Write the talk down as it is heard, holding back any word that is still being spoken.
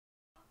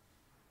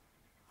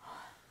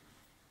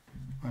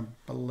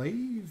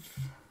believe...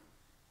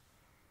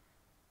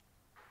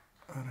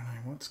 I don't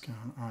know what's going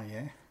on. Oh,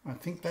 yeah. I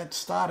think that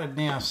started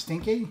now,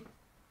 Stinky.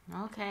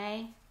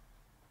 Okay.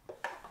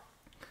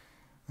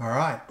 All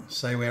right.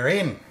 So we're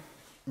in.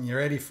 You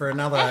ready for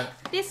another...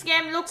 This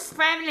game looks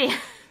familiar.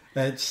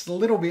 It's a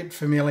little bit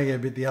familiar,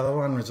 but the other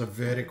one was a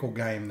vertical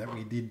game that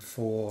we did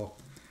for...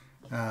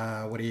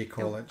 what do you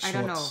call it? I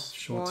don't know.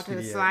 Shorts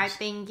Waterslide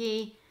videos.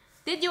 thingy.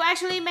 Did you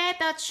actually make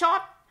the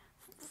shot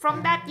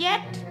from that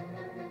yet?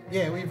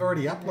 Yeah, we've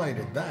already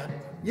uploaded that.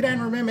 You don't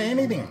remember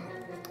anything.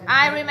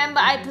 I remember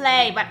I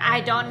played, but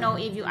I don't know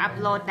if you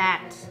upload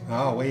that.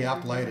 Oh, we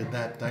uploaded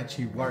that. Don't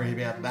you worry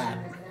about that.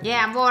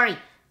 Yeah, I'm worried.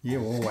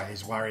 You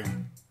always worry.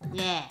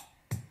 Yeah.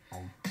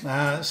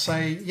 So,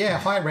 yeah,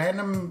 hi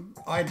Random.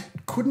 I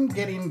couldn't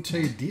get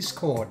into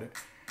Discord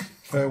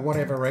for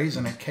whatever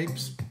reason. It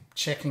keeps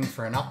checking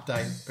for an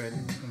update, but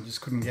I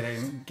just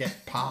couldn't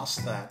get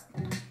past that.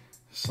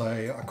 So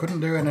I couldn't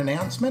do an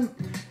announcement.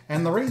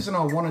 And the reason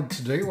I wanted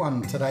to do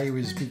one today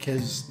was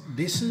because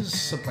this is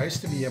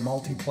supposed to be a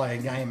multiplayer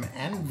game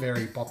and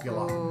very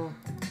popular. Oh.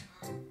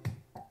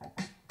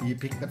 You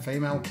pick the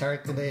female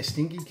character there,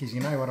 Stinky, because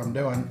you know what I'm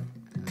doing.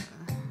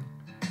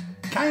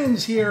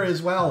 Kane's here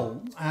as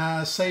well.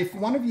 So if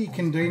one of you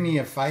can do me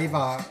a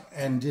favour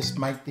and just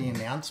make the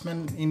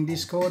announcement in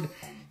Discord,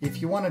 if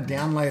you want to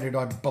download it,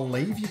 I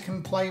believe you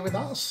can play with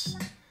us.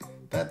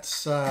 That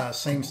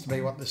seems to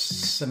be what the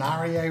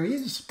scenario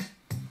is.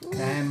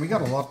 And we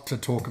got a lot to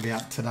talk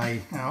about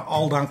today.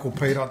 Old Uncle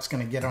Peanut's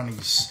going to get on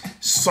his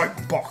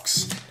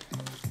soapbox.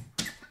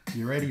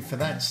 You ready for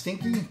that,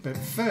 Stinky? But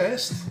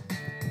first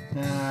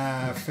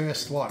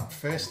what?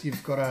 First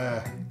you've got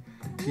to...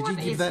 Did you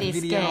give that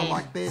video a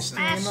like there, Stink?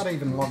 You're not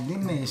even logged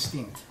in there,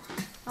 Stink.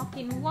 Logged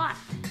in what?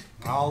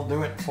 I'll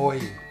do it for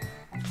you.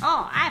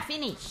 Oh, I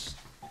finished.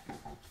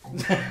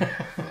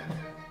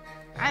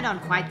 I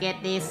don't quite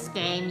get this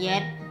game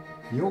yet.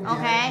 You'll get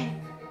okay. it.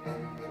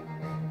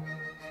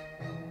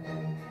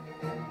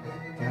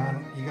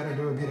 You got to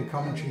do a bit of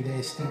commentary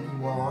there, Stinky,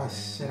 while I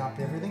set up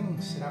everything,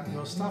 set up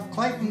your stuff.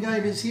 Clayton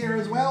Gabe is here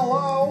as well. Oh,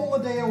 all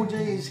the DLG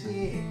is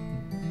here.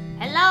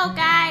 Hello,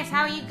 guys.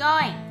 How are you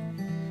going?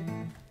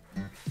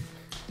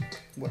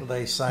 What are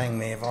they saying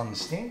there, Von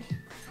Stink?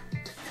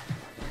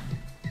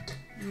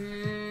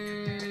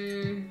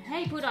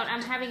 Hey, Pudot,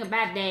 I'm having a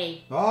bad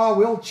day. Oh,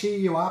 we'll cheer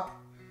you up.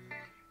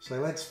 So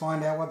let's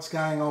find out what's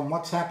going on.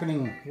 What's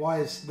happening? Why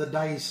is the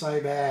day so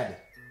bad?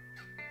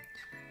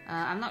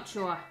 I'm not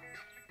sure.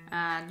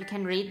 You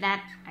can read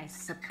that, I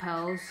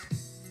suppose.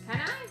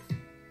 Can I?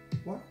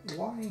 What?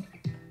 Why?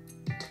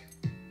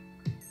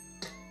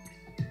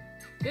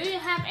 Do you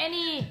have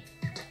any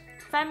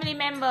family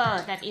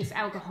member that is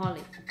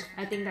alcoholic?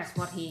 I think that's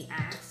what he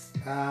asks.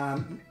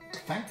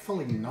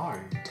 Thankfully, no.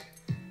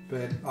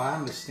 But I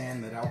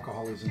understand that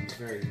alcoholism is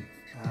can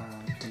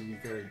be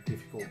very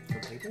difficult for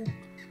people.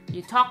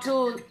 You talk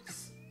too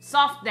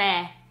soft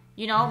there.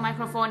 You know,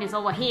 microphone is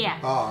over here.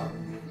 Oh,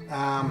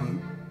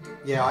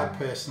 yeah, I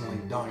personally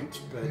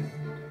don't, but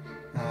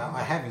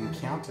I have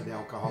encountered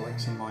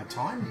alcoholics in my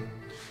time.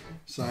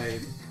 So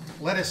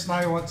let us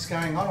know what's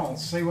going on. I'll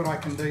see what I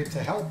can do to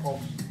help. I'll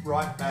be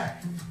right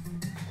back.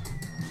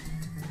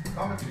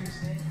 Commentary,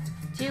 Steve.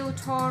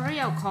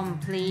 Tutorial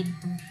complete.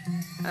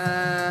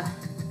 That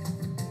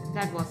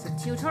was a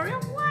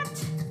tutorial?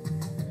 What?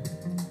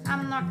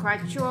 I'm not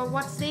quite sure.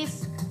 What's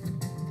this?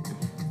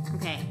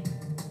 Okay.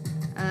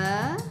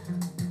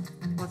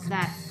 What's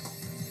that?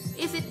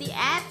 Is it the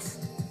ads?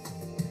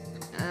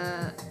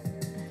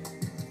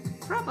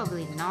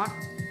 Probably not.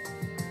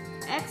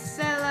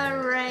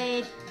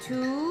 Accelerate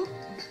to...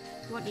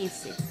 What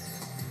is it?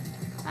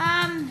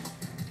 I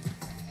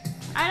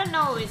don't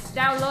know. It's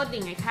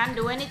downloading. I can't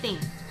do anything.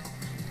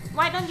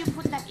 Why don't you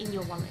put that in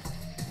your wallet?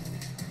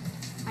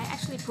 I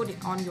actually put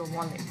it on your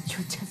wallet.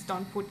 You just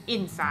don't put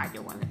inside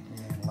your wallet.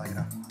 Yeah,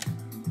 later.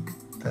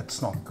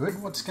 That's not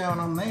good. What's going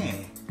on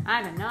there?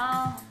 I don't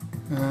know.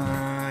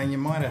 You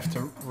might have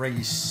to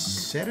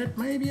reset it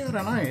maybe? I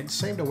don't know. It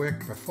seemed to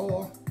work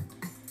before.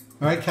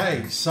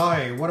 Okay,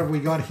 so what have we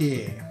got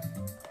here?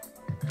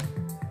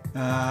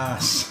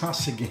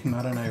 Sus again.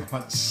 I don't know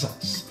what's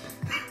sus.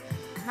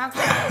 How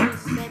can I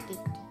reset it?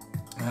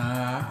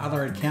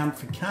 Other account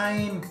for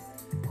Kane.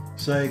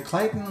 So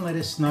Clayton, let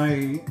us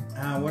know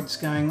what's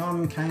going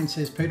on. Kane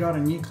says, Pudot, a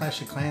new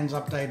Clash of Clans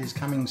update is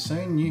coming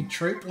soon. New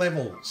troop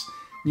levels,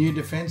 new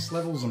defense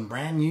levels, and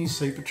brand new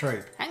super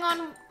troop. Hang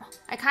on,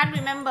 I can't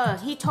remember.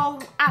 He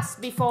told us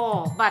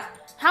before, but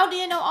how do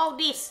you know all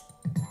this?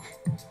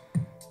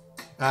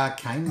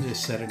 Kane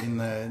just said it in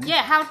the...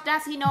 Yeah, how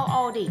does he know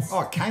all this?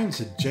 Oh, Kane's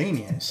a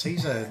genius.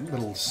 He's a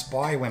little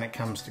spy when it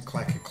comes to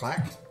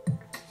clack-a-clack.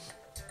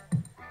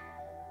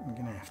 I'm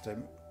going to have to...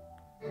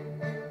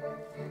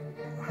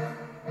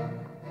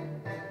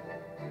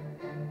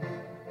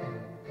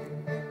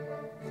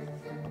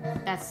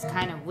 That's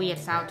kind of weird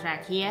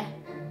soundtrack here.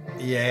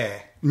 Yeah.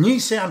 New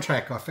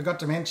soundtrack. I forgot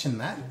to mention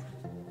that.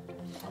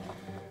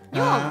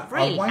 You're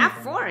really up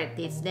for it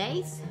these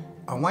days.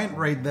 I won't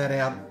read that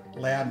out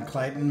loud,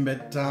 Clayton,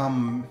 but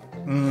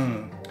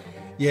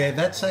Yeah,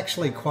 that's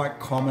actually quite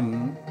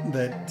common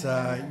that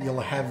you'll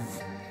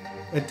have.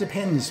 It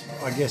depends,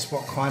 I guess,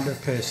 what kind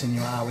of person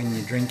you are when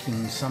you're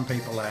drinking. Some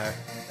people are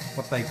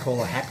what they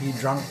call happy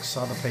drunks,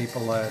 other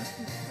people are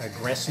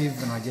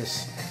aggressive, and I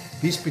guess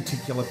this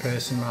particular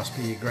person must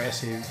be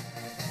aggressive.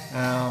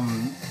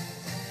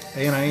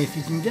 You know, if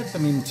you can get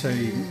them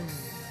into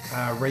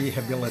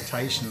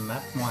rehabilitation,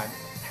 that might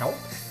help,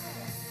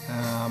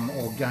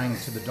 or going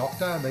to the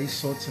doctor, these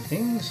sorts of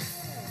things.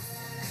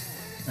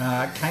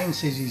 Kane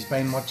says he's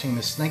been watching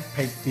the sneak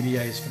peek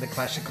videos for the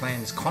Clash of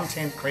Clans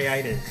content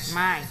creators.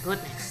 My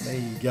goodness. There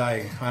you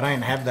go. I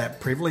don't have that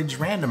privilege.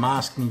 Random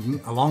asked me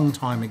a long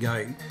time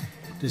ago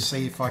to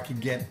see if I could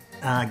get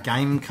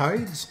game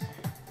codes,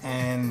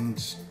 and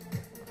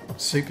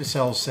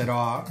Supercell said,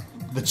 oh,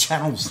 the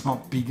channel's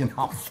not big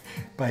enough.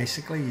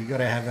 Basically, you've got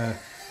to have a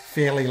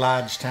fairly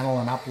large channel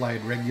and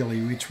upload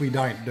regularly, which we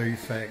don't do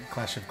for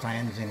Clash of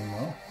Clans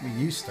anymore. We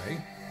used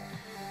to.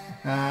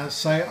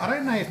 So I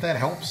don't know if that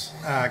helps,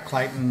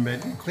 Clayton,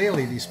 but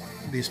clearly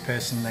this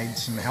person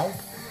needs some help,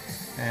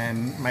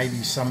 and maybe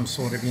some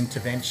sort of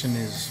intervention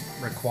is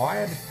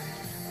required.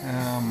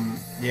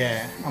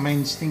 Yeah, I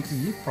mean, Stinky,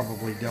 you've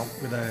probably dealt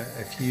with a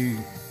few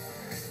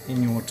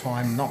in your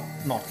time,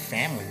 not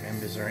family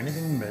members or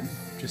anything, but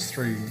just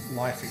through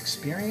life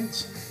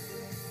experience.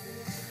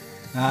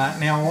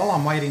 Now, while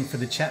I'm waiting for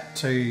the chat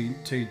to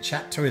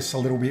chat to us a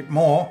little bit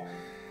more,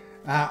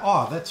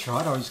 oh, that's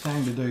right, I was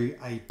going to do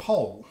a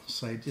poll,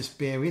 so just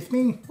bear with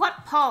me.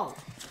 What poll?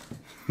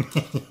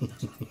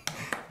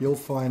 You'll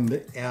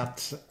find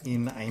out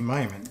in a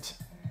moment.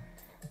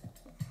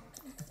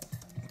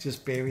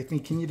 Just bear with me.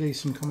 Can you do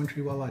some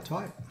commentary while I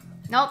type?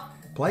 Nope.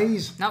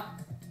 Please? Nope.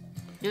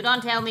 You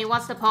don't tell me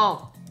what's the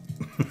poll.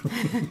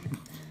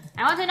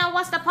 I want to know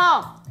what's the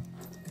poll.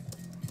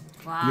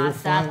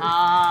 What's the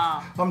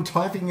poll? I'm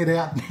typing it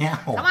out now.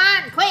 Come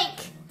on,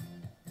 quick!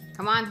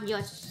 Come on,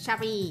 your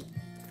shabby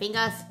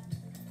fingers.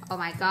 Oh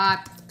my god.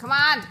 Come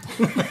on!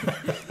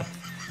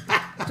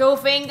 2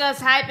 fingers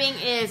typing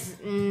is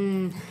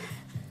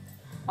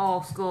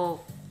old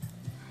school.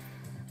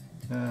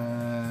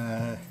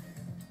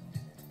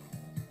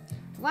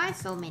 Why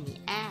so many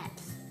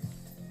ads?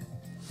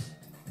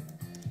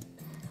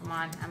 Come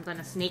on, I'm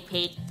gonna sneak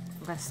peek.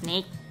 I'm gonna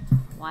sneak.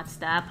 What's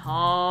the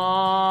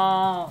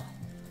poll?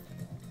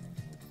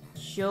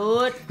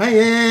 Should...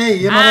 Hey,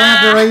 you're not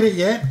allowed to read it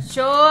yet.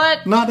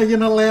 Should... You're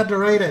not allowed to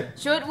read it.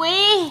 Should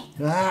we?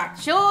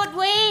 Should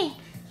we?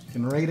 You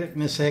can read it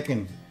in a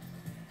second.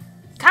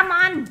 Come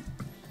on!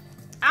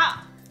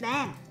 Oh,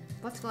 damn.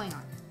 What's going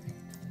on?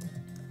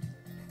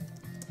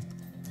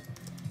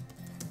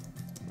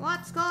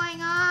 What's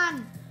going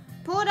on?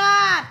 Put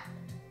on!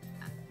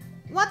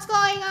 What's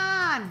going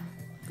on?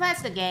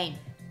 Press the game.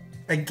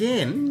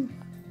 Again?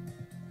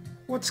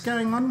 What's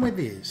going on with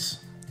this?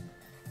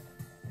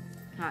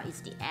 Oh,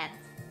 it's the ad.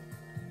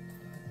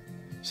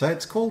 So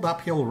it's called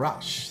Uphill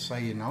Rush, so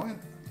you know it.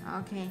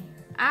 Okay.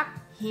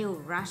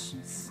 Uphill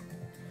rushes.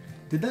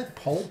 Did that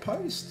poll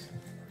post?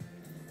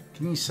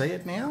 Can you see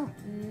it now?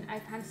 I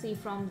can't see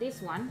from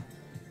this one.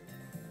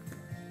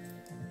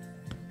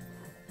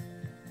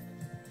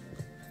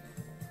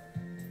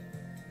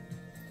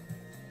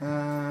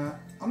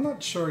 I'm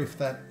not sure if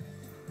that...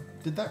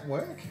 Did that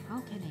work?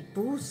 How can I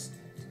boost?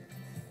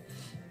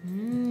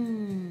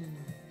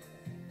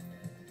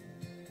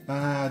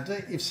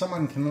 If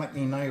someone can let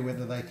me know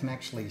whether they can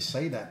actually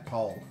see that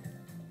poll.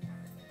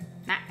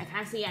 Nah, I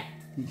can't see it.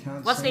 You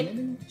can't What's see it?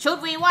 anything?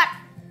 Should we what?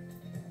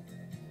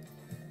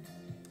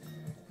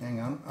 Hang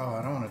on. Oh,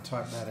 I don't want to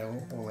type that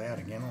all out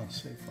again. I'll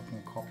see if I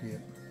can copy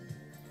it.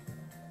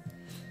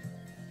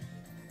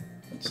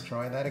 Let's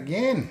try that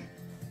again.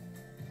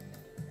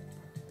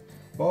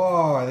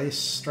 Oh, this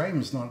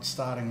stream's not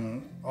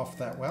starting off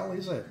that well,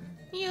 is it?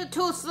 You're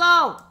too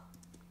slow.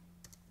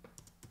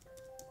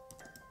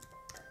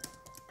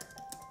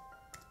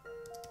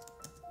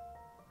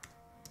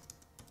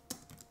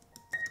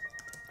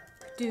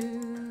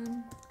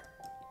 Doom.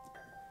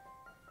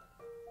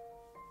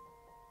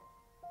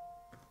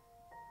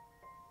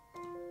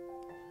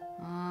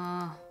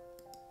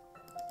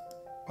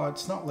 Oh,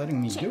 it's not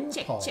letting me do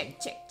a poll. Check.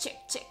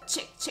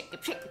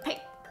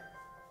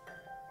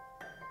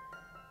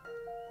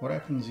 What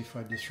happens if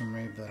I just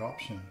remove that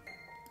option?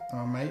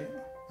 Oh,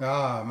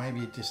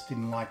 maybe it just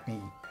didn't like me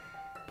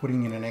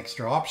putting in an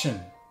extra option.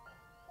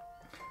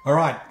 All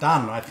right,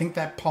 done. I think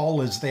that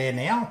poll is there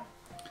now.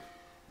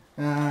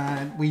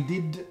 We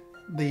did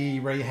the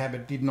rehab.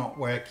 It did not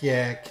work.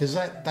 Yeah, because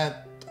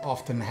that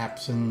often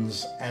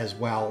happens as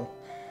well.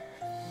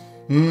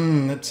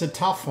 It's a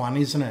tough one,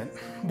 isn't it?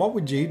 What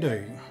would you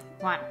do?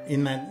 What?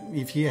 In that,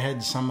 if you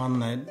had someone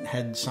that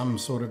had some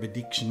sort of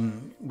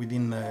addiction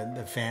within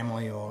the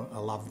family or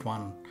a loved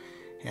one,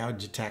 how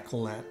would you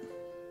tackle that?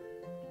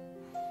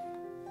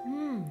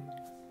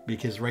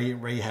 Because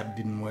rehab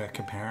didn't work,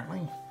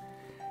 apparently.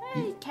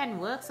 It can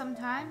work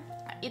sometimes.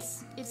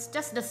 It's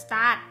just the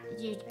start.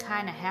 You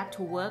kind of have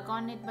to work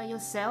on it by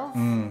yourself.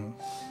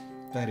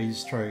 That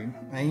is true.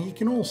 And you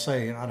can also,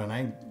 I don't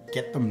know,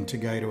 get them to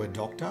go to a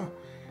doctor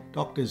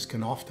Doctors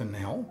can often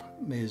help.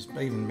 There's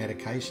even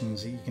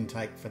medications that you can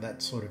take for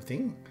that sort of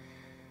thing.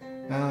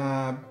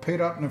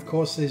 Pudot, and of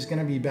course there's going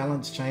to be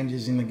balance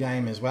changes in the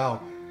game as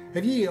well.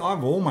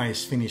 I've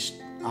almost finished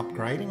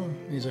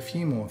upgrading. There's a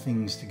few more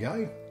things to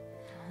go.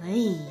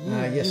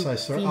 Yes, I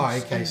saw. Oh,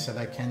 okay, so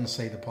they can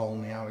see the pole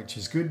now, which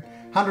is good.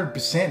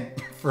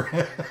 100% for.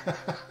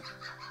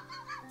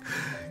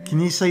 Can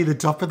you see the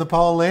top of the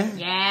pole there?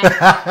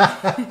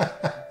 Yeah.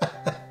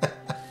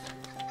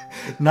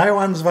 No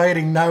one's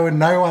voting no, and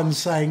no one's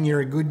saying you're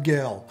a good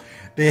girl.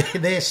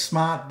 They're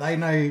smart. They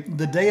know,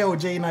 the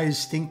DLG knows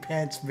stink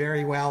pants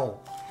very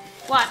well.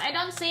 What? I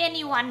don't see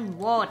anyone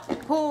vote.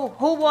 Who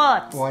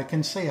votes? Well, I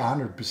can see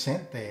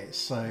 100% there.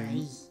 So,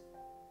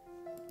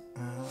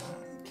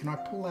 can I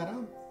pull that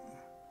up?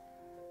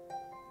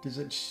 Does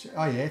it?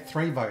 Oh yeah,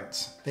 3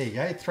 votes. There you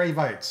go, 3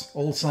 votes,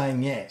 all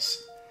saying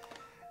yes.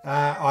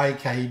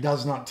 Okay, he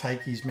does not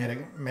take his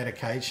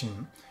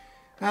medication.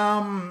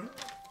 That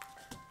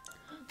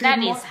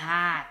is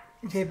hard.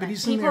 Yeah, but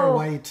isn't there a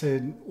way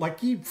to,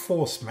 like, you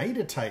force me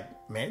to take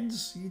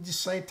meds? You just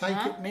say take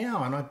it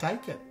now, and I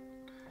take it.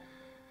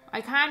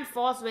 I can't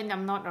force when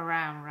I'm not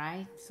around,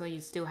 right? So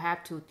you still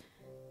have to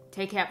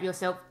take care of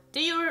yourself.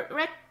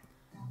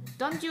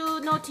 Don't you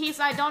notice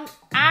I don't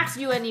ask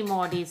you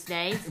anymore these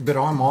days? But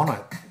I'm on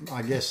it.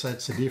 I guess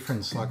that's the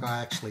difference. Like,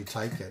 I actually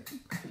take it.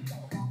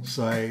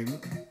 So,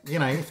 you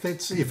know, if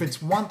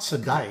it's once a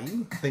day,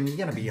 then you're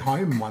going to be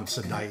home once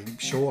a day,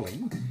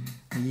 surely.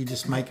 You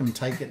just make them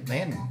take it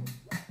then.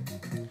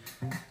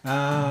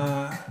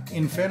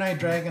 Inferno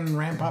Dragon,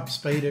 ramp up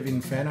speed of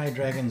Inferno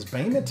Dragon's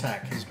beam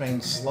attack has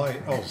been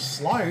slowed. Oh,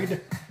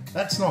 slowed?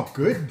 That's not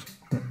good.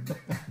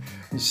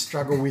 You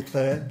struggle with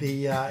the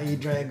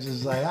E-Drags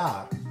as they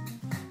are.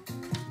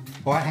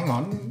 Well, hang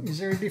on. Is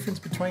there a difference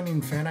between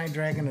Inferno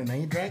Dragon and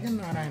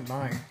E-Dragon? I don't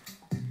know.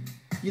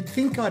 You'd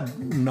think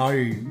I'd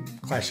know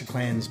Clash of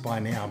Clans by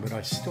now, but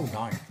I still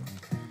don't.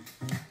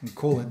 You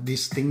call it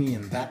this thingy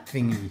and that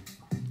thingy.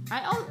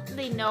 I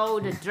only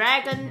know the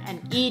dragon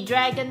and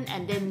E-Dragon,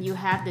 and then you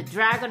have the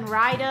Dragon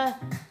Rider.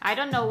 I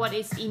don't know what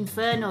is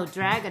Inferno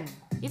Dragon.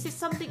 Is it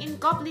something in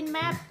Goblin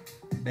map?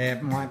 Yeah,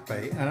 it might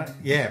be.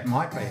 Yeah, it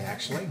might be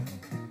actually.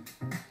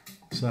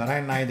 So I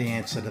don't know the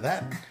answer to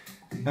that.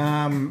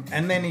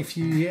 And then if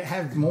you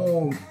have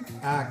more,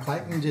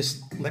 Clayton,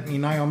 just let me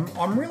know.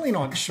 I'm really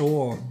not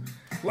sure.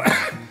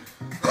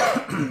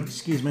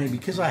 Excuse me,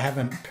 because I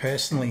haven't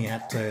personally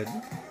had to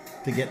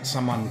get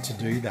someone to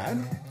do that.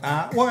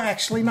 Well,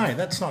 actually, no,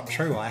 that's not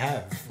true. I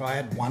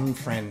had one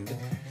friend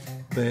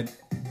that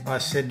I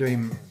said to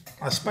him,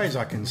 I suppose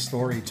I can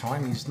story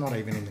time. He's not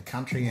even in the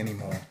country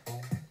anymore.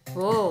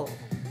 Whoa.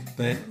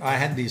 That I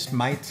had this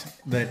mate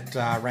that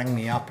rang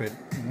me up at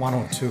 1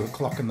 or 2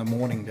 o'clock in the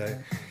morning to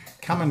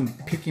come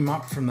and pick him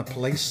up from the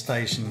police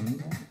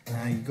station.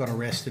 He got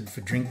arrested for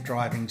drink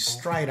driving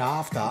straight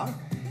after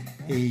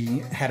he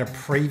had a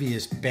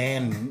previous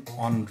ban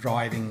on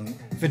driving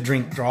for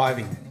drink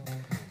driving.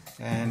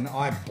 And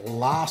I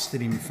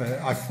blasted him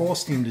I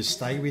forced him to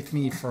stay with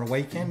me for a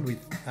weekend with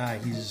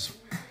his,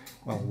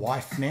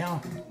 wife now.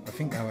 I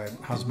think they were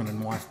husband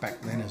and wife back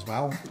then as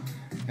well.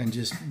 And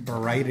just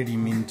berated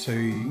him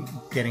into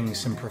getting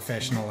some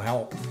professional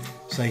help.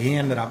 So he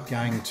ended up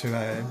going to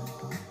a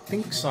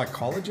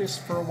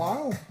psychologist for a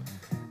while.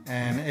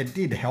 And it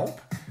did help.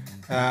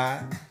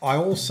 I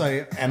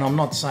also, and I'm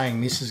not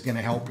saying this is going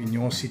to help in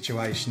your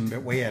situation,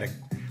 but we had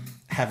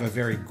have a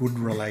very good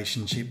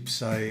relationship.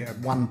 So at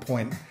one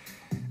point,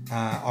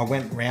 I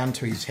went round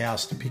to his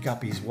house to pick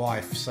up his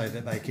wife so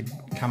that they could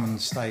come and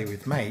stay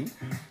with me.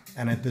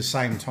 And at the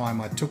same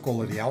time, I took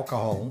all of the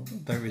alcohol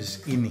that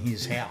was in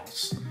his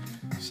house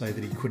so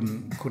that he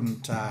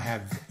couldn't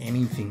have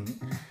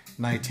anything,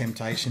 no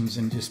temptations,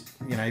 and just,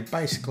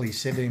 basically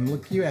said to him,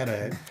 look, you had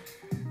a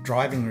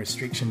driving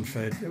restriction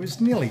for, it was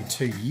nearly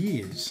 2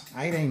 years,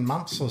 18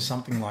 months or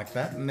something like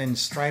that, and then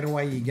straight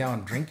away you go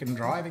and drink and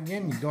drive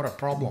again, you've got a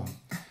problem.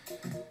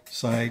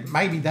 So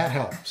maybe that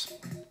helps.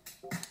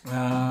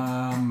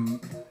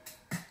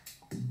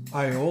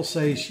 I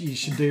also, you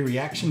should do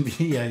reaction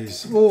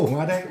videos.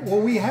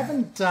 We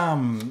haven't,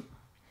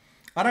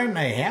 I don't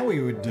know how we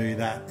would do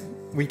that.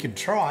 We could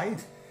try.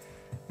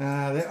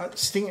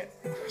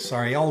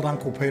 Old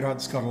Uncle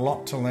Pudot's got a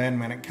lot to learn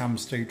when it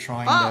comes to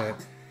trying to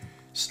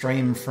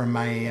stream from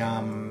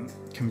a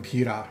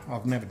computer.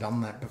 I've never done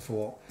that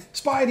before.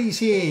 Spidey's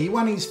here. He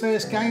won his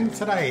first game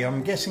today.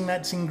 I'm guessing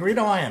that's in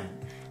Gridiron.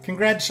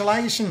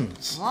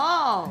 Congratulations.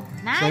 Whoa,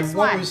 nice. So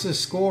what was the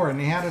score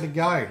and how did it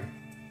go?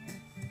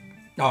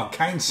 Oh,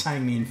 Kane's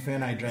saying the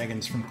Inferno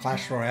Dragons from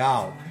Clash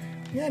Royale.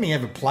 We only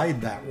ever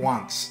played that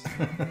once.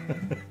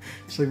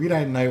 So we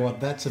don't know what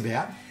that's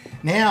about.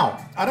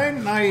 Now, I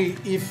don't know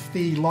if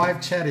the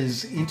live chat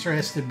is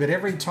interested, but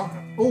every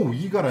time... Oh,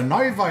 you got a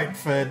no vote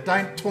for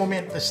Don't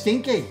Torment the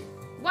Stinky.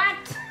 What?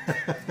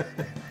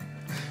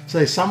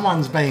 So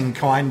someone's being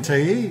kind to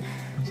you.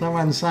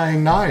 Someone's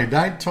saying, no,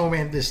 don't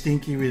torment the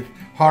Stinky with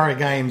horror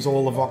games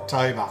all of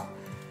October.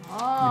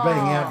 Oh. You're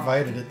being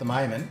outvoted at the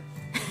moment.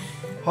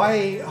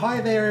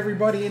 Hi there,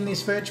 everybody in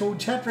this virtual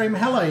chat room.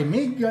 Hello,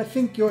 Mig. I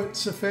think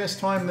it's the first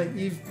time that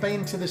you've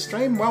been to the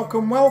stream.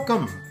 Welcome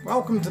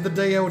to the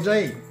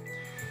DLG.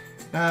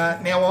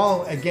 Now,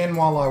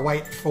 while I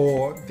wait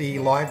for the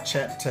live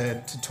chat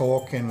to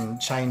talk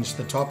and change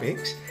the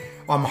topics,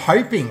 I'm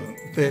hoping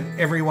that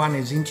everyone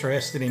is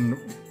interested in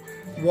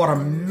what a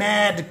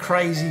mad,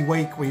 crazy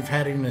week we've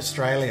had in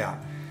Australia.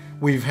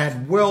 We've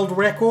had world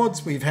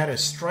records, we've had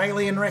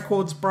Australian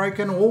records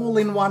broken all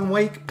in 1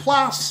 week,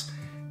 plus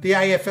the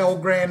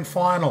AFL Grand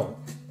Final.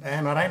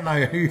 And I don't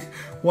know who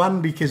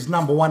won, because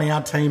number one,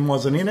 our team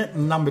wasn't in it,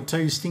 and number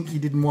two, Stinky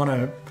didn't want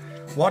to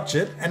watch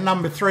it, and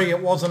number three, it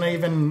wasn't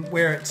even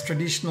where it's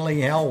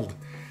traditionally held.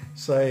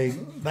 So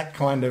that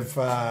kind of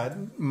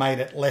made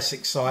it less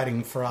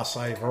exciting for us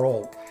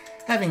overall.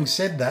 Having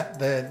said that,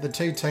 the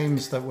two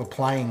teams that were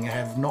playing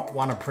have not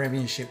won a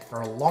premiership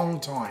for a long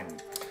time.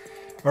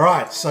 All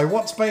right, so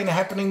what's been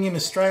happening in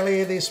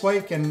Australia this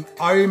week? And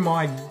oh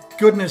my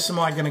goodness, am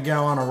I going to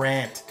go on a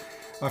rant.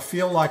 I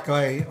feel like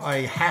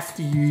I have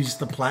to use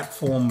the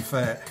platform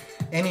for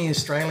any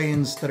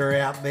Australians that are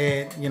out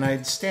there, you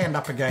know, stand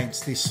up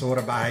against this sort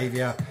of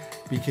behaviour,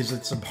 because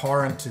it's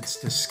abhorrent, it's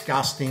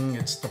disgusting,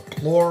 it's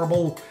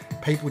deplorable.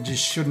 People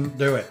just shouldn't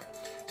do it.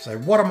 So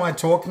what am I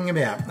talking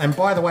about? And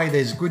by the way,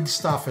 there's good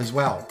stuff as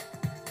well.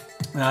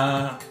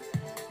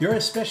 You're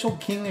a special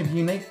king of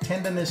unique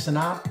tenderness and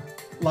art.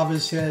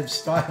 Lovers who have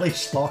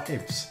stylish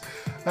lives.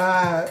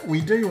 We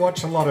do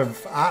watch a lot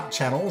of art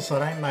channels. I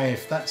don't know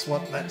if that's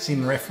what that's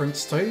in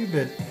reference to,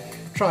 but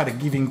try to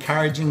give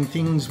encouraging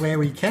things where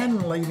we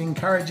can, leave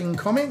encouraging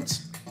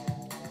comments.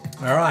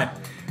 All right,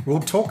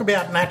 we'll talk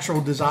about natural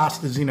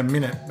disasters in a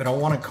minute, but I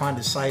want to kind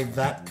of save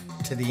that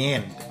to the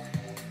end.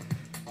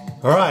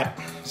 All right,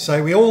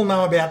 so we all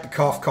know about the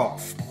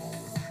cough,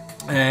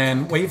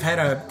 and we've had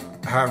a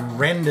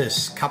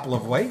horrendous couple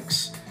of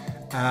weeks.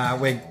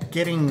 We're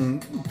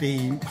getting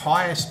the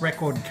highest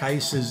record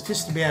cases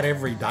just about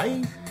every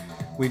day,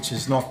 which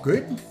is not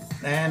good.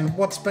 And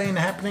what's been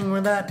happening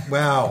with that?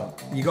 Well,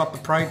 you got the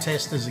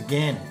protesters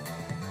again.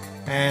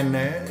 And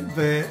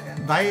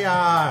they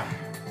are...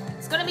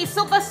 It's going to be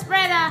super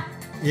spreader.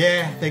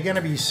 Yeah, they're going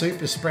to be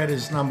super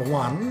spreaders, number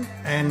one.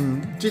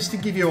 And just to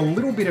give you a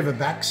little bit of a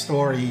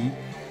backstory,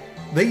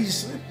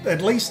 these,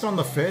 at least on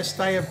the first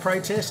day of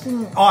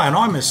protesting... Oh, and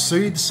I'm a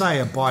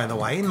soothsayer, by the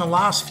way. In the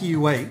last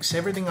few weeks,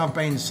 everything I've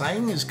been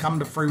saying has come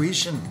to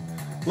fruition.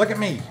 Look at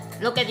me.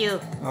 Look at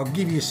you. I'll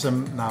give you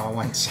some... No, I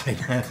won't say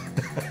that.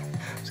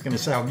 I was going to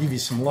say I'll give you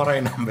some lotto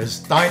numbers.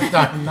 Don't.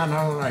 No.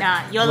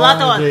 Nah, your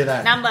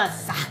lotto number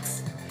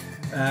sucks.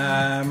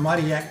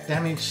 Mighty Yak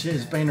damage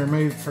has been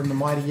removed from the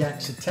Mighty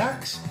Yak's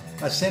attacks.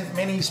 I sent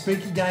many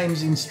spooky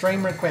games in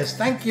stream requests.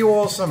 Thank you,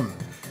 awesome.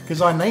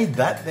 Because I need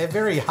that. They're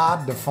very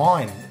hard to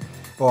find.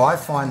 Well, I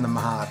find them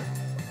hard.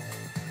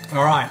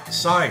 All right,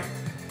 so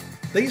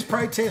these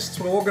protests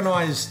were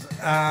organised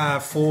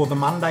for the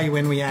Monday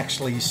when we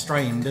actually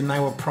streamed, and they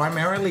were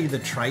primarily the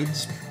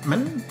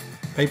tradesmen,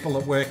 people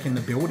that work in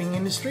the building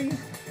industry.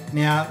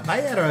 Now,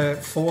 they had a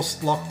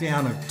forced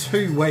lockdown of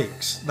 2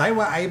 weeks. They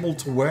were able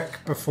to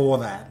work before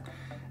that,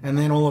 and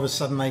then all of a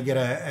sudden they get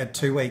a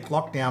 2-week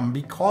lockdown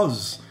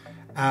because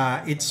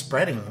it's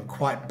spreading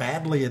quite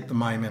badly at the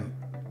moment.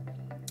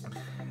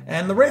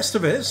 And the rest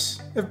of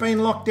us have been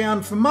locked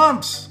down for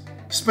months.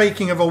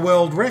 Speaking of a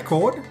world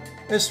record,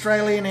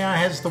 Australia now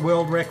has the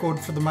world record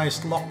for the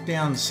most locked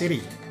down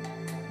city.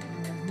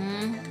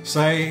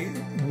 So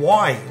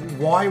why?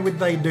 Why would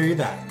they do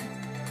that?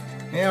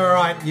 Yeah, all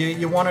right,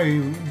 you want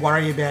to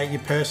worry about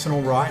your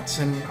personal rights,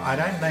 and I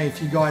don't know if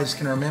you guys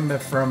can remember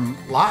from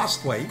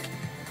last week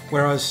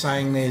where I was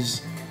saying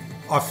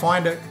I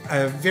find it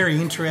very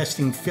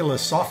interesting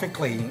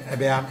philosophically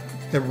about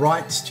the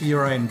rights to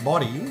your own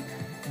body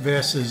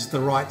versus the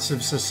rights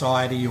of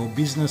society or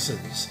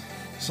businesses.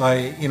 So,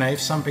 you know, if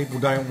some people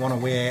don't want to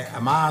wear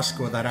a mask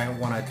or they don't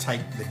want to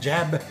take the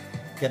jab,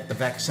 get the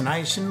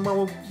vaccination,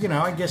 well, you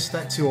know, I guess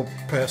that's your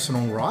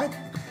personal right.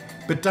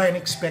 But don't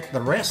expect the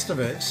rest of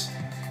us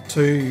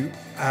to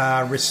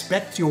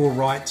respect your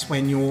rights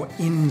when you're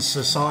in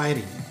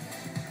society.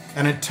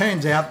 And it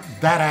turns out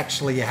that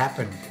actually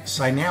happened.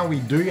 So now we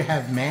do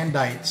have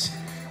mandates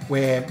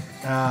where,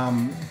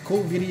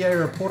 cool video,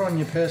 report on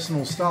your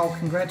personal style.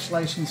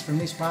 Congratulations from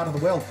this part of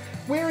the world.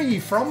 Where are you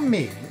from,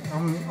 Mig?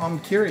 I'm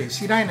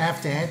curious. You don't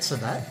have to answer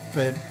that,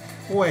 but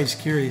always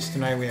curious to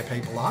know where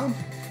people are.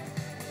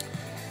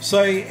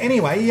 So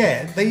anyway,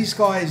 yeah, these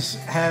guys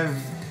have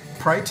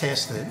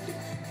protested,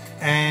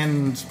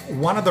 and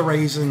one of the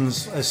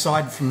reasons,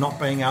 aside from not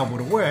being able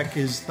to work,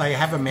 is they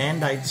have a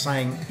mandate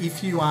saying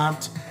if you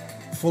aren't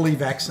fully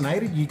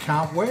vaccinated, you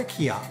can't work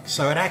here.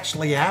 So it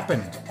actually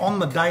happened on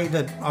the day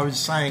that I was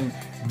saying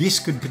this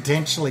could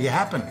potentially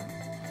happen.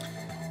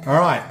 All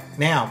right,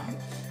 now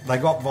they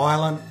got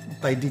violent.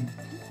 They did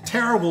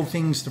terrible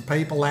things to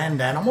people and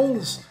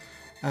animals,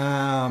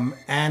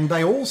 and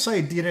they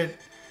also did it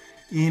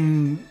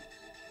in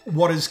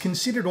what is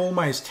considered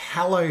almost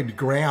hallowed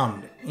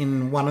ground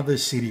in one of the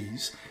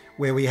cities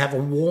where we have a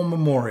war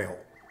memorial.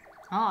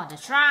 Oh, the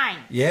shrine.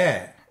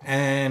 Yeah,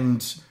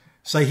 and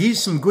So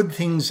here's some good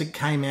things that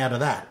came out of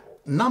that.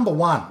 Number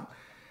one,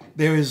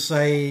 there was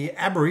a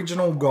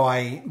Aboriginal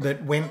guy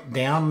that went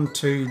down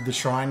to the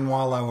shrine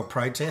while they were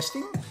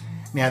protesting.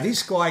 Now,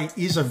 this guy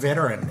is a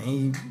veteran.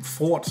 He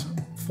fought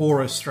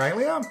for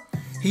Australia.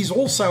 He's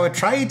also a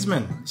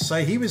tradesman.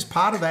 So he was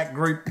part of that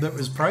group that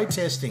was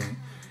protesting.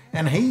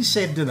 And he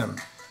said to them,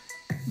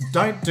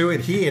 don't do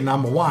it here,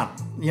 number one.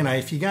 You know,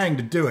 if you're going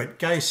to do it,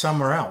 go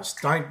somewhere else.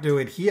 Don't do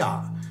it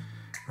here,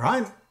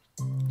 right?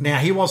 Now,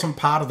 he wasn't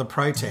part of the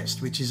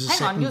protest, which is a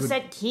Hang on, you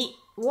said he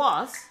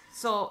was?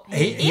 So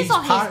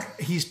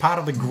he's part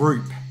of the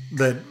group.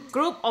 The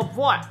group of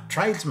what?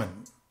 Tradesmen.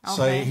 Okay.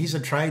 So he's a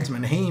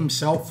tradesman. He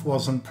himself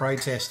wasn't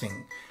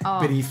protesting,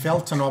 but he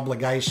felt an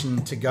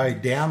obligation to go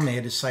down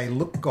there to say,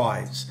 look,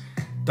 guys,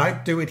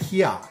 don't do it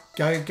here.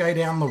 Go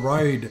down the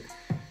road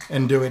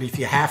and do it if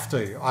you have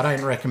to. I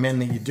don't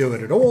recommend that you do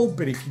it at all,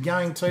 but if you're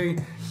going to,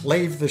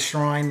 leave the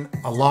shrine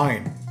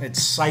alone.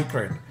 It's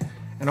sacred.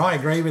 And I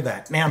agree with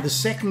that. Now, the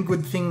second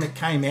good thing that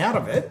came out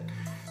of it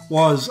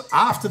was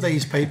after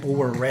these people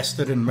were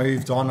arrested and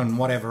moved on and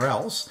whatever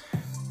else,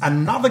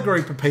 another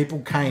group of people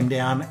came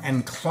down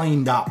and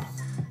cleaned up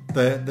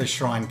the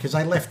shrine because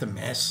they left a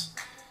mess.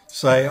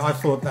 So I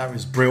thought that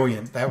was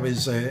brilliant. That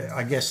was,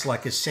 I guess,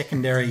 like a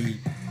secondary,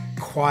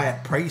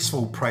 quiet,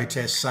 peaceful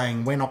protest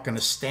saying we're not going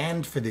to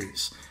stand for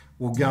this.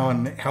 We'll go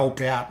and help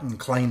out and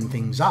clean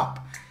things up.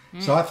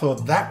 So I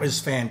thought that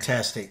was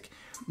fantastic.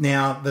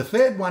 Now, the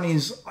third one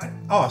is,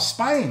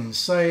 Spain.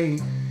 So,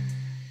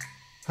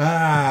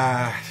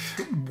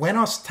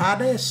 Buenos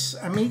tardes,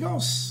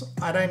 amigos.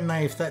 I don't know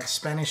if that's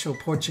Spanish or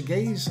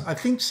Portuguese. I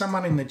think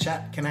someone in the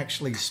chat can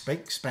actually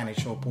speak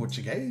Spanish or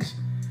Portuguese.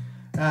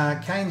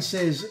 Kane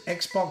says,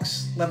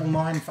 Xbox level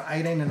 9 for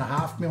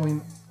 18.5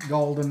 million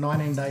gold and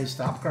 19 days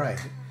to upgrade.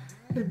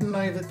 I didn't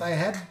know that they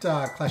had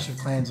Clash of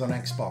Clans on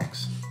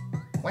Xbox.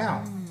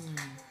 Wow.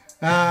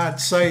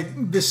 So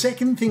the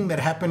second thing that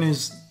happened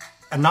is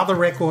another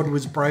record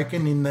was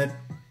broken in that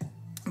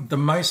the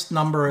most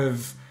number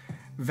of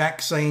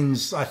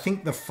vaccines, I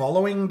think the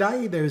following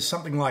day, there was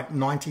something like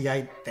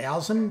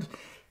 98,000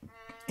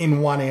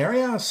 in one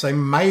area. So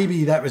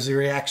maybe that was a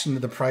reaction to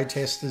the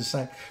protesters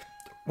saying,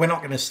 we're not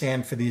going to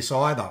stand for this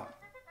either.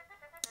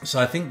 So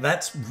I think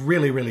that's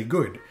really, really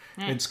good.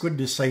 It's good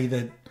to see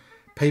that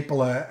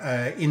people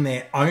are in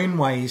their own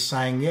ways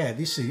saying, yeah,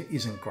 this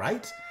isn't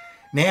great.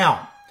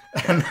 Now,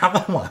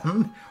 another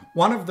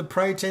one of the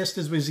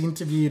protesters was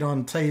interviewed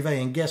on TV,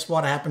 and guess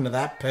what happened to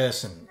that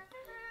person?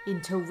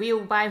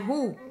 Interviewed by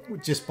who?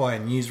 Just by a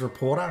news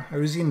reporter. It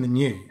was in the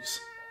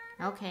news.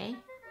 Okay.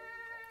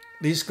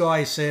 This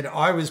guy said,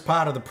 I was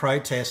part of the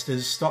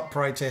protesters. Stop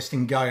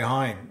protesting, go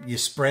home. You're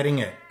spreading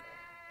it.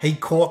 He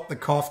caught the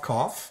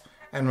cough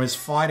and was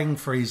fighting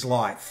for his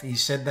life. He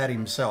said that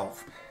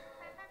himself.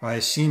 I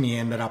assume he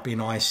ended up in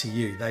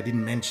ICU. They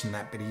didn't mention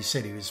that, but he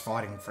said he was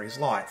fighting for his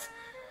life.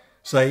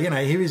 So, you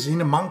know, he was in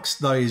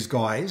amongst those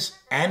guys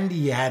and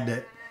he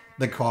had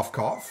the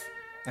cough,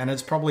 and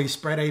it's probably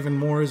spread even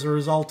more as a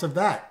result of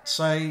that.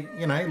 So,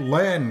 you know,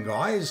 learn,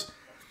 guys.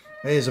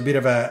 There's a bit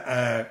of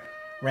a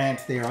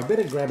rant there. I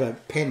better grab a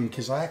pen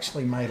because I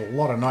actually made a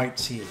lot of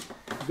notes here.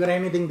 You got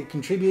anything to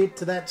contribute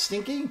to that,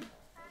 Stinky?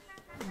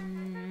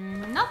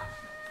 No.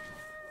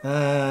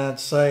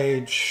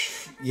 So,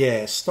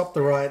 yeah, stop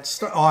the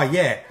riots. Oh,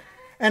 yeah.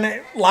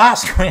 And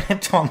last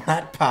rant on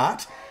that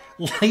part,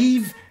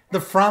 leave the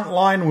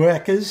frontline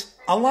workers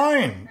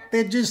alone.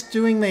 They're just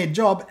doing their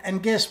job,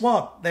 and guess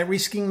what? They're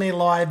risking their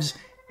lives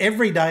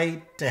every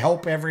day to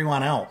help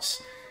everyone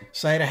else.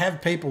 So to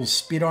have people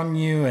spit on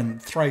you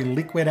and throw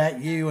liquid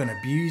at you and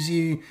abuse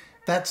you,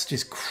 that's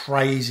just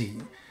crazy.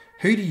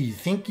 Who do you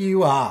think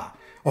you are?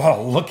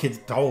 Oh, look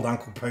at old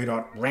Uncle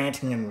Poodot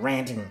ranting and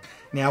ranting.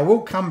 Now,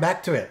 we'll come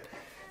back to it.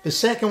 The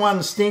second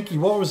one, Stinky,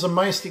 what was the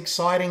most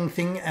exciting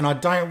thing? And I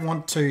don't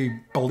want to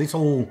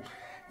belittle,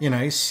 you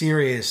know,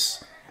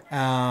 serious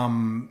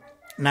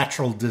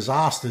natural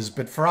disasters,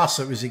 but for us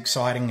it was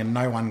exciting and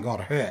no one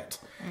got hurt.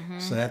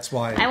 So that's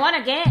why... I want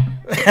to get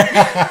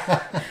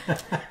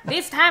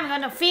this time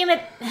I'm going to film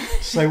it.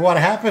 So what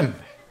happened?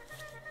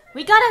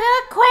 We got an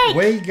earthquake.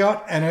 We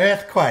got an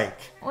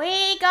earthquake.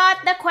 We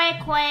got the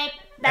quake.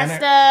 That's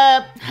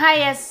the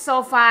highest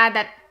so far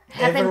that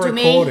happened to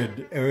me.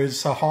 It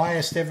was the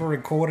highest ever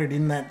recorded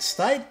in that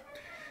state.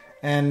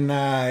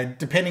 And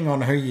depending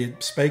on who you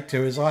speak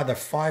to, is either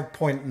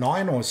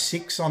 5.9 or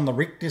 6 on the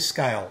Richter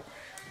scale.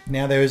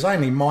 Now, there was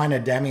only minor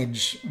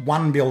damage.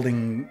 One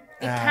building...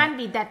 It can't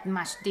be that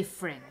much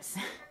difference.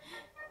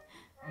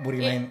 What do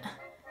you mean?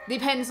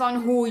 Depends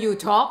on who you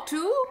talk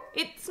to.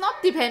 It's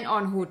not depend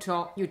on who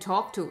you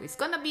talk to. It's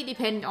gonna be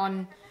depend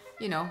on,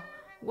 you know,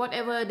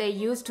 whatever they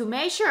use to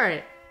measure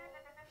it.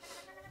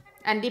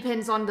 And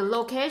depends on the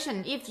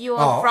location. If you're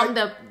from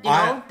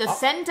the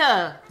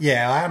center.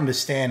 Yeah, I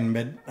understand,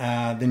 but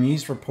the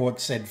news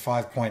report said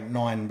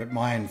 5.9, but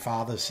my own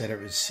father said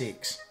it was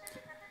 6.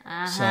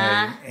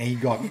 So he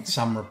got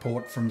some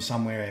report from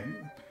somewhere.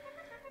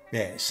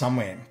 Yeah,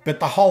 somewhere.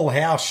 But the whole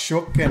house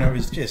shook and it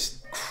was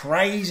just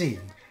crazy.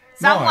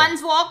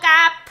 Someone's woke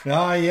up.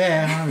 Oh,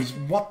 yeah.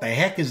 What the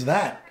heck is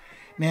that?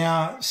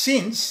 Now,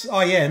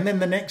 and then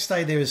the next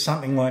day there was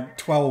something like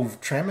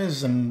 12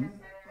 tremors and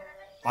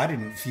I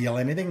didn't feel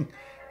anything.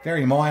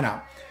 Very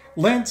minor.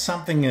 Learned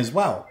something as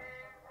well.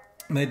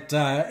 That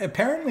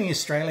apparently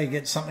Australia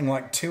gets something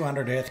like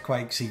 200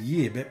 earthquakes a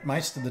year, but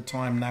most of the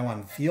time no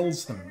one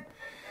feels them.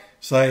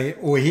 So,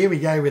 or here we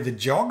go with a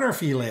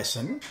geography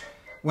lesson.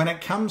 When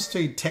it comes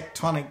to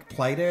tectonic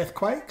plate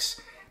earthquakes,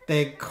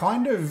 they're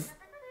kind of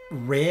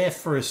rare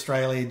for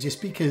Australia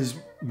just because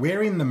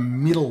we're in the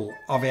middle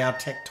of our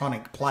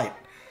tectonic plate.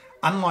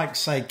 Unlike,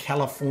 say,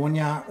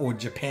 California or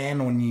Japan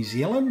or New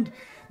Zealand,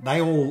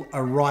 they all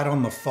are right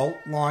on the fault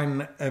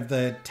line of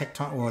the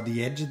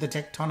the edge of the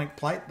tectonic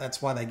plate.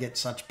 That's why they get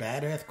such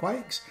bad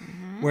earthquakes.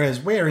 Whereas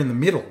we're in the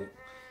middle.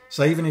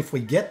 So even if we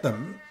get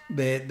them,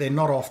 they're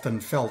not often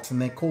felt,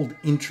 and they're called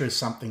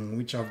intra-something,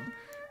 which I've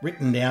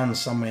written down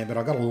somewhere, but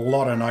I've got a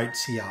lot of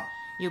notes here.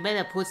 You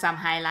better put some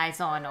highlights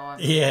on or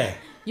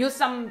use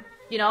some,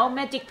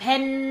 magic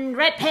pen,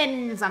 red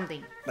pen,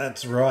 something.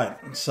 That's right.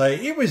 So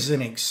it was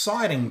an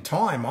exciting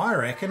time, I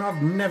reckon.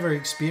 I've never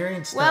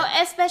experienced that. Well,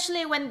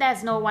 especially when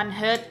there's no one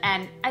hurt,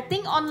 and I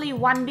think only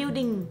one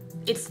building,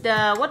 it's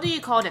the, what do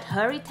you call it,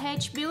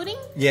 heritage building?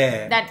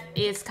 Yeah. That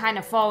is kind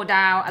of fall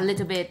down a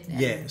little bit.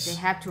 Yes. They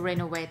have to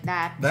renovate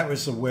that. That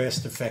was the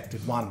worst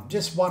affected one.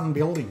 Just one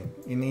building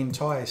in the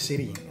entire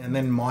city, and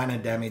then minor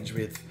damage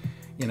with,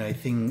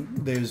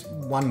 there's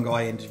one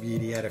guy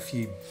interviewed, he had a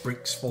few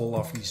bricks fall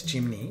off his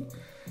chimney.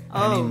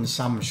 And in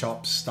some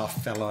shops,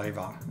 stuff fell over,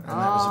 and that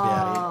was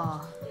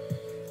about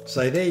it.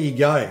 So there you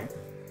go.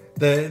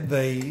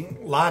 The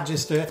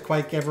largest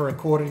earthquake ever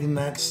recorded in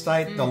that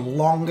state, the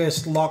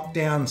longest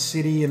lockdown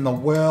city in the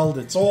world.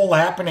 It's all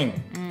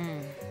happening.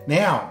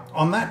 Now,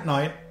 on that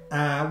note,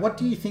 what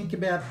do you think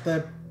about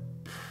the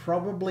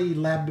probably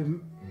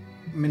lab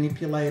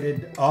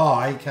manipulated?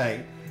 Oh,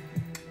 okay.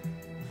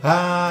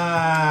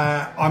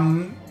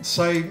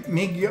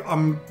 Mig,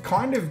 I'm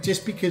kind of,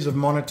 just because of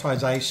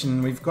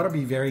monetization, we've got to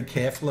be very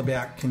careful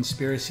about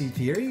conspiracy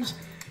theories.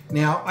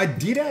 Now, I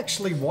did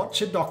actually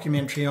watch a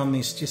documentary on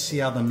this just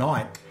the other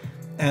night,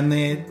 and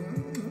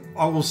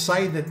I will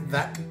say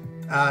that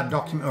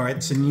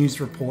it's a news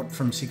report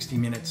from 60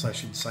 Minutes, I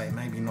should say,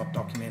 maybe not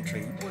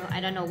documentary. Well,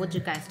 I don't know what you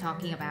guys are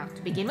talking about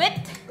to begin with.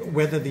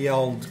 Whether the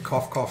old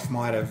cough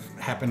might have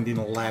happened in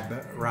a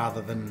lab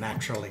rather than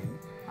naturally.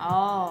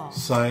 Oh.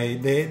 So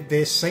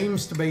there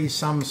seems to be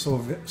some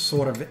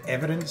sort of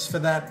evidence for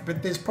that,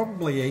 but there's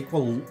probably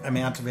equal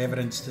amount of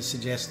evidence to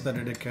suggest that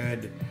it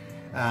occurred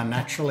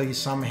naturally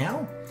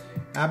somehow.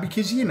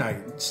 Because,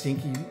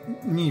 Stinky,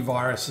 new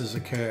viruses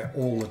occur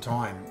all the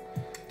time,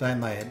 don't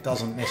they? It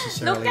doesn't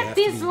necessarily have to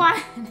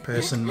be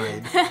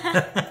person-made.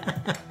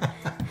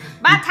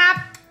 Buttercup!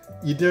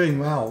 You're doing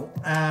well.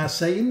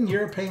 So in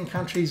European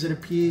countries, it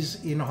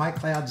appears in high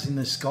clouds in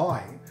the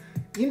sky.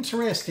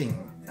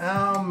 Interesting.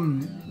 I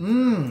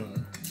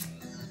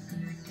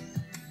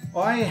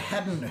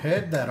hadn't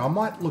heard that. I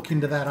might look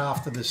into that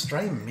after the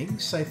stream,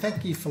 Mig, so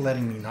thank you for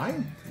letting me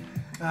know.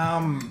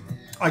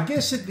 I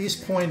guess at this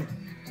point,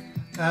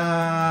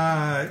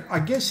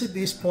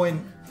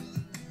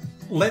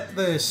 let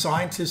the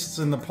scientists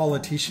and the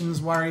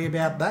politicians worry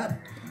about that.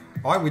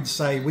 I would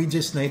say we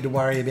just need to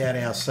worry about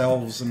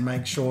ourselves and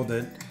make sure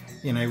that,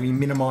 we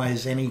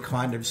minimise any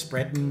kind of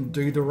spread and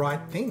do the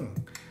right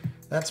thing.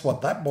 That's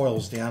what that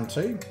boils down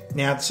to.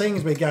 Now, seeing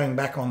as we're going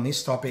back on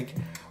this topic,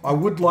 I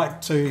would like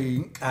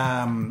to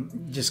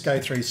just go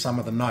through some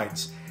of the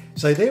notes.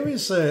 So there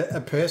was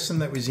a person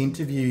that was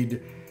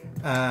interviewed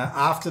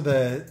after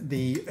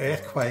the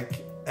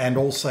earthquake and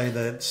also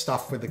the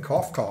stuff with the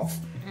cough.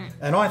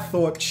 And I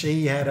thought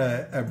she had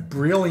a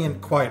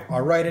brilliant quote. I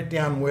wrote it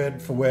down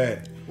word for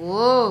word.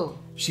 Whoa.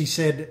 She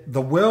said, "The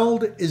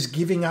world is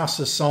giving us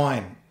a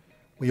sign.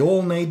 We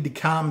all need to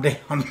calm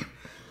down."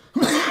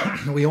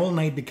 We all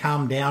need to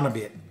calm down a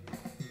bit.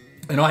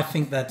 And I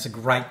think that's a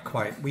great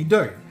quote. We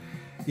do.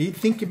 You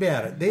think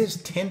about it. There's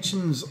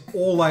tensions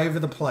all over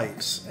the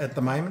place at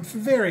the moment for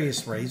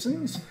various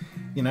reasons.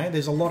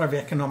 There's a lot of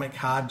economic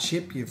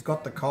hardship. You've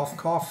got the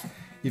cough.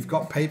 You've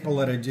got people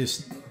that are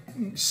just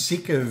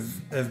sick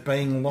of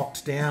being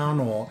locked down,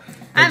 or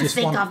I'm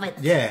sick of it.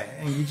 Yeah,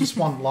 and you just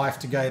want life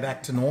to go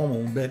back to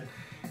normal. But,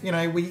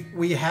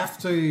 we have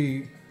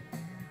to...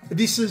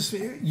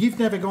 You've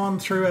never gone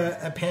through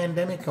a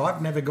pandemic.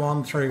 I've never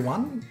gone through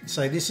one.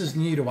 So this is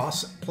new to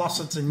us. Plus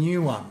it's a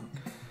new one.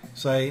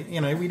 So,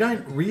 we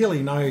don't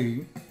really know.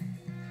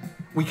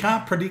 We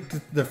can't predict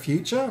the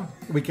future.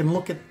 We can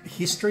look at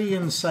history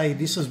and say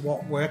this is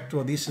what worked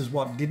or this is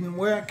what didn't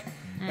work.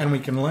 And we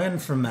can learn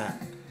from that.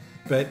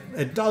 But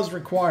it does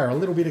require a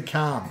little bit of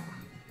calm.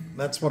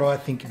 That's what I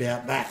think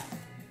about that.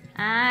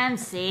 I'm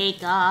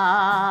sick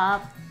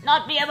of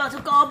not be able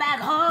to go back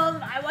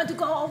home. I want to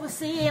go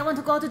overseas. I want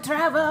to go to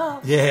travel.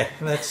 Yeah,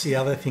 that's the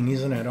other thing,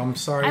 isn't it? I'm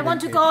sorry. I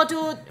want to go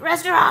to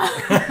restaurant.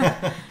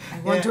 I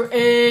want to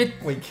eat.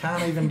 We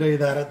can't even do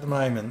that at the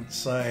moment.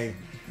 So,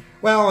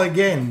 well,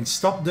 again,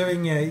 stop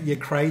doing your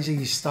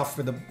crazy stuff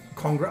with the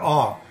Congress.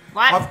 Oh,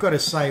 What? I've got to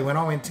say, when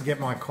I went to get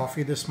my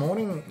coffee this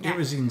morning, Yeah. it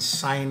was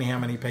insane how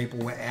many people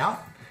were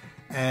out.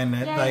 And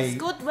It's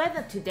good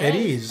weather today. It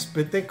is,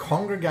 but they're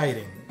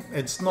congregating.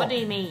 It's not. What do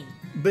you mean?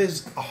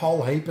 There's a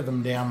whole heap of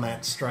them down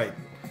that street.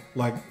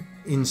 Like,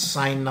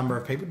 insane number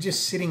of people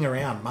just sitting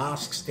around,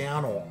 masks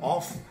down or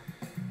off.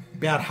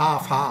 About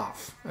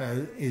half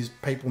is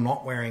people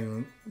not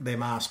wearing their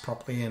mask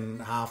properly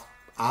and half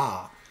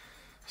are.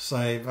 So,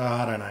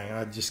 I don't know.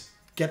 I just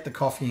get the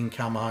coffee and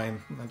come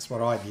home. That's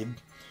what I did.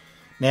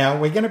 Now,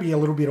 we're going to be a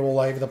little bit all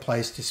over the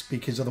place just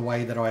because of the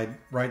way that I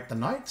wrote the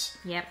notes.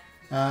 Yep.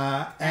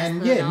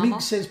 And yeah,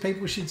 Mig says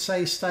people should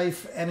stay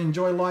safe and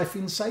enjoy life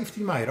in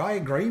safety mode. I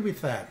agree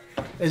with that.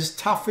 As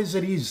tough as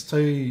it is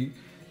to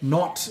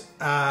not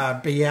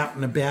be out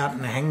and about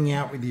and hanging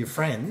out with your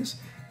friends,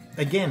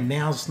 again,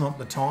 now's not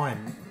the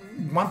time.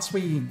 Once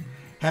we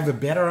have a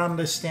better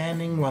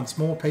understanding, once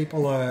more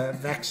people are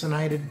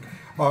vaccinated,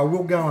 I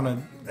will go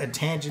on a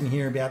tangent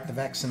here about the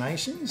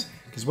vaccinations,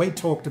 because we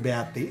talked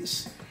about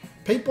this.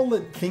 People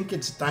that think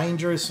it's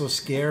dangerous or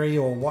scary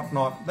or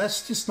whatnot,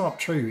 that's just not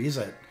true, is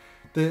it?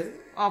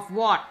 Of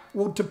what?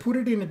 Well, to put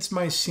it in its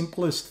most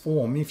simplest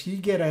form, if you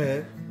get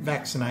a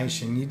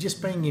vaccination, you're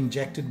just being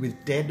injected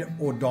with dead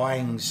or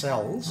dying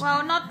cells.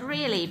 Well, not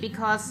really,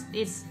 because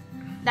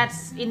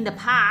that's in the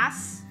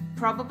past,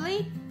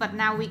 probably. But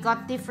now we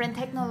got different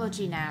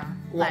technology now.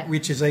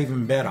 Which is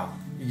even better,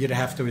 you'd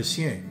have to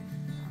assume.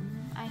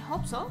 I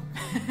hope so.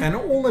 And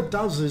all it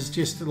does is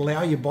just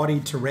allow your body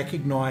to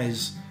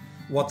recognise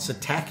what's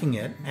attacking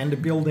it and to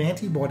build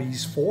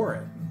antibodies for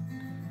it.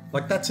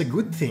 Like, that's a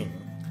good thing,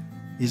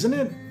 isn't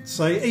it?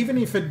 So even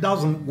if it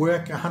doesn't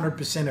work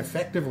 100%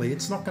 effectively,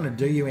 it's not going to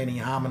do you any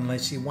harm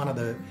unless you're one of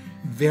the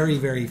very,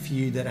 very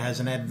few that has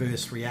an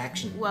adverse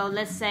reaction. Well,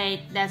 let's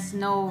say there's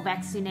no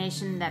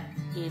vaccination that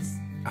is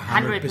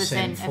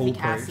 100%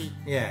 efficacy.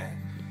 Yeah.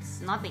 It's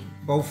nothing.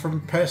 Well,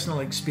 from personal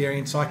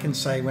experience, I can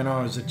say when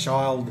I was a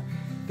child,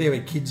 there were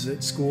kids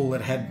at school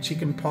that had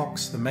chicken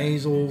pox, the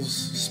measles,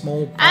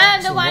 smallpox.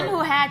 I'm the one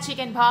who had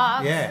chicken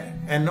pox. Yeah,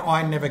 and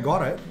I never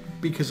got it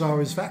because I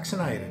was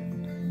vaccinated.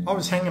 I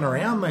was hanging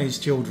around those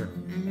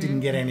children,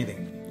 didn't get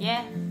anything.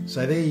 Yeah.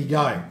 So there you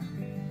go.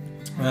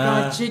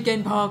 Got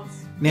chicken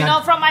pox.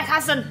 Now, from my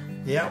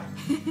cousin. Yeah.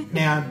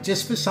 Now,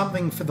 just for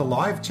something for the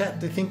live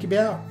chat to think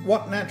about,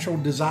 what natural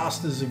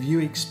disasters have you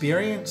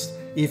experienced,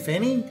 if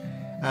any?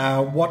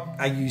 What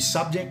are you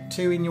subject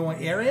to in your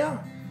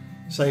area?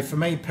 So for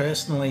me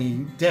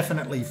personally,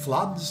 definitely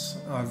floods.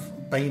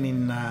 I've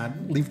been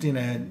lived in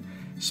a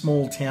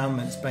small town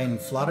that's been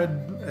flooded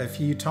a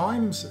few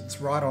times. It's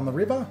right on the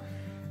river.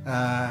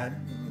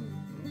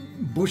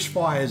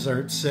 Bushfires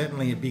are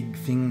certainly a big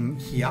thing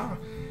here.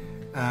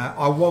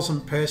 I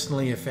wasn't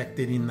personally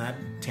affected in that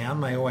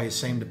town. They always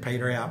seemed to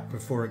peter out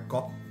before it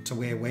got to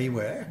where we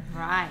were.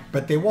 Right.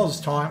 But there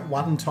was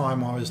one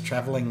time I was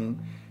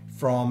travelling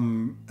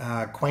from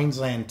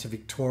Queensland to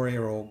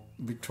Victoria, or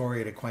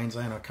Victoria to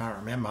Queensland, I can't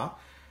remember,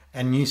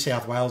 and New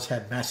South Wales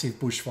had massive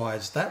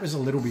bushfires. That was a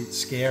little bit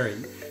scary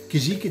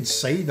because you could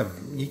see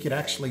them. You could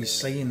actually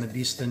see in the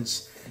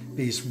distance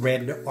this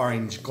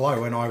red-orange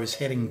glow, and I was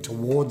heading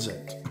towards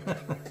it.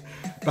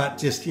 But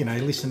just,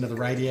 listen to the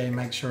radio and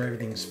make sure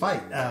everything's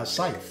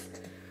safe.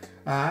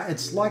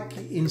 It's like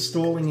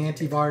installing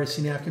antivirus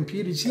in our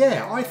computers.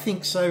 Yeah, I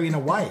think so in a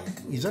way,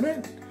 isn't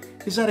it?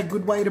 Is that a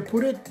good way to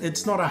put it?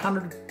 It's not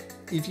 100...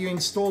 If you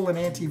install an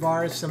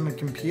antivirus on the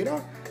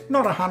computer,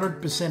 not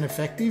 100%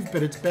 effective,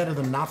 but it's better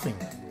than nothing.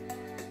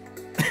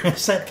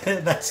 That's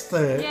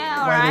the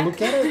way to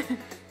look at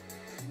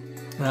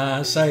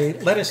it. So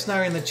let us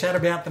know in the chat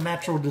about the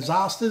natural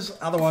disasters.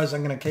 Otherwise,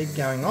 I'm going to keep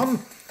going on.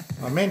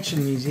 I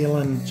mentioned New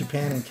Zealand,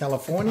 Japan and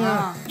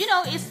California.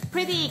 It's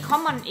pretty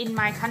common in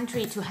my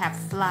country to have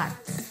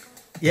floods.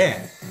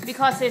 Yeah.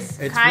 Because it's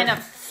kind of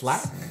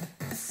flat.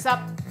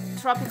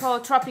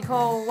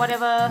 Tropical,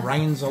 whatever.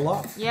 Rains a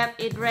lot. Yep,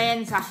 it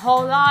rains a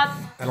whole lot.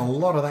 And a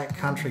lot of that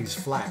country's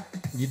flat.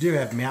 You do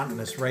have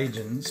mountainous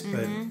regions,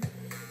 but,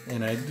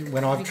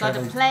 when I've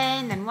travelled... got a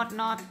plain and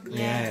whatnot.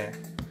 Yeah.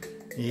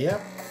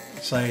 Yep.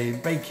 So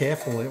be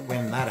careful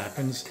when that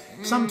happens.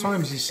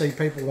 Sometimes you see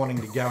people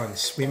wanting to go and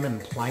swim and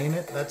play in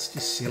it. That's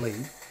just silly.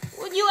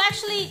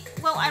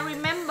 Well, I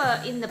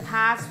remember in the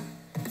past,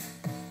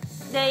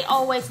 they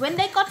always, when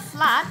they got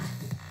flood,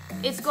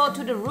 it's go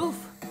to the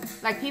roof.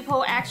 Like,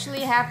 people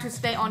actually have to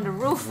stay on the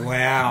roof.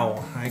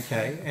 Wow.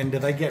 Okay. And do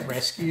they get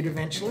rescued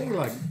eventually?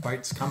 Like,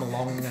 boats come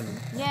along and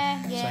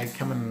say,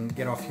 come and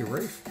get off your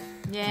roof?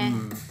 Yeah.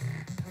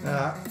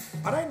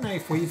 I don't know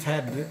if we've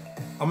had...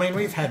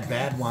 we've had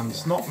bad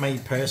ones. Not me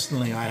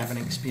personally, I haven't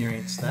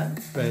experienced that.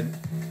 But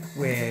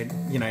where,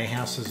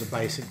 houses are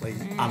basically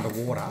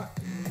underwater.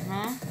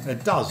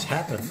 It does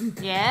happen.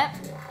 Yeah,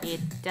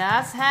 it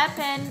does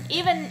happen.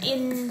 Even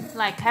in,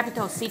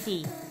 capital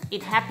city.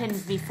 It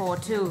happened before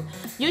too.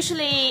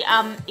 Usually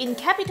in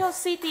capital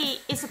city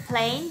it's a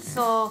plain,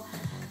 so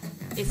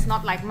it's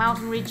not like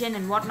mountain region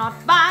and whatnot,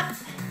 but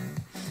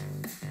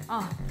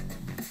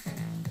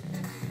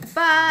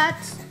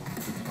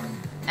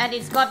and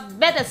it's got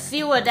better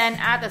sewer than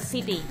other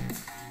city.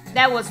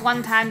 there was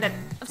one time that,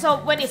 so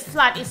when it's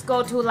flood, it's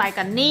go to like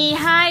a knee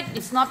height.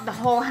 It's not the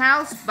whole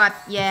house, but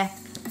yeah,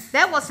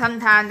 there was some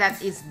time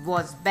that it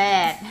was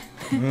bad.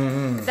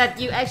 That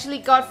you actually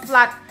got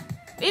flood.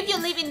 If you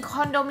live in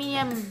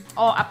condominium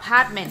or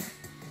apartment,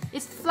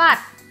 it's flood,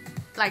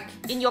 like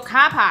in your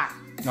car park.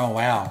 Oh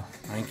wow,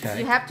 okay.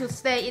 You have to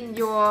stay in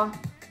your,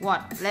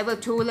 what, level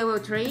 2, level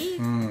 3?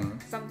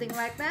 Something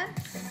like that.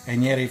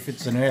 And yet if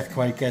it's an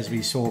earthquake, as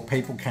we saw,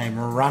 people came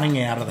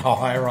running out of the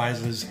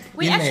high-rises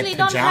We in actually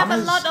their don't have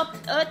a pajamas. lot of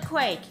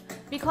earthquake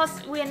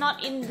because we're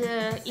not in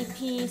the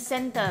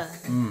epicenter.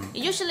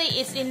 Usually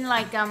it's in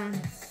like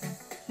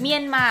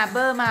Myanmar,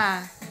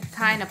 Burma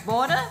kind of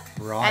border.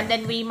 Right. And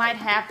then we might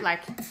have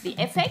like the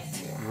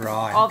effect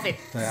Right. of it.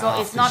 The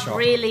So it's not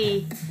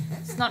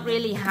aftershock.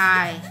 really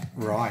high.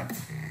 Right.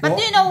 But Well,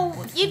 do you know,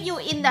 if you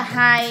in the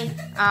high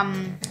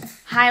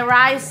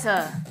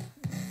riser,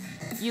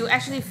 you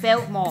actually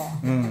felt more.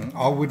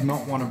 I would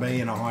not want to be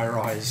in a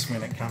high-rise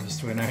when it comes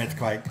to an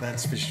earthquake,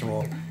 that's for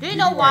sure. Do you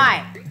know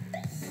why?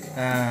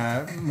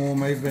 More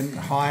movement,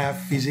 higher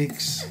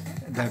physics,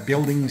 the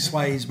building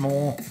sways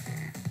more.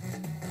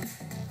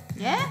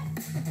 Yeah?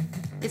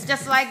 It's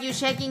just like you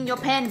shaking your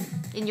pen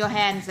in your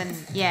hands, and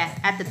yeah,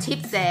 at the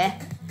tip there,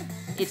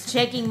 it's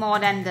shaking more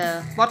than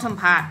the bottom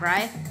part,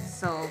 right?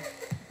 So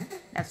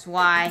that's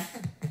why.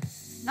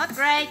 Not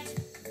great.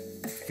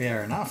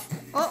 Fair enough.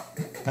 Oh,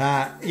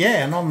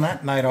 Yeah, and on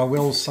that note, I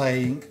will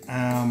say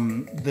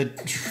the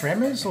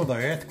tremors or the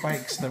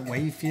earthquakes that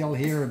we feel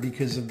here are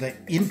because of the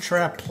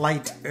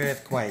intraplate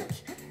earthquake,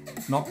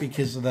 not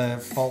because of the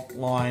fault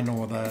line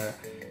or the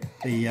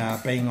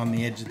being on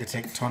the edge of the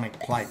tectonic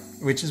plate,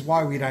 which is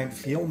why we don't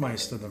feel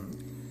most of them.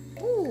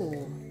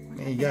 ooh.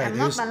 There you go. I'm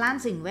not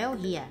balancing well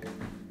here.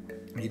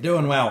 You're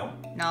doing well.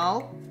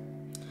 No?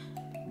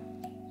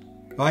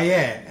 Oh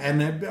yeah,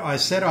 and I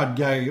said I'd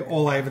go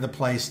all over the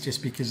place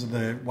just because of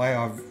the way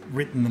I've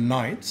written the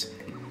notes.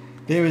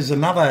 There was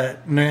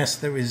another nurse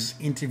that was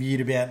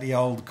interviewed about the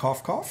old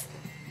cough,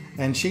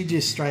 and she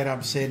just straight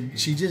up said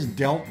she just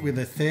dealt with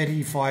a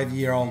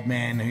 35-year-old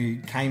man who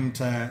came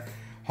to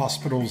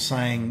hospital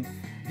saying,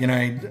 you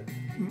know,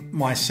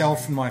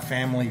 myself and my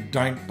family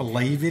don't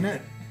believe in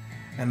it,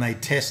 and they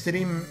tested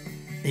him.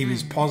 He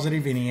was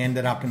positive and he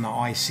ended up in the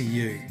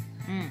ICU.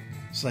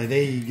 So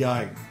there you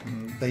go.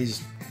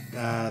 These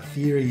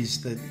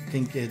theories that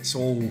think it's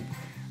all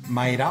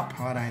made up,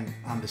 I don't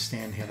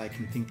understand how they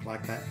can think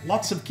like that.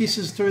 Lots of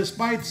kisses to us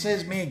both,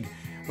 says Meg.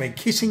 We're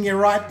kissing you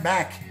right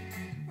back.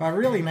 I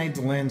really need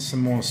to learn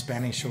some more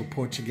Spanish or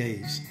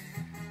Portuguese,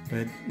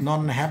 but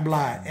non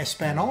habla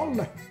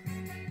español.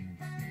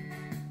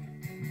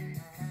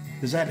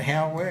 Is that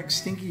how it works,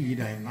 Stinky? You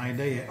don't know,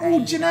 do you? Oh,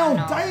 Janelle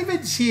No.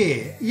 David's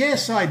here.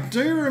 Yes, I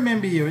do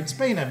remember you. It's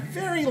been a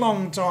very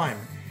long time.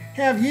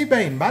 How have you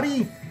been,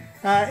 buddy?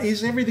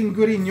 Is everything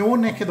good in your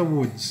neck of the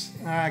woods?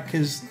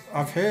 Because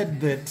I've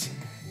heard that,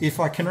 if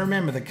I can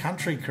remember the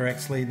country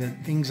correctly,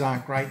 that things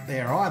aren't great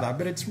there either.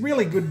 But it's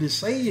really good to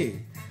see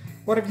you.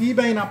 What have you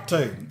been up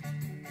to?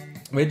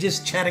 We're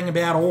just chatting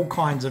about all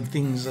kinds of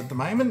things at the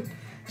moment.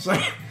 So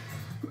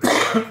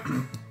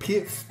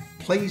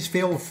please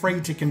feel free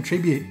to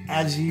contribute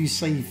as you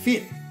see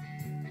fit.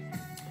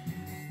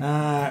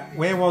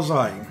 Where was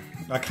I?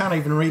 I can't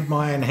even read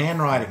my own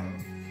handwriting.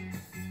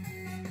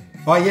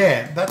 Oh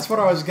yeah, that's what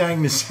I was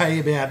going to say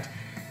about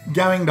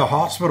going to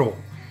hospital.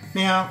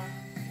 Now,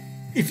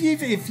 if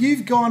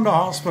you've gone to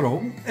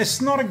hospital,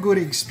 it's not a good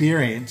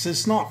experience.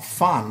 It's not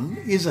fun,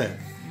 is it?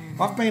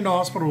 I've been to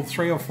hospital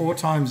 3 or 4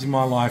 times in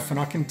my life, and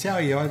I can tell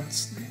you,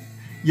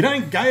 you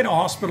don't go to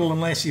hospital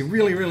unless you're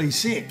really, really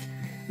sick.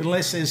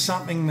 Unless there's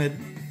something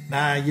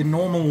that your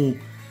normal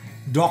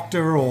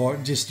doctor or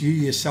just you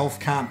yourself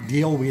can't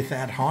deal with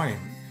at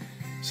home.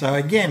 So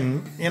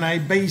again, you know,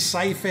 be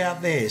safe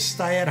out there.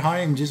 Stay at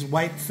home. Just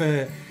wait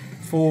for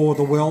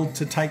the world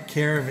to take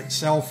care of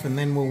itself, and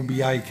then we'll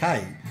be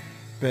okay.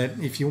 But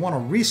if you want to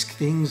risk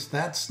things,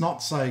 that's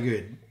not so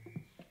good.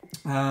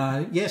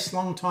 Yes,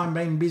 long time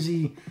been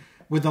busy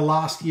with the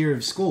last year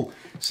of school.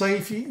 So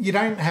if you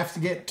don't have to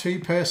get too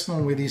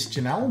personal with this,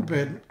 Janelle,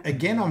 but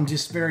again, I'm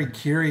just very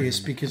curious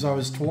because I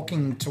was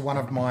talking to one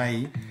of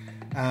my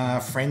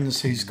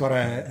friends who's got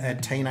a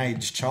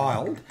teenage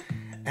child,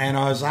 and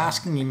I was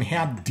asking him,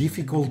 how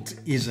difficult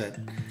is it?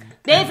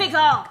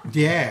 Difficult!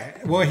 Yeah,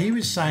 well, he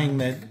was saying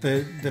that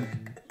the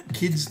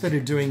kids that are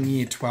doing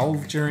year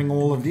 12 during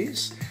all of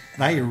this,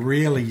 they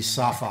really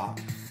suffer.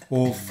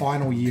 Or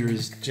final year,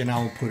 as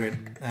Janelle put it,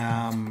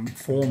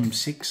 Form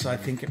 6, I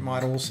think it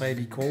might also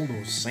be called,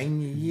 or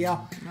senior year,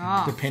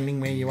 depending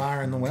where you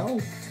are in the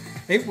world.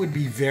 It would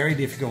be very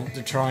difficult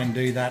to try and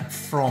do that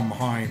from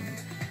home,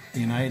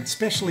 you know,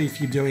 especially if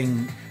you're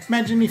doing,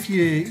 imagine if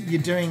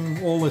you're doing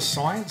all the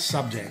science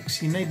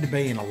subjects. You need to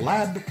be in a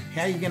lab.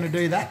 How are you going to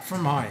do that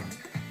from home?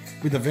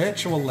 With a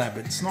virtual lab,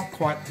 it's not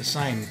quite the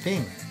same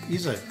thing,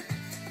 is it?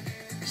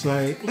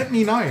 So let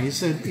me know,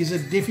 is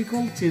it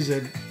difficult?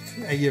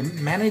 Are you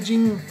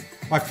managing?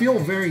 I feel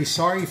very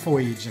sorry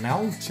for you,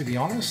 Janelle, to be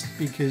honest,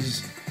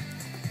 because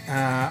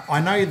I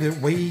know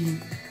that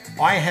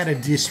I had a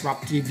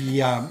disruptive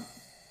year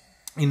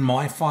in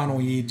my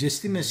final year,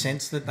 just in the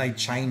sense that they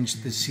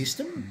changed the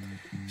system.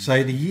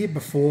 So the year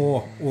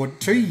before, or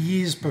 2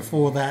 years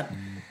before that,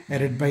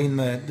 it had been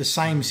the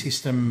same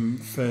system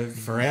for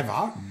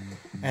forever.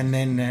 And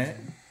then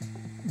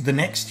the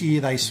next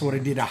year they sort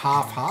of did a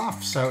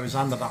half-half, so it was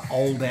under the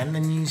old and the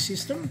new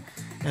system.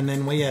 And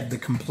then we had the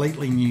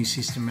completely new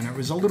system, and it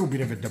was a little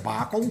bit of a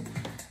debacle.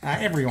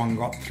 Everyone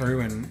got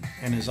through and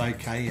is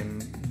okay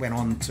and went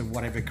on to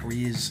whatever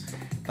careers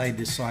they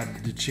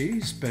decided to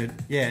choose. But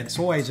yeah, it's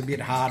always a bit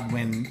hard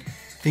when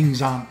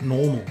things aren't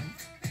normal.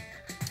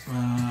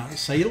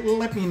 So you'll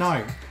let me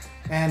know.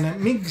 And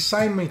Mig,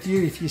 same with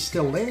you if you're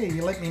still there.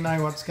 You let me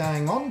know what's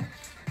going on.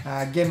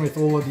 Again, with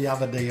all of the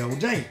other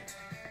DLG.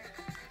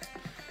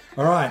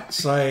 All right,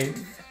 so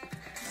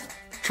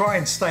try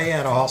and stay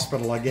out of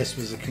hospital, I guess,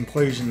 was the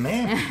conclusion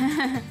there.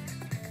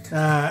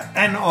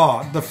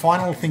 And the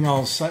final thing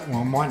I'll say,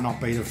 well, it might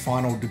not be the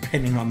final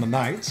depending on the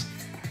notes.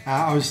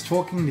 I was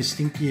talking to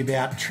Stinky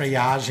about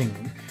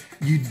triaging.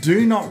 You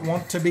do not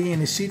want to be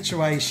in a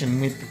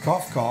situation with the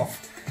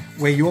cough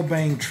where you're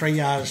being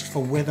triaged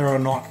for whether or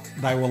not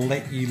they will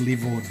let you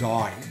live or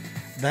die.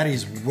 That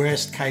is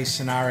worst case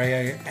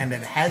scenario, and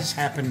it has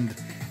happened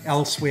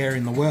elsewhere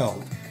in the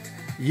world.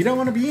 You don't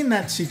want to be in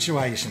that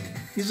situation,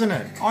 isn't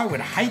it? I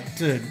would hate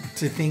to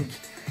think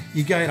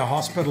you go to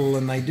hospital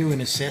and they do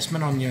an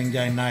assessment on you and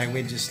go, no,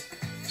 we're just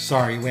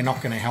sorry, we're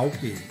not going to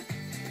help you.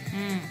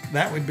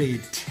 That would be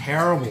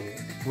terrible,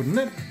 wouldn't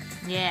it?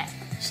 Yeah.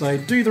 So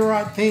do the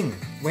right thing.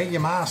 Wear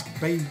your mask,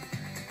 be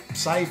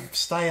safe,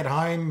 stay at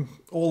home,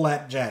 all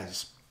that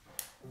jazz.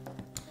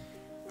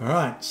 All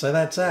right, so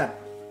that's that.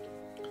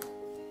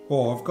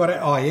 Oh, I've got it.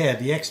 Oh, yeah,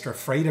 the extra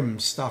freedom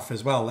stuff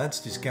as well.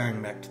 That's just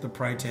going back to the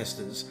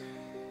protesters.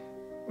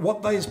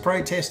 What those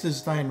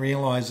protesters don't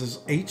realise is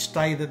each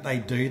day that they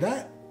do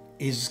that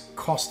is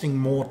costing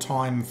more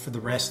time for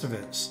the rest of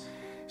us.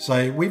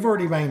 So we've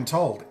already been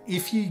told,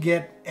 if you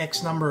get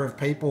X number of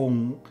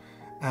people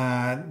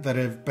that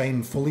have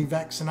been fully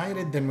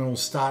vaccinated, then we'll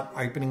start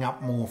opening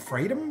up more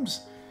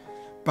freedoms.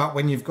 But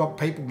when you've got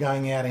people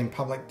going out in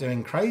public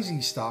doing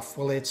crazy stuff,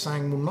 well, they're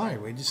saying, well, no,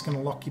 we're just going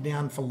to lock you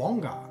down for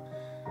longer.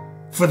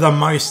 For the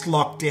most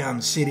locked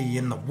down city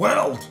in the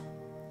world.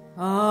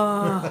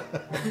 Oh.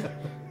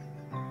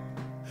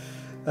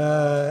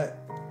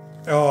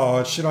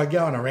 Should I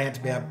go on a rant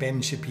about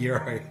Ben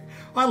Shapiro?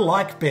 I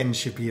like Ben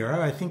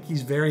Shapiro. I think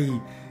he's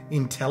very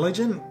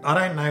intelligent. I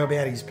don't know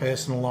about his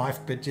personal life,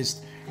 but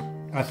just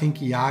I think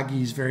he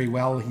argues very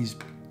well. He's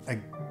a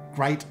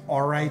great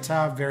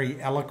orator,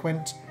 very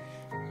eloquent.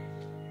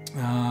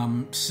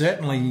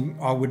 Certainly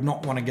I would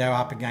not want to go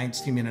up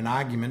against him in an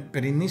argument,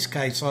 but in this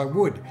case I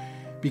would,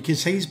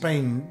 because he's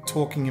been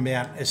talking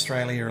about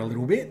Australia a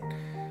little bit,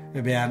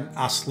 about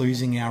us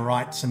losing our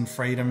rights and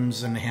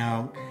freedoms and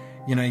how,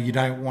 you know, you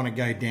don't want to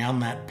go down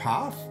that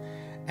path.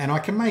 And I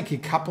can make a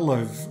couple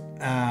of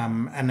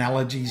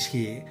analogies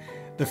here.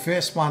 The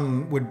first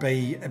one would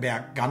be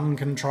about gun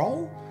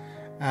control.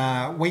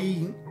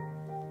 We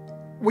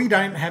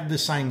don't have the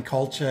same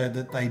culture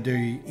that they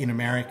do in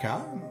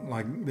America.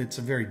 Like, it's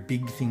a very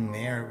big thing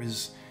there. It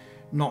was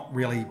not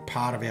really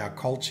part of our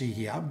culture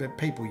here, but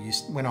people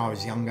used, when I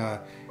was younger,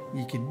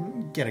 you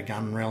could get a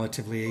gun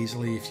relatively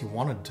easily if you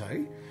wanted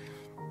to.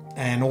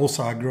 And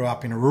also I grew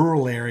up in a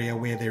rural area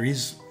where there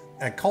is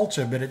a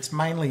culture, but it's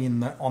mainly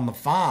on the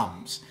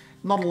farms.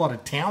 Not a lot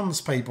of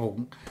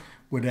townspeople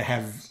would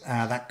have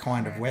that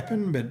kind of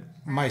weapon, but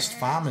most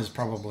farmers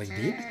probably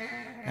did.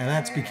 And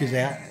that's because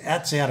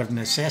that's out of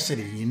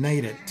necessity. You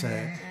need it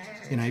to,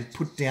 you know,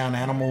 put down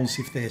animals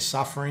if they're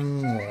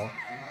suffering, or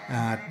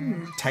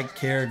take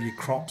care of your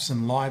crops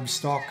and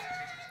livestock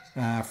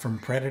from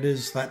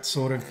predators, that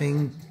sort of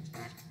thing.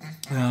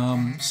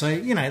 So,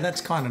 you know, that's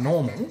kind of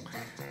normal.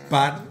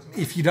 But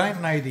if you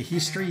don't know the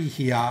history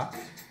here,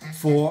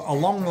 for a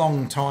long,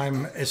 long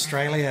time,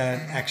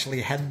 Australia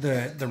actually had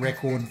the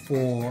record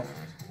for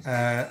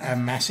a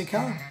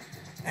massacre.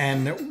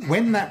 And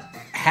when that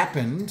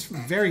happened,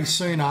 very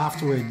soon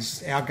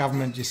afterwards, our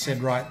government just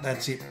said, right,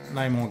 that's it,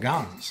 no more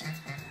guns.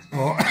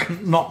 Or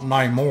not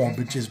no more,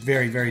 but just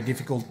very, very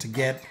difficult to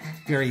get,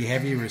 very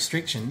heavy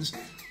restrictions.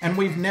 And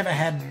we've never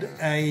had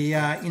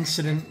a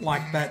incident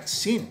like that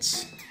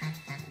since.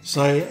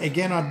 So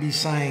again, I'd be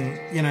saying,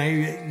 you know,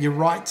 your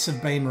rights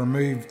have been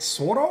removed,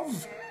 sort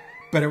of,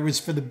 but it was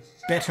for the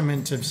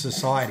betterment of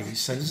society.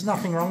 So there's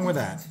nothing wrong with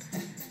that.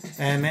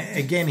 And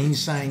again, he's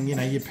saying, you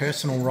know, your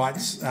personal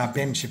rights,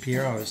 Ben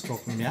Shapiro I was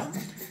talking about,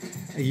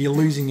 you're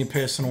losing your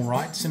personal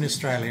rights in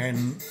Australia.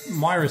 And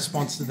my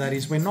response to that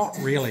is, we're not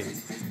really.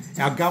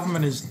 Our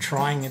government is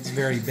trying its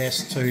very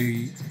best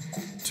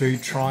to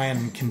try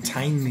and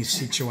contain this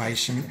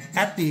situation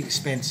at the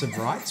expense of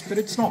rights, but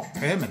it's not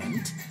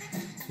permanent,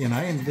 you know,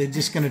 and they're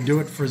just going to do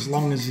it for as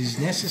long as is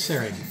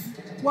necessary.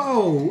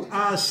 Whoa,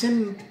 I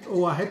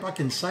hope I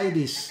can say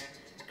this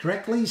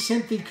correctly.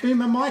 Cynthia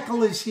Kuma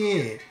Michael is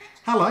here.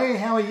 Hello,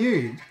 how are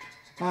you?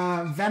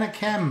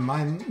 Vanakam,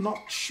 I'm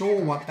not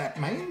sure what that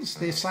means.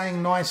 They're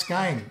saying nice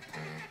game.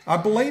 I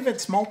believe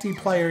it's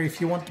multiplayer if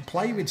you want to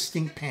play with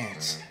Stink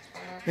Pants.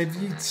 Have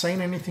you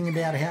seen anything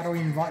about how to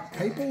invite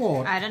people?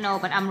 Or I don't know,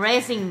 but I'm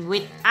racing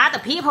with other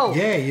people.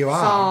 Yeah, you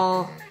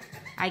are. So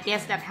I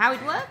guess that's how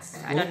it works.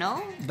 I don't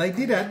know. They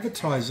did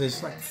advertise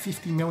there's like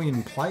 50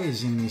 million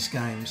players in this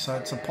game, so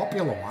it's a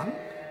popular one.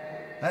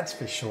 That's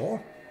for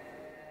sure.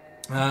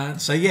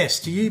 So yes,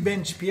 to you,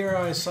 Ben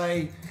Shapiro, I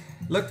say,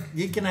 look,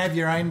 you can have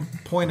your own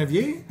point of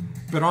view,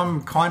 but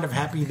I'm kind of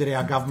happy that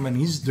our government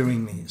is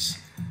doing this.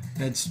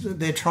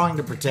 They're trying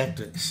to protect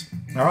us.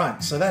 All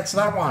right, so that's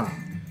that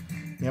one.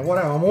 Now,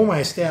 I'm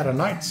almost out of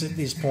notes at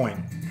this point.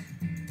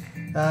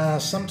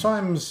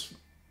 Sometimes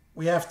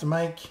we have to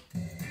make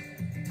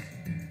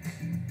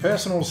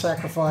personal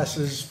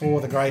sacrifices for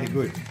the greater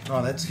good.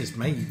 Oh, that's just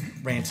me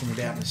ranting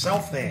about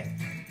myself there.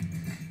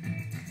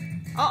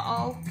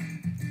 Uh-oh.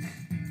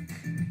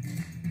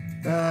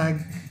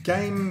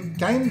 Game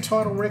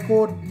title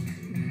record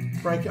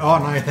break. Oh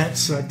no, I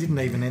didn't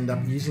even end up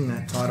using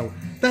that title.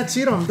 That's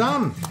it. I'm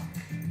done.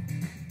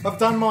 I've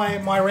done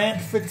my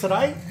rant for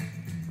today.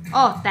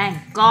 Oh, thank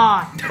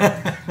God.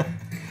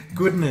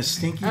 Goodness,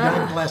 Stinky,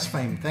 don't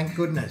blaspheme. Thank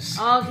goodness.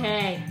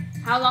 Okay.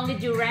 How long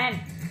did you rant?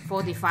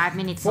 45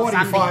 minutes or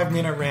something.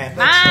 45-minute rant.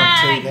 That's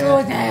not too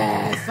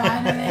bad. Goodness,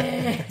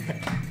 finally.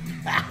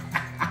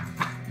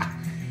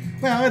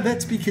 Well,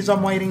 that's because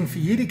I'm waiting for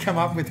you to come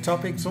up with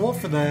topics or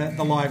for the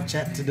live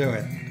chat to do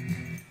it.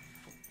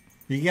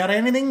 You got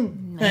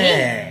anything?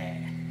 Yeah.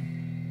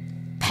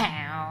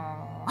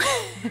 Pow.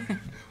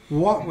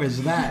 What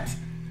was that?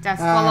 Just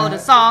follow the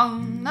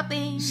song.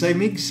 Nothing. So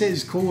Mick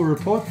says, cool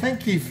report.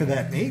 Thank you for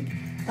that, Mick.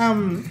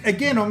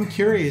 Again, I'm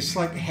curious,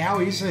 like, how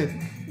is it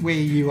where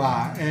you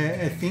are?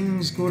 Are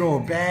things good or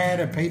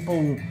bad? Are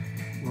people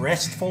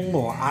restful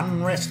or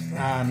unrestful?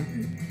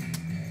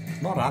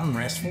 Not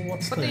unrestful.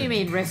 What do you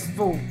mean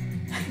restful?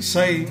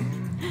 So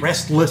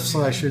restless,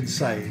 I should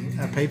say.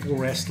 Are people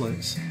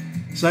restless?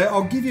 So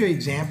I'll give you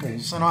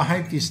examples, and I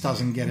hope this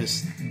doesn't get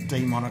us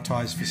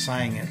demonetized for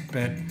saying it,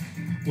 but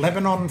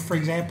Lebanon, for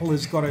example,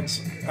 has got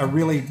a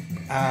really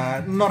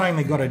not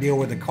only got to deal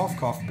with the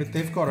cough, but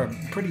they've got a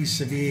pretty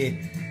severe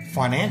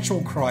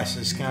financial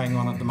crisis going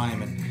on at the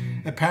moment.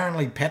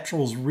 Apparently,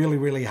 petrol's really,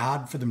 really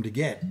hard for them to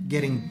get.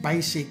 Getting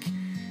basic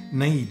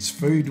needs,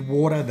 food,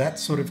 water, that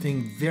sort of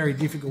thing, very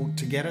difficult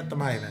to get at the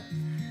moment.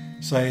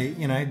 So,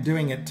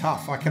 doing it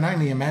tough. I can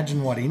only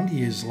imagine what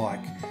India's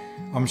like.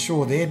 I'm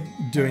sure they're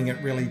doing it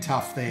really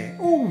tough there.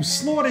 Oh,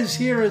 Slaughter's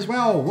here as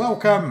well.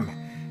 Welcome.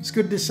 It's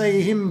good to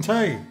see him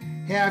too.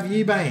 How have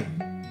you been?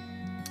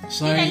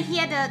 So, did I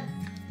hear the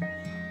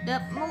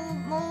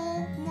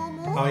moo?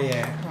 Oh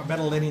yeah, I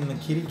better let in the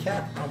kitty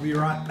cat. I'll be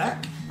right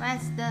back.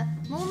 Where's the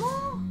moo?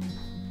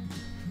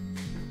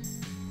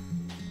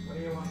 What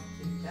do you want,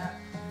 kitty cat?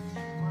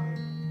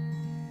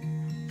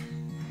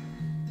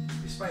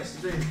 You're supposed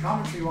to do the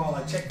commentary while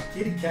I check the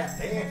kitty cat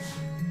there.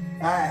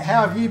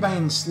 How have you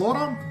been,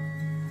 Slaughter?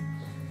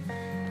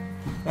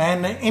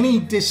 And any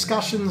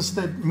discussions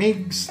that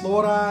Mig,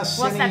 Slaughter,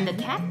 What's that, the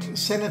cat?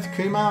 Seneth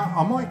Kumar,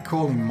 I might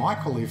call him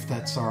Michael if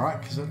that's all right,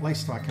 because at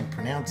least I can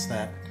pronounce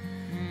that.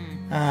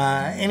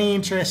 Any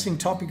interesting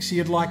topics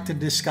you'd like to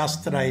discuss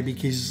today?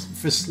 Because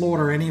for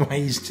Slaughter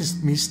anyway, he's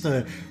just missed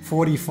a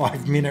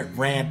 45-minute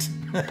rant.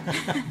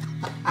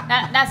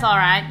 That's all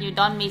right. You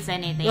don't miss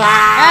anything.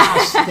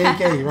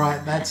 Stinky.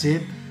 Right, that's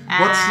it.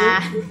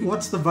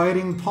 What's the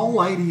voting poll?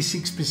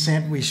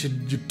 86% we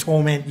should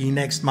torment you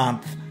next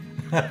month.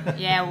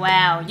 Yeah,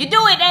 well, you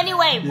do it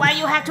anyway. Why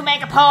you have to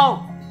make a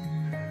poll?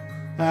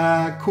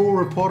 Cool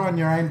report on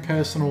your own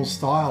personal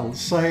style.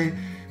 So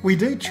we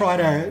do try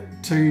to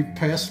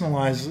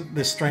personalise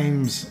the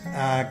streams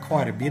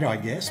quite a bit, I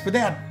guess,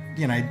 without,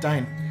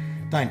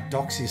 don't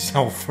dox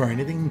yourself or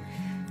anything.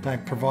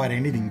 Don't provide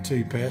anything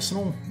too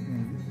personal.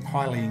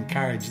 Highly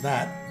encourage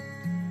that.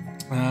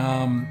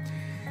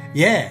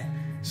 Yeah.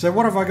 So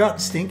what have I got,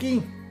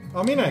 Stinky?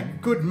 I'm in a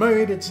good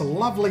mood. It's a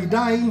lovely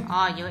day.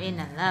 Oh, you're in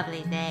a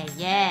lovely day,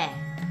 yeah.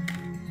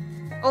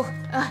 Oh,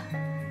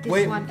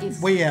 this one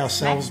is... We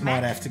ourselves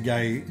might have to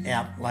go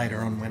out later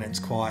on when it's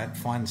quiet,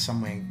 find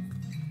somewhere...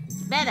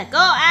 You better go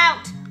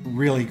out.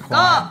 Really quiet.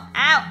 Go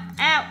out,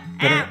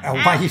 but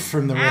away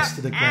from the rest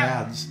of the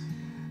crowds.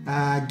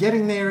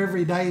 Getting there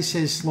every day,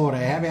 says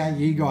Slaughter. How about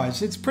you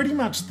guys? It's pretty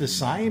much the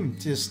same.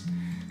 Just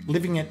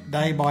living it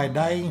day by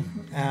day,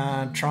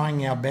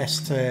 trying our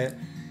best to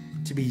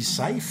be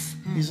safe,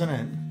 isn't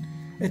it?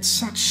 It's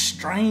such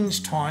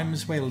strange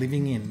times we're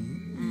living in.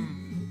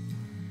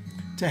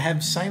 To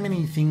have so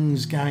many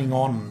things going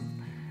on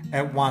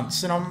at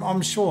once. And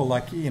I'm sure,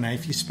 like,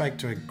 if you spoke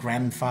to a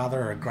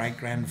grandfather or a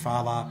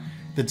great-grandfather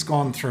that's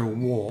gone through a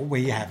war,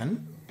 we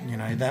haven't,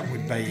 that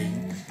would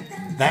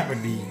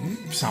be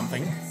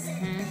something.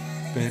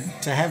 But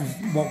to have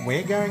what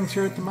we're going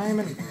through at the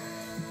moment,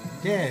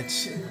 yeah,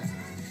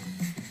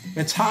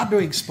 it's hard to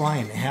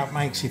explain how it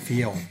makes you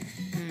feel.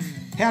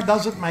 How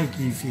does it make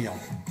you feel?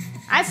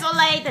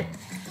 Isolated.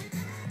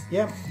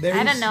 Yep,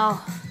 I don't know.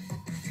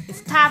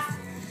 It's tough.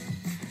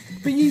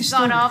 But you still...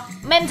 Sort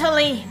of.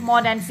 Mentally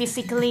more than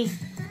physically.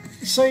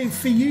 So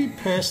for you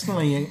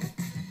personally,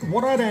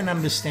 what I don't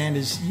understand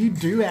is you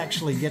do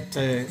actually get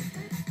to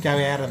go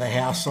out of the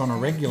house on a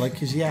regular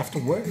because you have to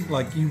work,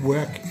 like you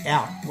work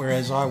out,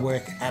 whereas I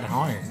work at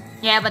home.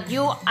 Yeah, but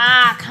you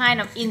are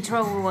kind of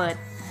introvert,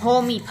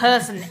 homey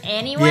person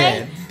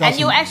anyway, and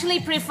you actually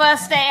prefer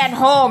stay at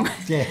home.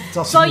 Yeah,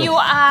 so you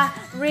are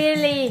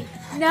really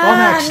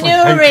nourished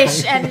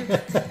and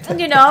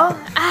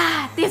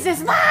this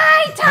is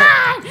my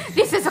time.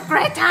 This is a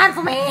great time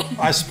for me.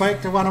 I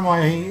spoke to one of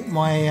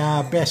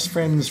my best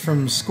friends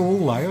from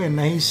school though, and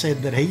he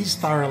said that he's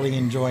thoroughly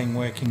enjoying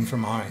working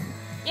from home.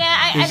 Yeah,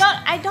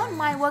 I don't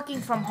mind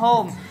working from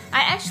home.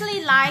 I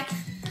actually like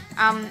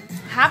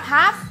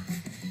half.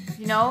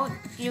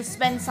 You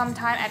spend some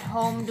time at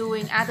home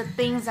doing other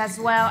things as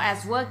well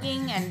as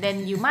working, and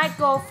then you might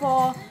go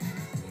for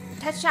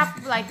catch up,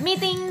 like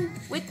meeting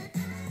with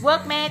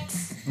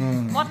workmates,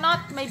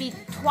 whatnot, maybe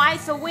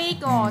twice a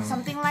week or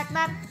something like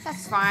that.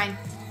 That's fine.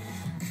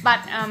 But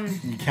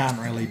you can't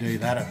really do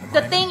that at the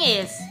moment. The thing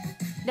is,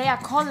 they are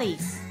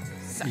colleagues.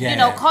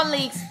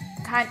 Colleagues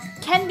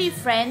can be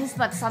friends,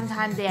 but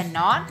sometimes they are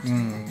not.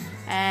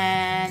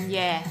 And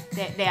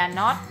they are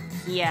not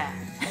here.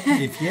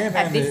 If you ever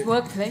at this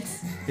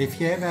workplace.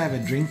 If you ever have a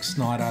drinks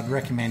night, I'd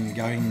recommend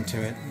going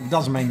to it. It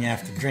doesn't mean you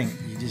have to drink.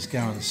 You just go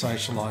and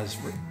socialise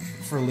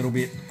for a little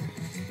bit,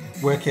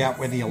 work out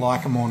whether you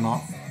like them or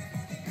not,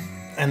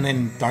 and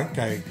then don't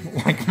go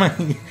like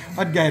me.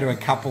 I'd go to a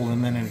couple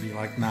and then it'd be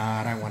like,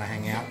 nah, I don't want to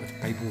hang out with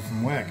people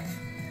from work.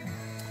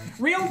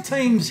 Real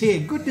Team's here.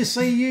 Good to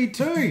see you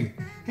too.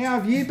 How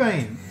have you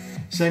been?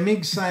 So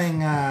Mig's saying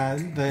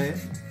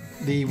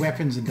the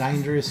weapons are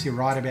dangerous. You're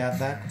right about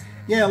that.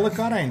 Yeah, look,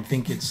 I don't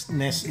think it's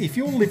necessary. If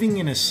you're living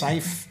in a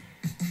safe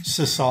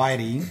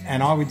society,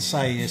 and I would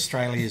say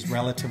Australia is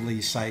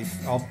relatively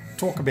safe, I'll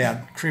talk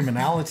about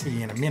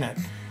criminality in a minute,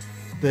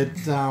 that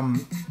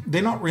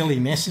they're not really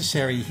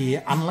necessary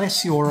here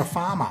unless you're a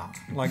farmer.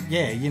 Like,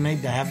 yeah, you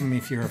need to have them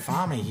if you're a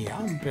farmer here,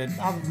 but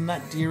other than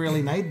that, do you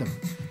really need them?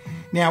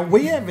 Now,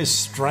 we have a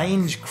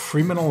strange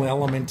criminal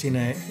element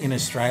in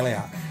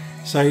Australia.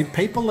 So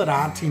people that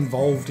aren't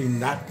involved in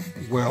that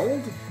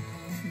world,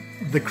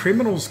 the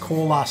criminals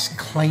call us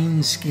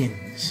clean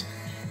skins.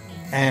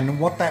 And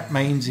what that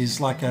means is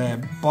like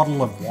a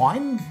bottle of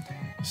wine.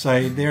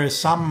 So there are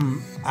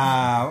some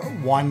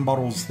wine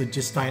bottles that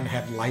just don't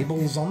have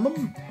labels on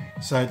them.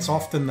 So it's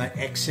often the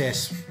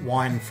excess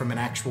wine from an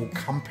actual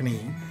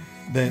company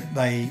that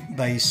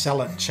they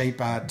sell it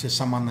cheaper to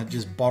someone that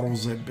just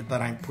bottles it, but they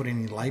don't put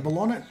any label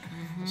on it.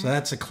 So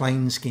that's a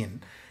clean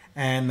skin.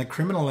 And the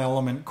criminal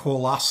element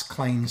call us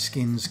clean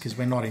skins because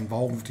we're not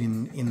involved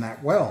in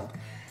that world.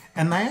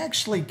 And they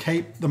actually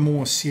keep the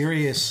more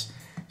serious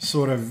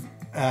sort of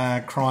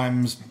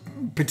crimes,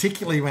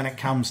 particularly when it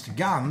comes to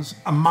guns,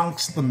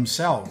 amongst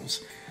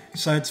themselves.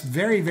 So it's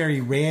very, very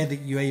rare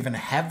that you even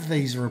have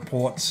these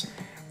reports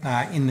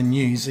in the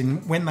news.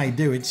 And when they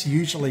do, it's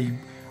usually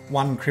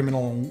one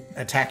criminal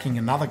attacking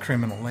another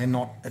criminal. They're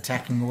not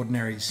attacking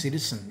ordinary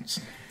citizens.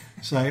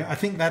 So I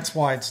think that's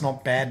why it's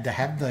not bad to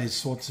have those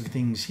sorts of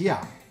things here.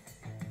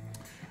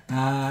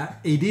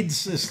 He did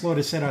sort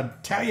of said,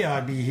 I'd tell you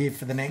I'd be here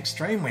for the next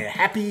stream. We're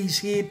happy he's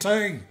here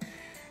too.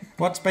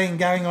 What's been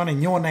going on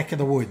in your neck of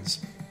the woods?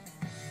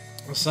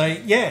 So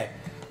yeah,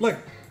 look,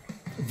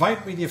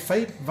 vote with your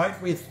feet, vote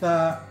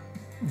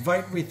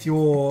with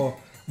your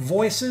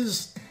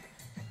voices,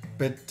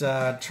 but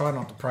try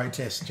not to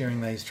protest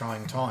during these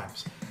trying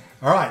times.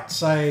 All right,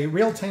 so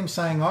Real Team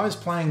saying, I was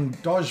playing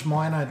Dodge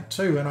Miner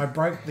 2 and I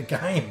broke the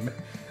game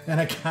and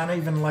I can't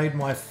even load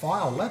my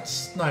file.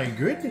 That's no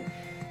good.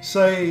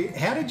 So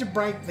how did you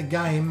break the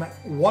game?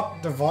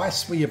 What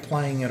device were you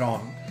playing it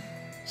on?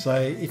 So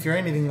if you're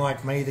anything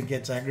like me that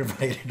gets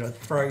aggravated, I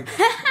throw...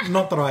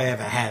 Not that I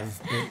ever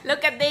have. But...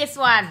 Look at this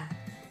one.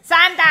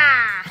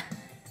 Santa!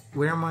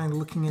 Where am I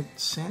looking at?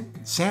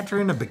 Santa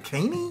in a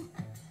bikini?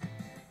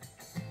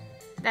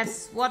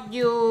 That's what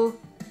you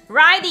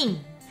riding.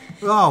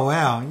 Oh,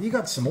 wow. You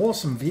got some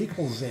awesome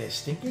vehicles there,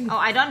 Stinky. Oh,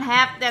 I don't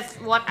have. That's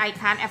what I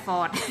can't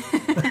afford.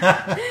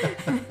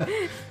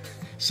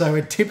 So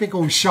a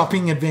typical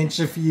shopping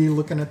adventure for you,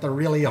 looking at the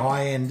really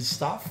high-end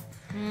stuff?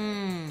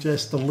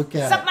 Just to look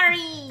at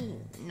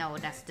Submarine! No,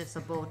 that's just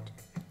a boat.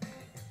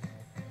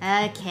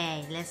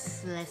 Okay,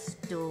 let's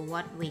do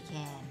what we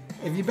can.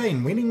 Have you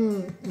been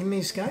winning in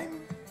this game?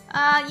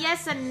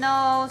 Yes and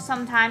no.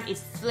 Sometimes it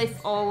flips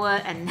over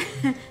and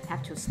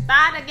have to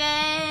start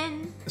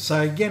again. So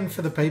again,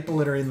 for the people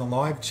that are in the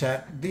live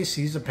chat, this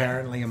is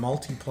apparently a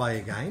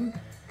multiplayer game.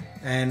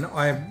 And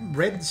I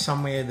read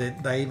somewhere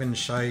that they even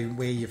show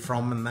where you're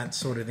from and that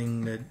sort of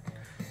thing that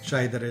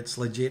show that it's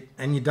legit.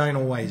 And you don't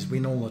always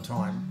win all the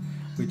time,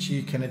 which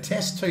you can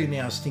attest to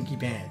now, Stinky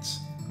Pants.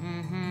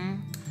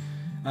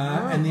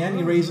 And the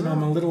only reason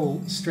I'm a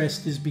little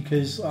stressed is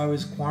because I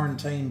was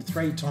quarantined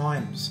 3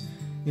 times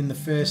in the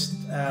first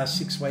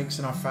 6 weeks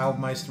and I failed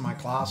most of my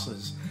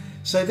classes.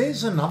 So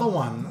there's another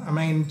one. I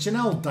mean,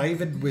 Janelle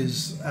David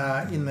was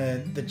in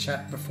the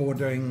chat before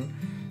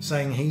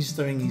saying he's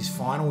doing his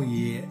final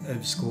year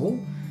of school.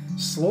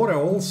 Slaughter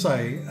also,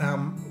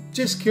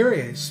 just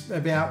curious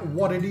about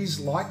what it is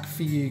like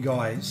for you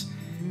guys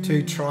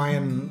to try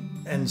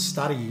and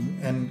study.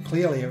 And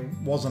clearly it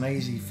wasn't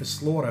easy for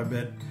Slaughter,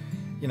 but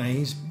you know,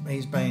 he's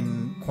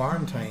been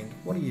quarantined.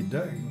 What do you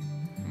do?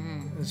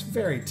 It's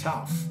very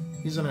tough,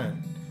 isn't it?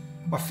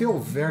 I feel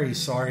very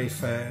sorry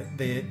for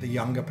the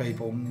younger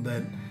people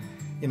that,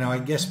 you know, I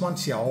guess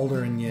once you're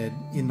older and you're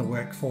in the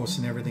workforce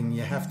and everything,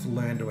 you have to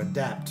learn to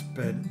adapt.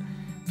 But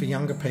for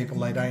younger people,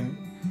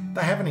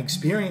 they haven't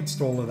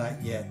experienced all of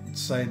that yet.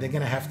 So they're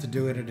going to have to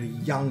do it at a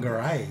younger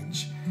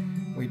age,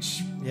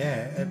 which,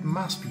 yeah, it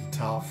must be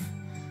tough.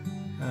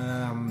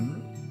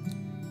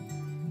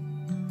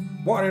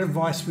 What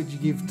advice would you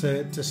give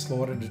to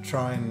Slaughter to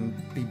try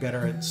and be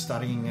better at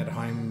studying at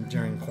home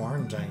during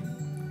quarantine?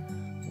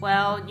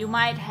 Well, you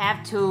might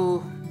have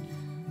to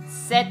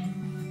set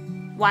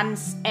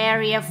one's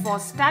area for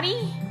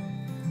study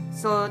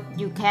so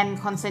you can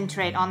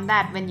concentrate on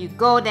that when you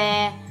go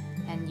there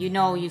and you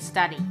know you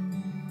study.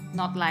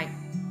 Not like,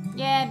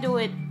 yeah, do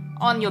it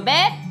on your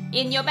bed,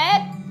 in your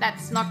bed.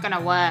 That's not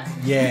gonna work.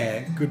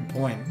 Yeah, good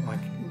point.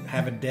 Like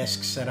have a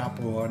desk set up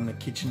or on the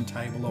kitchen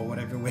table or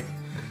whatever where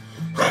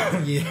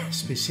you're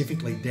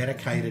specifically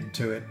dedicated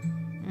to it.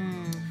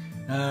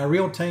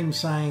 Real Team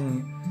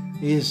saying,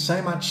 there's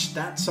so much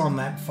stats on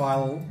that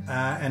file,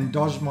 and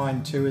Dodge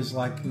Mine 2 is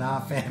like, nah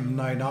fam,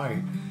 no.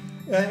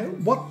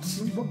 What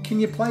can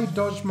you play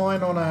Dodge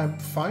Mine on a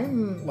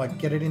phone? Like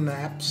get it in the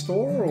App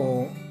Store,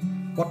 or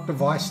what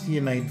device do you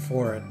need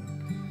for it?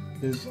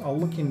 Because I'll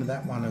look into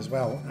that one as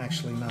well.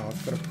 Actually, no,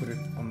 I've got to put it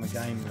on the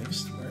game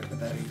list, wherever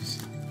that is.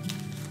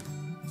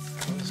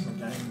 Where's my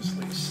games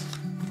list?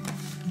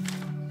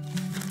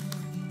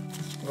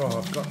 Oh,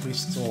 I've got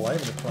lists all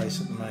over the place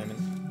at the moment.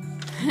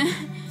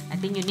 I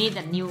think you need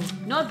a new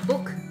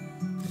notebook.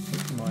 I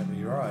think you might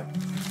be right.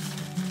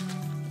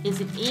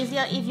 Is it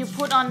easier if you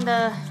put on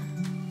the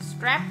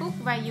scrapbook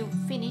where you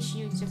finish,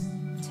 you just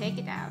take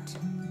it out?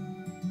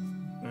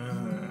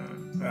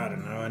 I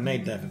don't know. I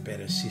need to have a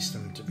better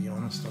system, to be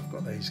honest. I've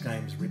got these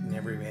games written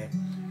everywhere.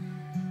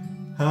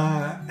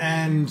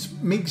 And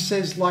Mig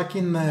says, like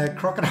in the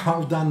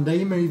Crocodile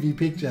Dundee movie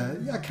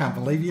picture, I can't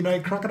believe you know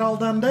Crocodile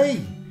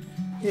Dundee.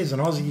 Here's an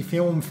Aussie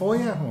film for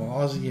you, or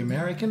Aussie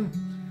American.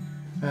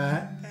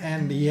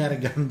 And he had a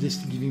gun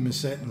just to give him a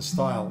certain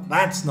style.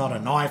 That's not a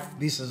knife,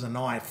 this is a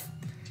knife.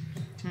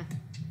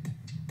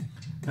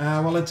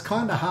 Well, it's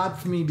kind of hard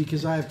for me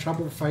because I have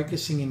trouble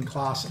focusing in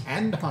class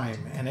and home,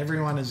 and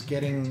everyone is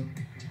getting,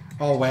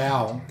 oh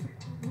wow.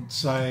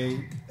 So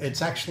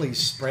it's actually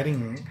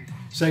spreading.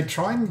 So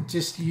try and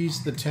just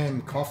use the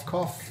term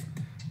cough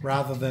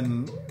rather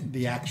than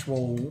the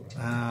actual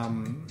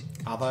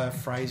other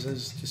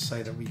phrases, just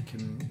so that we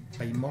can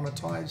be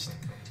monetized.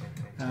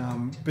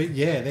 But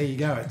yeah, there you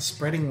go. It's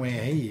spreading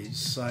where he is.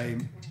 So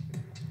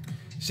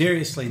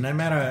seriously, no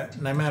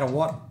matter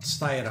what,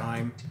 stay at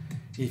home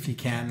if you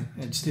can.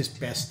 It's just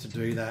best to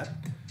do that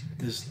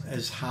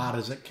as hard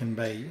as it can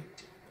be.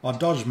 I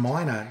Dodge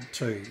Miner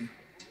too.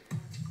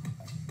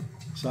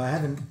 So I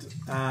haven't.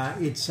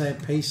 It's a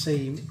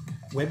PC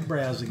web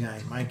browser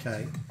game.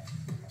 Okay.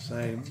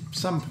 So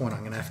some point I'm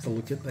going to have to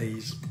look at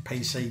these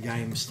PC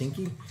games,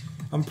 Stinky.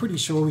 I'm pretty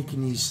sure we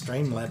can use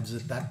Streamlabs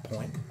at that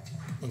point.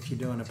 If you're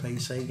doing a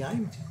PC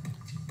game,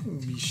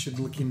 you should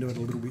look into it a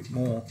little bit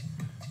more,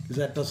 because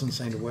that doesn't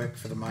seem to work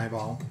for the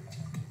mobile.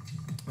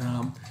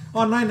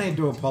 Oh, no need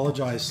to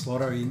apologise,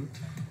 Slaughter.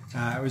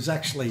 It was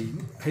actually,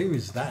 who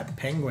was that?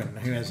 Penguin,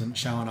 who hasn't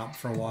shown up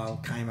for a while,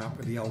 came up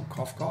with the old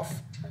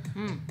cough.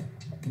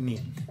 Didn't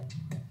he?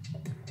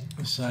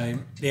 So,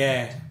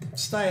 yeah,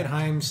 stay at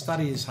home,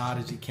 study as hard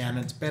as you can.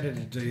 It's better to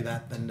do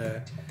that than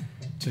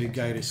to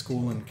go to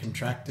school and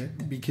contract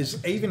it,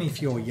 because even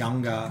if you're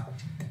younger,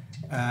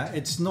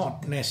 it's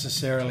not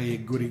necessarily a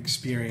good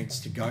experience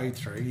to go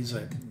through, is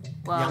it?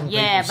 Well,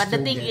 yeah, but the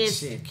thing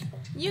is,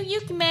 you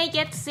may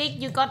get sick.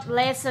 You got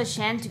lesser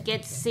chance to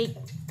get sick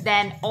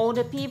than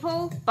older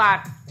people,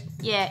 but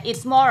yeah,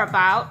 it's more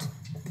about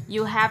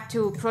you have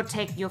to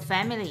protect your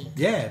family.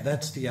 Yeah,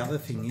 that's the other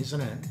thing,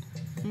 isn't it?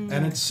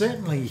 And it's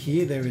certainly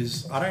here. There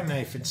is, I don't know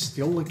if it's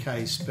still the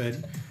case, but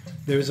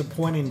there was a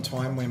point in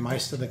time where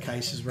most of the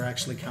cases were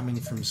actually coming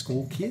from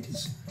school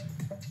kids.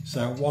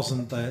 So it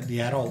wasn't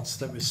the adults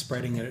that were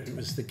spreading it; it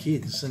was the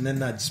kids, and then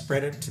they'd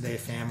spread it to their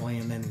family,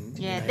 and then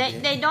yeah,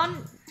 they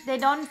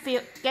don't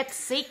get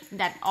sick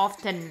that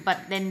often,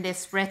 but then they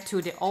spread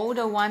to the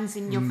older ones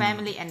in your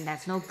family, and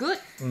that's no good.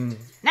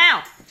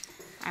 Now,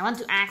 I want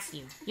to ask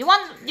you: you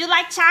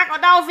like shark or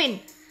dolphin?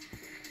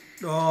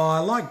 Oh, I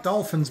like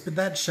dolphins, but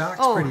that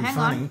shark's pretty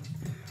funny.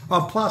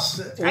 Oh, plus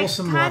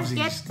Awesome loves I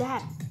can't get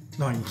that.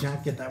 No, you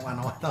can't get that one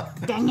either.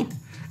 Dang it!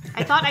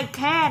 I thought I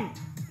can.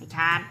 I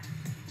can't.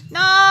 No,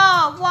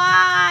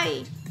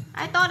 why?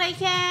 I thought I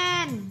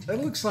can. It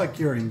looks like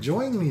you're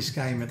enjoying this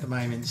game at the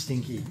moment,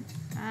 Stinky.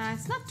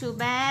 It's not too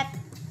bad.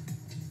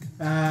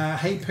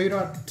 Hey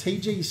Poodot,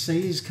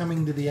 TGC is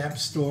coming to the App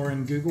Store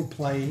and Google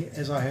Play,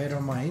 as I heard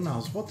on my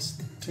emails. What's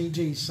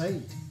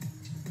TGC?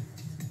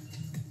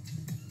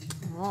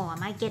 Oh, I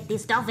might get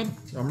this dolphin.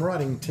 I'm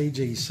writing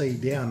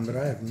TGC down, but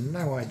I have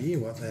no idea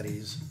what that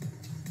is.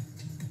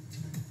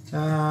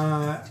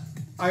 Oh,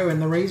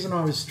 and the reason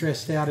I was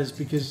stressed out is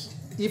because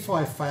if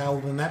I fail,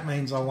 then that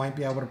means I won't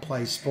be able to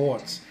play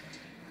sports.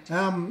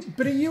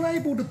 But are you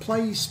able to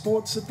play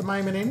sports at the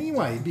moment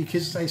anyway?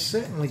 Because they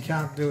certainly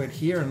can't do it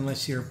here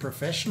unless you're a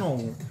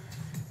professional.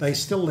 They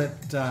still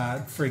let,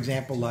 for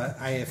example,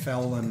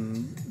 AFL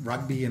and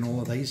rugby and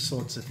all of these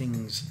sorts of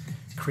things,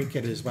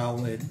 cricket as well,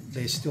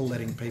 they're still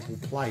letting people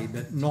play,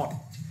 but not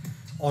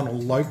on a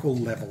local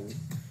level.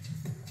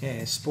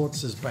 Yeah,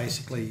 sports is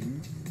basically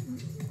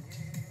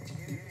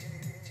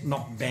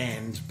not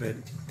banned, but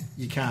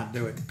you can't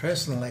do it.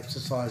 Personal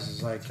exercise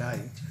is okay.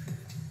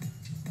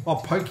 Oh,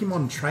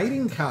 Pokemon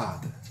trading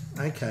card.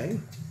 Okay.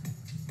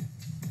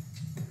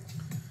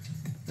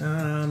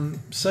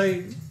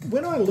 So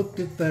when I looked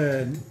at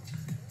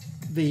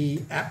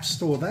the App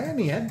Store, they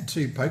only had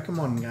 2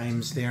 Pokemon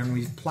games there, and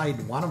we've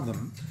played one of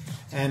them.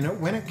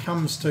 And when it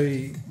comes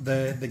to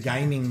the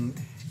gaming,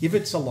 if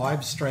it's a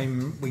live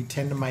stream, we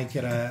tend to make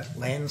it a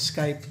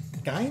landscape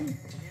game.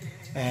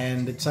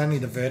 And it's only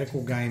the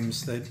vertical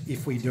games that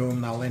if we do them,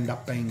 they'll end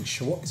up being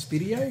shorts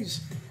videos.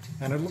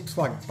 And it looks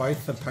like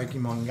both the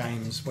Pokemon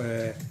games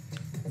were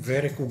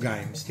vertical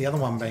games. The other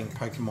one being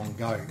Pokemon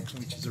Go,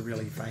 which is a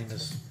really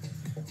famous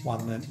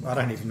one that I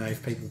don't even know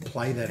if people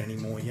play that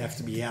anymore. You have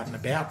to be out and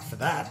about for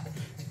that.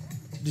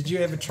 Did you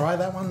ever try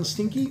that one,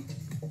 Stinky?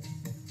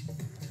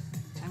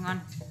 Hang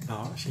on.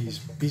 Oh, she's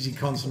busy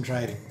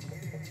concentrating.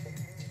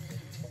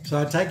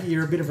 So I take it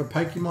you're a bit of a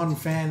Pokemon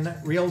fan,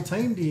 Real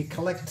Team. Do you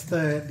collect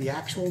the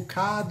actual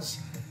cards?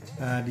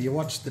 Do you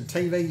watch the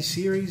TV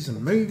series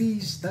and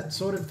movies, that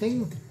sort of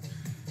thing?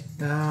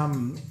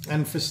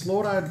 And for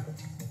Slaughter,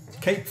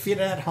 keep fit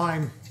at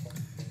home.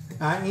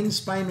 In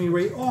Spain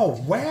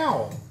oh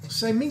wow!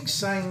 So Mick's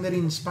saying that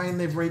in Spain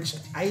they've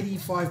reached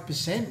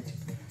 85%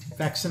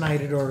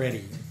 vaccinated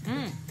already.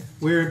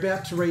 We're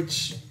about to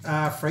reach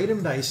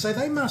Freedom Day, so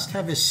they must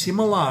have a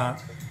similar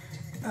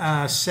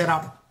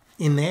setup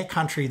in their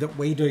country that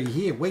we do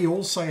here. We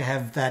also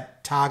have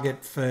that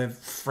target for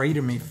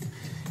freedom,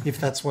 if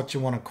that's what you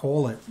want to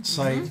call it.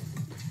 So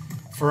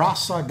for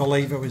us, I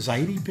believe it was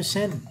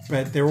 80%,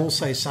 but they're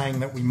also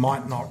saying that we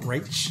might not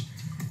reach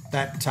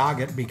that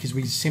target because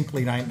we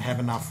simply don't have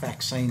enough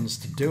vaccines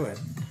to do it.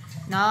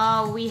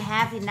 No, we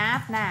have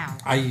enough now.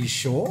 Are you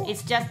sure?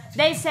 It's just,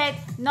 they said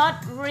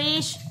not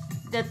reach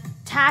the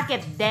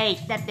target date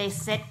that they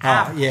set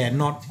up. Oh, yeah,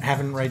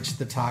 haven't reached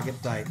the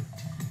target date.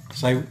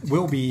 So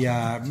we'll be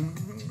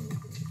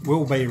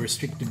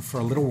restricted for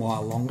a little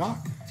while longer.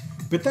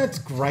 But that's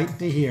great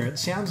to hear. It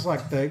sounds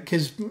like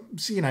because,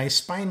 you know,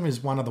 Spain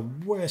was one of the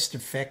worst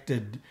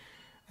affected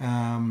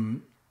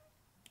when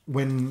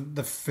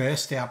the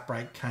first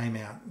outbreak came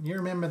out. You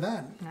remember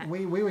that? No.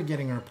 We were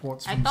getting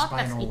reports from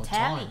Spain all the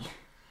time.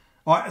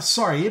 Oh,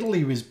 sorry,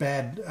 Italy was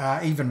bad,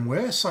 even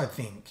worse, I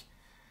think.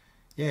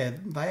 Yeah,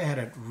 they had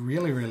it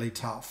really, really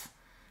tough.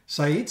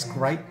 So it's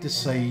great to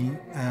see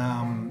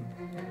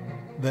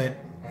that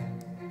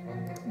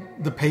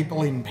the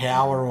people in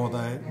power or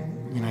the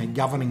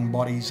governing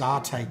bodies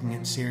are taking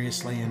it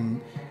seriously and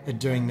are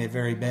doing their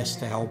very best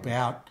to help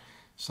out.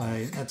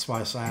 So that's why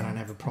I say I don't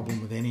have a problem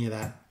with any of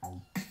that.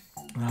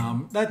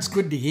 That's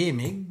good to hear,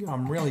 Mig.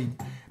 I'm really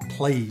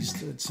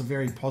pleased. It's a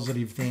very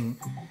positive thing.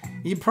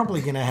 You're probably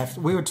going to have to...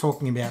 We were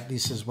talking about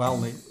this as well,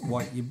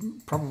 that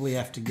you probably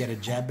have to get a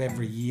jab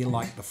every year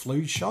like the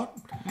flu shot,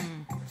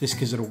 just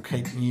because it'll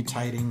keep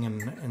mutating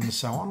and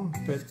so on.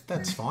 But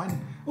that's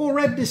fine. Oh,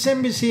 Red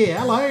December's here.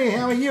 Hello,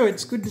 how are you?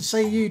 It's good to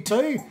see you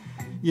too.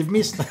 You've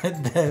missed the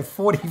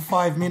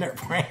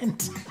 45-minute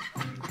rant.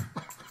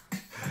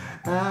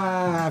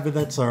 But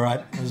that's all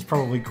right. It was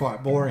probably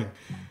quite boring.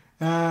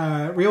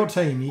 Real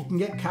Team, you can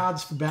get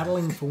cards for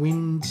battling for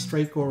win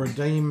streak or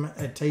redeem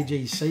a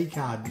TGC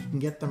card. You can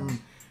get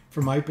them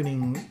from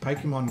opening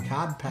Pokemon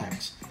card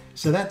packs.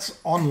 So that's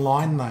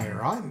online though,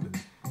 right?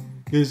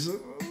 Because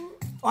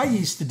I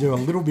used to do a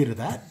little bit of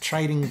that,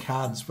 trading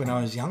cards when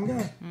I was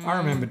younger. I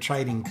remember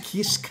trading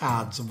Kiss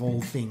cards of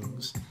all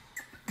things.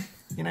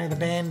 You know the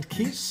band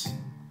Kiss?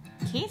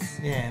 Kiss?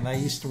 Yeah, they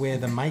used to wear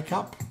the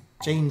makeup.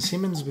 Gene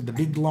Simmons with the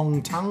big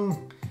long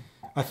tongue.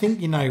 I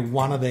think you know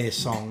one of their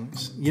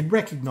songs. You'd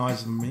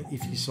recognise them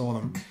if you saw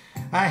them.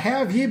 How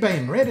have you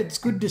been, Red? It's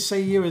good to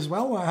see you as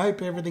well. I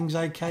hope everything's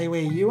okay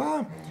where you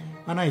are.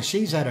 I know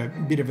she's had a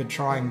bit of a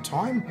trying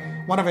time.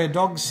 One of her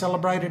dogs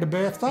celebrated a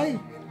birthday.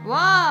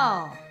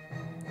 Whoa!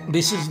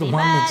 This is the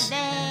one that's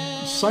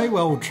so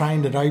well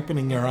trained at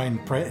opening her own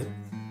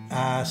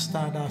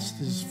Stardust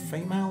is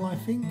female, I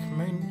think.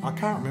 I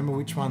can't remember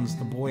which one's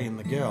the boy and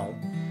the girl.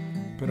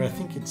 But I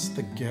think it's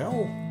the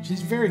girl.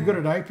 She's very good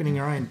at opening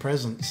her own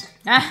presents.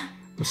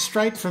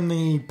 Straight from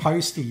the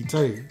postie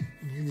too.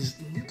 You just,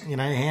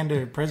 hand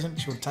her a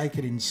present, she'll take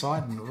it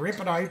inside and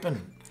rip it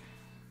open.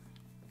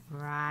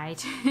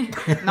 Right.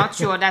 Not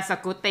sure that's a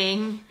good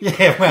thing.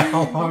 Yeah,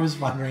 well, I was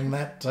wondering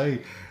that too.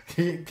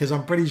 Because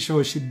I'm pretty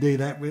sure she'd do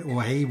that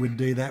or he would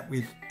do that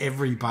with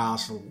every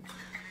parcel.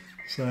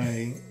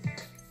 So...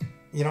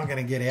 You're not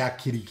going to get our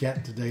kitty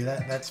cat to do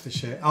that, that's for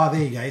sure. Oh,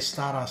 there you go.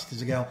 Stardust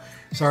is a girl.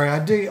 Sorry, I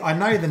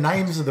know the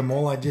names of them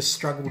all. I just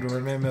struggle to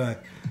remember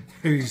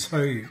who's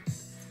who.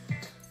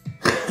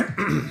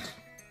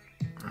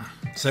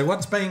 So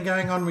what's been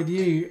going on with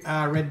you,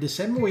 Red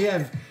December? We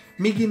have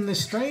Mig in the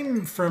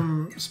stream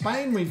from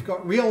Spain. We've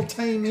got Real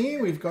Team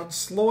here. We've got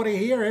Slaughter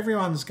here.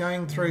 Everyone's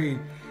going through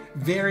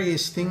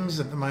various things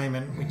at the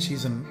moment, which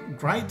isn't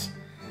great.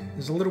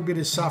 There's a little bit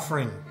of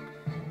suffering.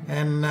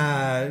 And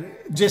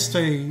just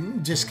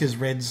because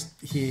Red's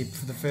here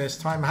for the first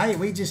time, hey,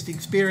 we just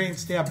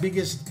experienced our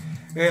biggest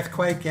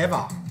earthquake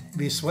ever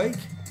this week.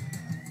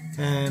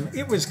 And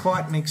it was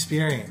quite an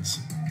experience.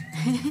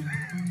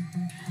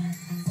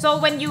 So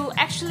when you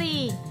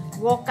actually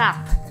woke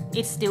up,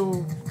 it's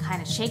still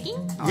kind of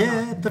shaking?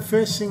 Yeah, not? The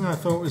first thing I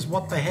thought was,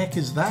 what the heck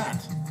is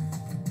that?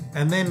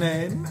 And then,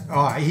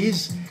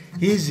 here's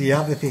the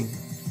other thing.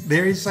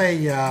 There is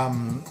a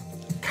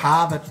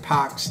car that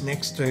parks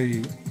next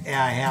to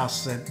our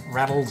house that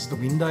rattles the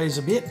windows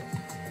a bit.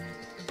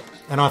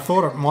 And I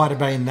thought it might have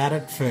been that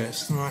at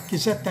first. I'm like,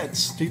 is that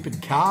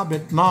stupid car?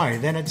 But no,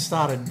 then it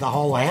started the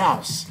whole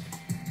house.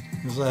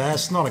 So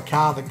that's not a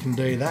car that can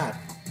do that.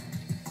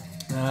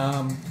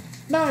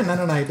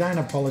 No, don't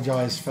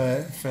apologise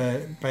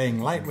for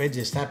being late. We're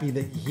just happy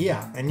that you're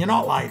here. And you're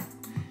not late.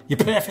 You're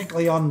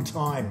perfectly on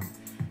time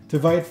to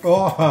vote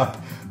for...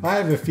 I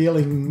have a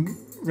feeling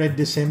Red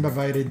December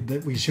voted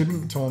that we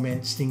shouldn't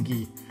torment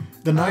Stinky.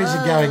 The nose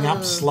are going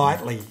up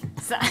slightly.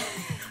 So,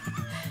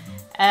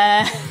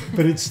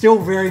 but it's still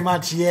very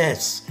much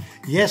yes.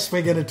 Yes,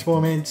 we're going to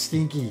torment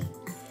Stinky.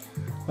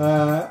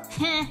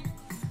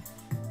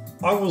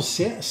 I will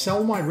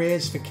sell my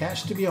rares for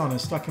cash, to be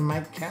honest. I can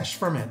make cash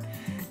from it.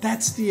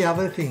 That's the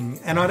other thing.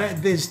 And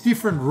there's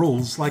different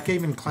rules. Like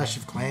even Clash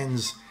of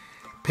Clans,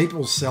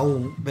 people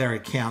sell their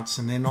accounts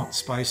and they're not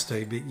supposed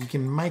to, but you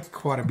can make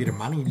quite a bit of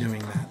money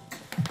doing that.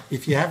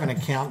 If you have an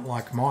account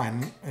like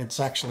mine, it's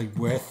actually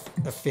worth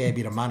a fair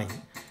bit of money.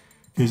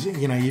 Because,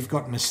 you know, you've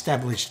got an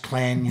established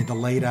clan, you're the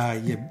leader,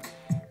 you've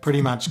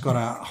pretty much got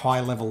a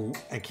high-level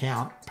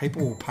account.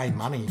 People will pay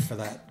money for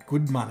that,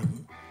 good money.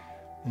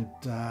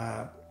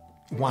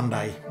 One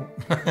day.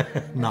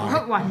 No.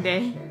 Not one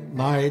day.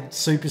 No,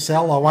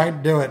 Supercell, I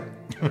won't do it.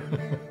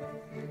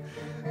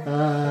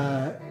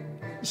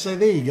 So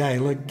there you go.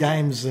 Look,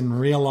 games and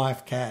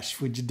real-life cash.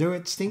 Would you do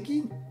it,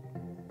 Stinky?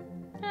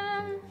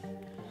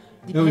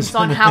 Depends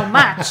on how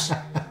much.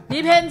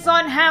 Depends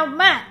on how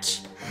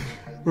much.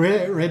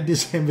 Red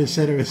December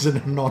said it was an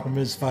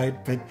anonymous vote,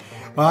 but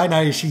I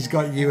know she's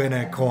got you in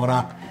her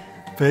corner.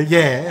 But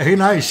yeah, who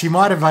knows? She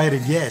might have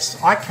voted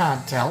yes. I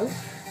can't tell.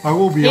 I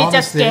will be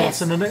honest there.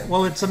 It's an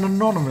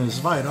anonymous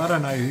vote. I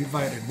don't know who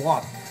voted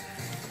what.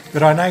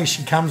 But I know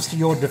she comes to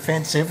your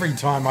defence every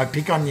time I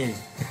pick on you.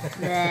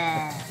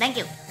 Thank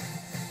you.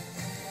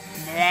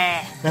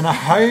 And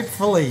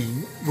hopefully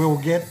we'll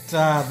get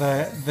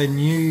the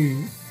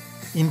new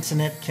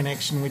internet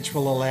connection which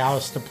will allow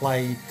us to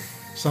play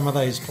some of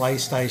those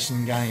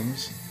PlayStation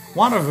games.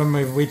 One of them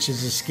of which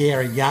is a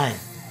scary game.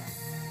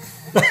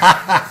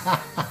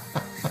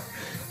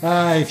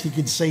 If you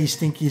could see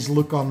Stinky's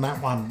look on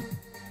that one.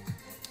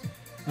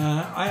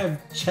 I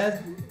have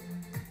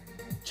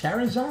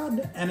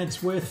Charizard and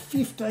it's worth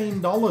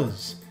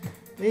 $15.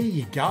 There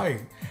you go.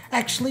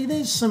 Actually,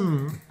 there's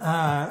some...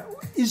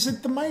 is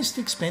it the most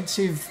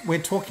expensive? We're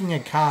talking a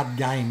card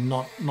game,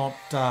 not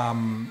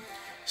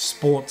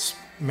sports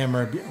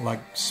memorabilia,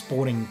 like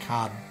sporting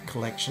card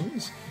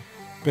collections.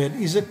 But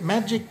is it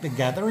Magic the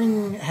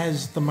Gathering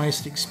has the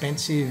most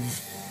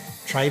expensive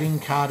trading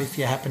card if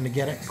you happen to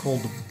get it,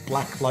 called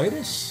Black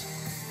Lotus?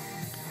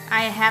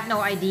 I have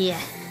no idea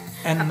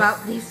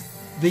about this.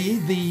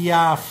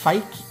 The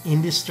fake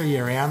industry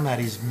around that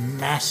is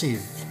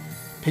massive.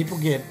 People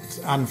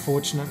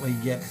unfortunately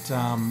get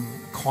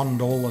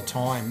conned all the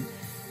time,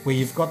 where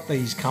you've got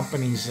these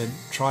companies that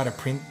try to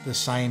print the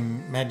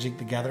same Magic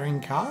the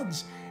Gathering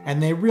cards,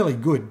 and they're really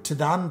good. To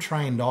the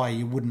untrained eye,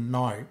 you wouldn't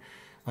know.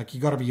 Like,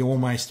 you've got to be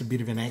almost a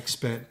bit of an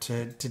expert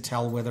to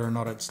tell whether or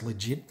not it's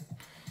legitimate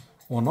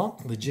or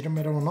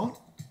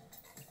not.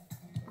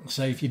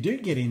 So if you do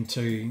get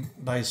into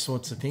those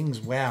sorts of things,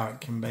 wow,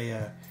 it can be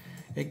a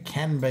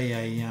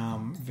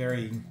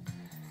very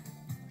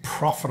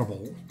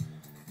profitable.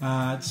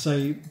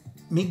 So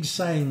Mig's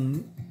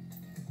saying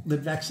that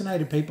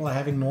vaccinated people are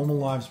having normal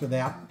lives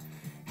without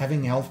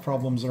having health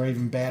problems or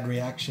even bad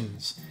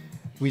reactions.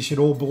 We should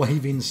all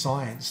believe in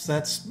science.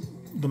 That's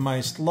the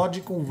most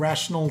logical,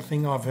 rational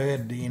thing I've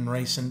heard in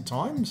recent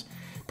times.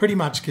 Pretty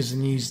much because the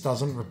news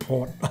doesn't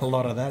report a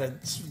lot of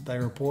that. They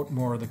report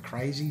more of the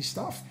crazy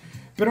stuff.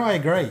 But I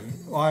agree.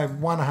 I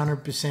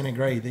 100%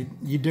 agree that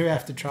you do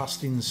have to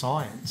trust in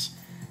science.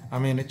 I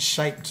mean, it's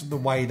shaped the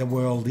way the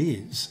world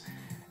is.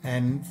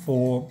 And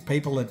for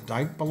people that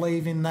don't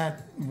believe in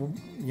that,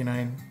 you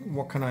know,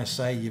 what can I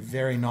say? You're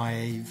very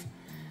naive.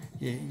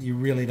 You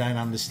really don't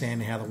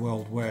understand how the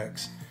world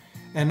works.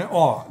 And,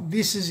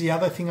 this is the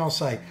other thing I'll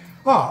say.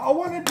 I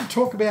wanted to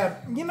talk about,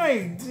 you know...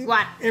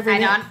 What? Every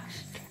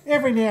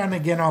now and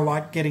again, I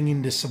like getting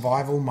into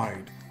survival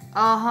mode.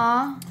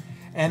 Uh-huh.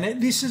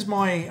 And this is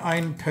my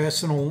own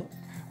personal...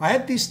 I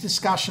had this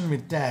discussion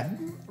with Dad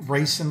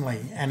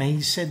recently, and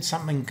he said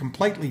something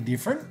completely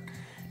different.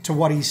 to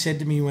what he said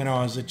to me when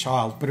I was a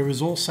child, but it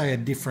was also a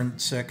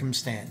different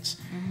circumstance.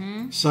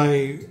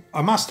 So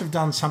I must have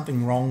done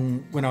something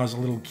wrong when I was a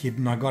little kid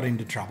and I got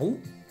into trouble.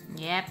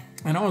 Yep.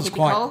 And I was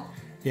Typical.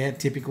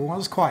 typical. I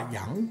was quite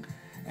young.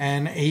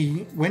 And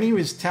when he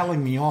was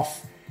telling me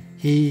off,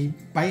 he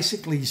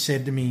basically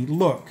said to me,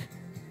 look,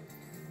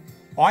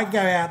 I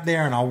go out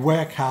there and I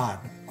work hard.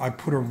 I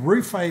put a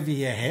roof over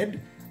your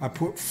head. I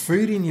put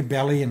food in your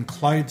belly and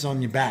clothes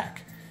on your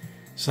back.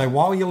 So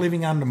while you're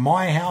living under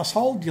my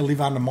household, you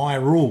live under my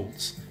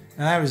rules.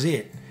 And that was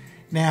it.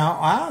 Now,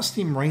 I asked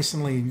him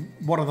recently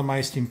what are the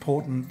most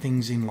important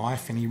things in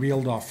life, and he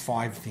reeled off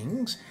 5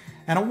 things.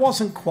 And it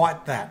wasn't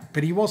quite that,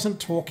 but he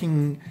wasn't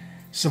talking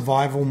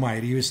survival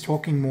mode. He was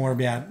talking more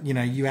about,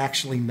 you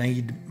actually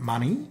need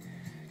money,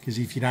 because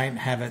if you don't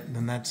have it,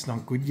 then that's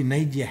not good. You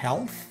need your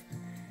health,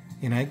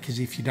 because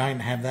if you don't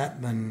have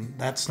that, then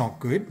that's not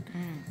good.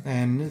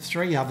 And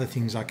 3 other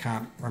things I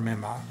can't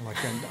remember.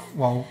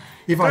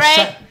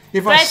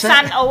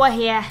 Son over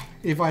here.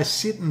 If I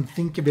sit and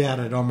think about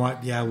it, I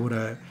might be able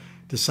to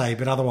say,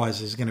 but otherwise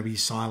there's going to be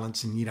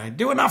silence and you don't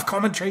do enough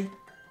commentary.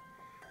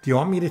 Do you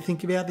want me to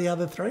think about the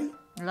other 3?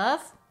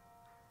 Love?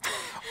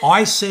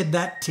 I said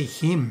that to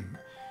him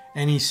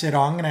and he said,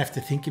 I'm going to have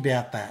to think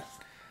about that.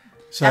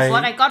 So, that's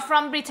what I got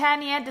from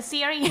Britannia, the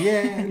series.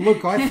 Yeah,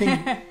 look, I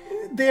think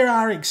there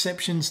are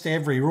exceptions to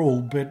every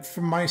rule, but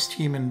for most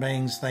human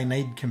beings, they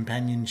need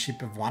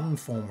companionship of one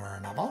form or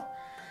another,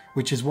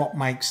 which is what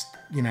makes,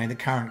 the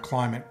current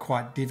climate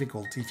quite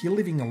difficult. If you're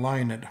living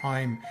alone at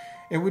home,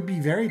 it would be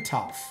very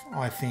tough,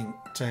 I think,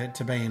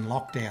 to be in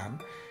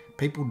lockdown.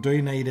 People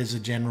do need, as a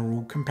general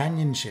rule,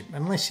 companionship,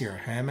 unless you're a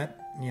hermit,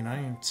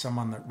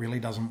 someone that really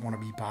doesn't want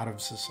to be part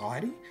of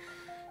society.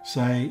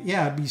 So,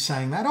 yeah, I'd be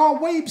saying that. Oh,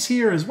 Weeb's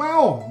here as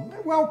well.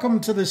 Welcome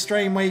to the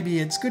stream,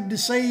 Weeby. It's good to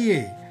see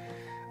you.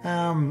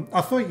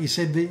 I thought you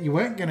said that you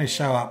weren't going to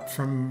show up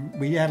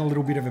we had a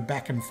little bit of a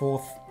back and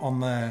forth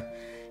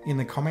in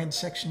the comments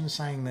section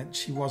saying that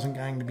she wasn't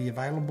going to be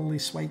available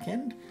this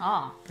weekend.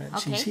 Oh, but okay.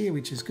 she's here,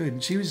 which is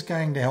good. She was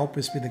going to help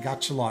us with the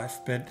Gacha Life,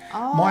 but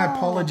my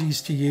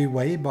apologies to you,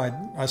 Weeb.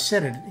 I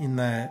said it in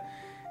the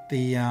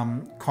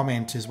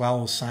comment as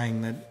well,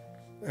 saying that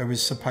it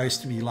was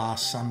supposed to be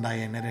last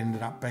Sunday and it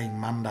ended up being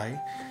Monday,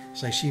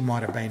 so she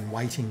might have been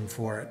waiting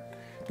for it.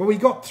 But we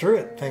got through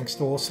it thanks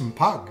to Awesome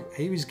Pug.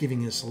 He was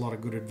giving us a lot of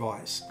good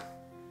advice.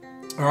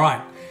 All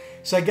right,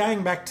 so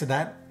going back to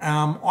that,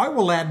 I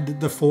will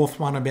add the 4th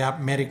one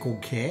about medical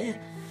care.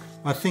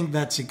 I think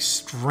that's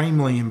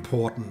extremely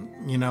important,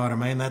 you know what I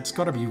mean? That's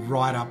got to be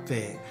right up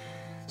there.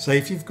 So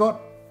if you've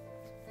got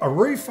a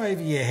roof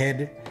over your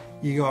head,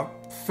 you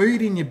got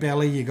food in your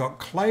belly, you got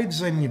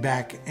clothes on your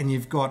back, and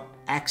you've got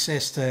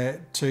access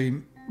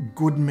to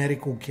good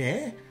medical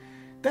care,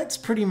 that's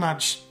pretty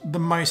much the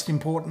most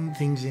important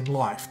things in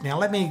life. Now,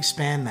 let me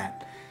expand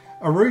that.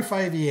 A roof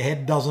over your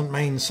head doesn't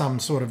mean some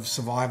sort of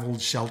survival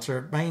shelter.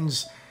 It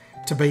means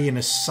to be in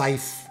a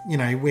safe,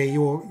 where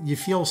you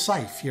feel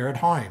safe, you're at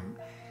home.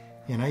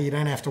 You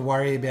don't have to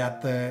worry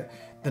about the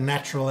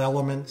natural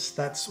elements,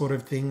 that sort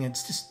of thing.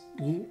 It's just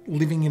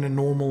living in a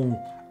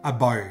normal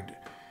abode.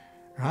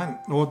 Right?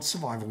 Or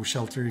survival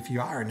shelter if you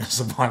are in a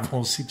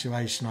survival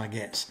situation, I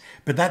guess.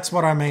 But that's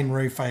what I mean,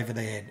 roof over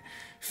the head.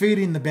 Food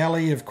in the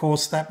belly, of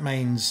course, that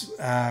means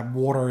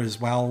water as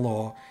well.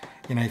 Or,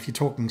 if you're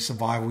talking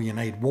survival, you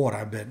need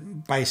water.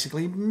 But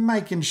basically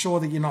making sure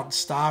that you're not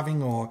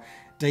starving or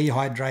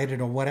dehydrated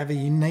or whatever,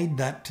 you need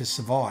that to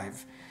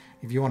survive.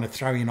 If you want to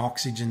throw in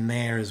oxygen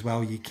there as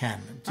well, you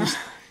can. Just,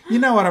 you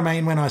know what I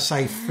mean when I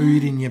say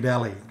food in your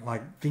belly.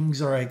 Like,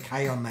 things are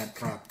okay on that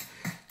front.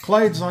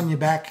 Clothes on your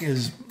back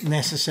is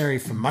necessary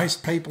for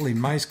most people in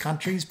most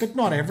countries, but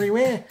not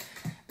everywhere.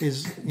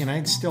 There's,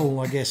 it's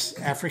still, I guess,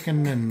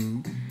 African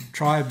and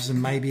tribes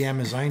and maybe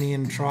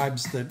Amazonian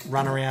tribes that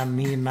run around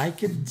near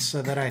naked,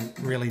 so they don't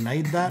really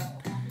need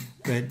that.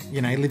 But,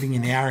 living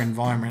in our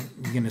environment,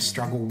 you're going to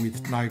struggle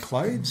with no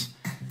clothes,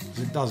 because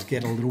it does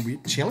get a little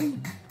bit chilly.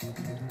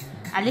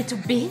 A little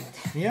bit?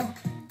 Yep.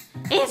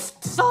 It's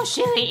so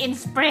chilly in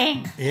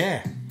spring.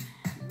 Yeah.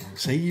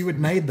 See, you would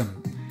need them.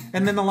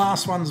 And then the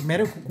last one's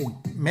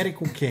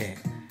medical care.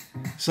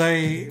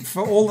 So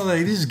for all of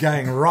this is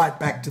going right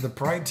back to the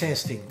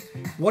protesting.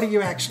 What are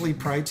you actually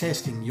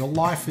protesting? Your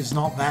life is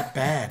not that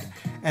bad.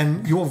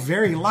 And you're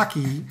very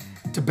lucky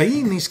to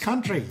be in this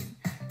country.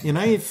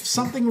 If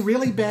something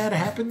really bad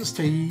happens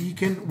to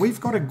you,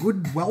 we've got a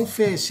good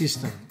welfare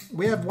system.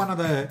 We have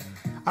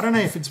I don't know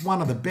if it's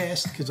one of the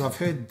best, because I've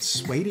heard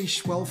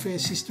Swedish welfare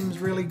system's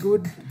really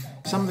good.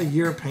 Some of the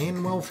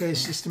European welfare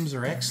systems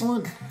are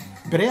excellent.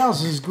 But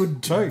ours is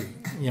good too.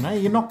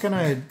 You're not going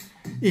to...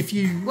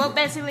 Well,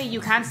 basically,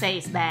 you can't say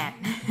it's bad.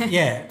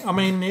 Yeah, I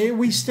mean,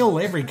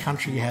 every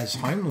country has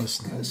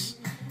homelessness,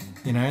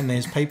 and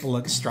there's people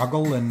that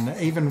struggle. And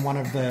even one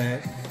of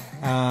the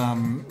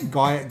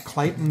guy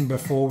Clayton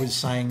before was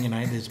saying,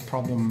 there's a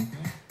problem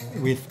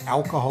with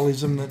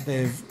alcoholism that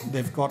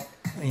they've got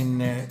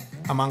in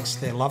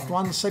amongst their loved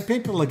ones. So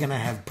people are going to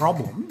have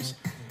problems.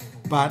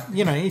 But,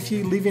 if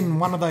you live in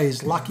one of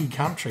those lucky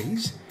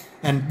countries,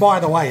 And by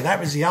the way, that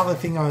was the other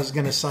thing I was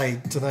going to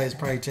say to those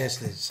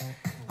protesters.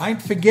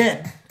 Don't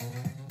forget,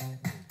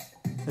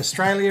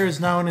 Australia is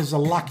known as a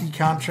lucky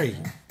country.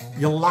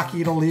 You're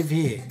lucky to live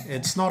here.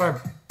 It's not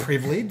a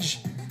privilege.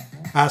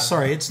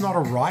 It's not a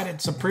right,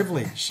 it's a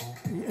privilege.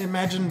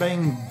 Imagine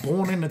being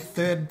born in a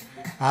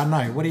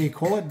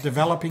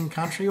developing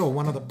country or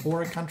one of the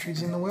poorer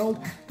countries in the world.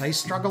 They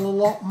struggle a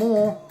lot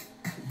more.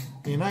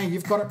 You know,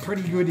 you've got it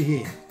pretty good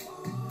here.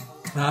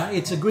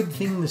 It's a good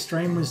thing the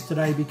stream was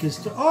today because,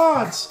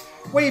 it's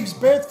Weeb's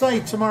birthday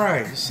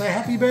tomorrow. So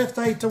happy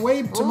birthday to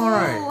Weeb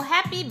tomorrow. Ooh,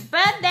 happy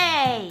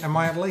birthday. Am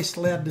I at least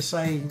allowed to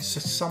say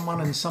someone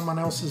and someone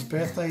else's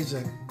birthdays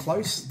are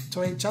close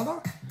to each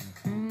other?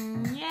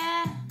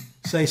 Yeah.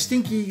 So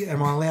Stinky,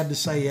 am I allowed to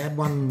say you had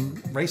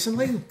one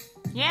recently?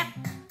 Yep.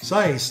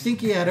 So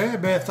Stinky had her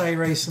birthday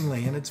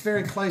recently and it's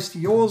very close to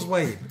yours,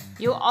 Weeb.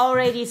 You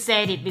already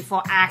said it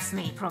before asked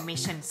me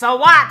permission. So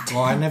what?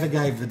 Well, I never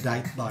gave the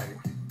date though.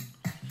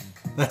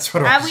 That's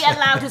what Are we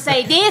allowed to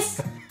say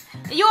this?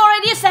 You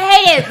already say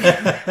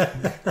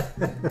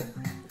it.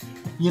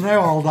 You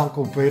know old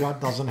Uncle Peter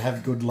doesn't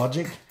have good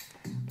logic.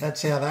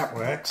 That's how that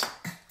works.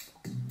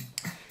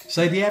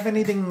 So do you have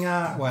anything,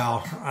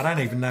 I don't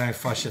even know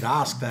if I should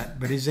ask that,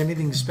 but is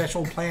anything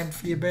special planned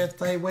for your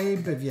birthday,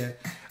 Weeb? Have you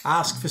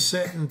asked for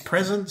certain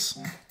presents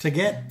to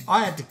get?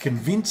 I had to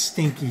convince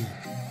Stinky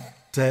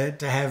to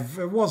have,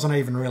 it wasn't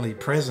even really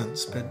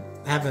presents, but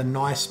have a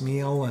nice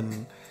meal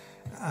and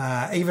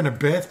even a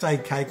birthday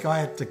cake. I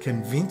had to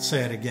convince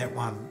her to get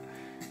one.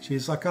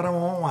 She's like, I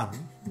don't want one.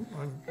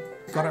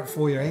 I got it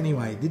for you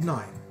anyway, didn't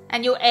I?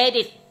 And you ate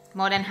it.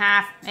 More than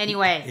half,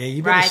 anyway. Yeah,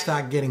 you better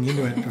start getting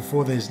into it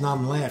before there's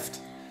none left.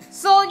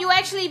 So you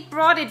actually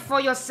brought it for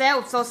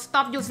yourself, so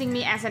stop using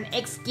me as an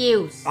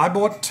excuse. I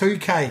bought 2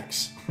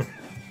 cakes.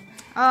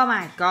 Oh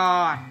my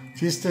god.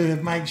 Just to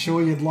make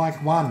sure you'd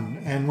like one.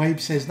 And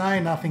Weeb says, no,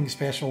 nothing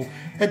special.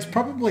 It's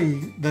probably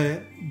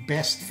the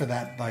best for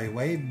that though,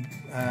 Weeb.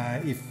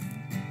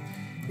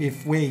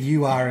 If where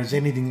you are is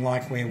anything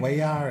like where we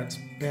are, it's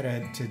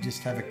better to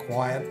just have a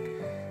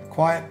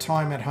quiet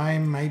time at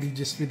home, maybe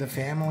just with the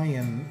family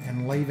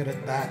and leave it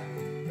at that.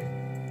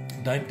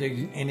 Don't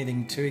do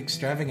anything too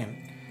extravagant.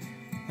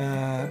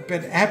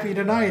 But happy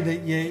to know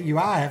that you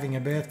are having a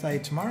birthday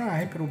tomorrow. I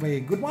hope it'll be a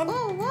good one.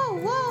 Whoa, whoa,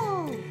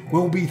 whoa.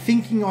 We'll be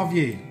thinking of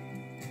you.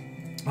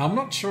 I'm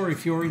not sure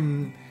if you're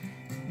in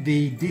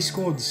the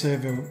Discord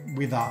server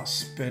with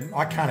us, but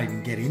I can't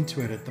even get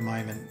into it at the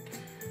moment.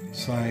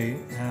 So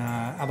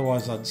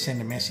otherwise I'd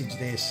send a message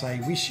there, say,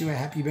 wish you a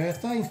happy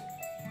birthday.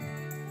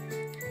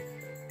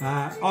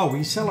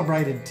 We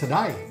celebrated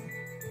today.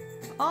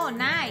 Oh,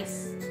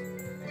 nice.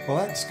 Well,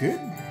 that's good.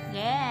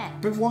 Yeah.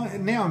 But why?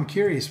 Now I'm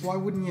curious. Why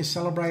wouldn't you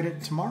celebrate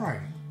it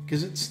tomorrow?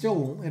 Because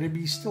it'd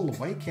be still a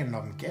weekend,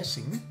 I'm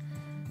guessing.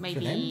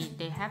 Maybe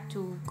they have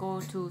to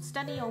go to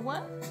study or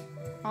work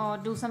or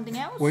do something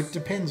else. Well, it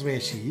depends where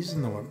she is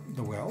in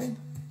the world.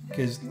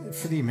 Because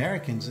for the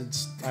Americans,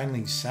 it's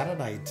only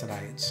Saturday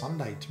today. It's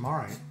Sunday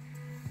tomorrow.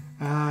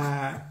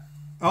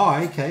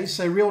 Okay.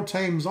 So Real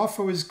Team's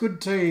offer was good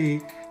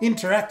to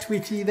interact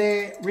with you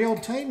there. Real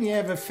Team, you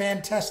have a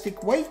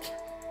fantastic week.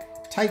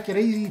 Take it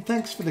easy.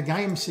 Thanks for the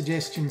game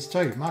suggestions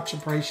too. Much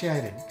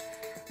appreciated.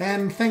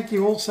 And thank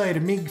you also to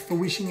Mig for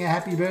wishing a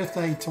happy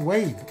birthday to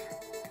Weeb.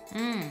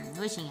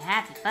 Wishing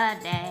happy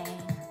birthday.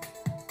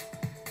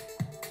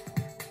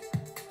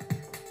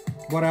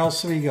 What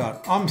else have we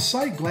got? I'm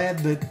so glad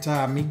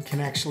that Mig can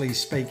actually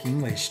speak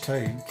English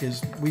too,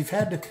 because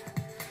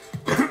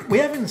we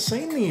haven't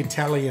seen the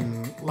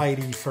Italian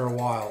lady for a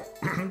while,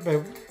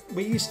 but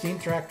we used to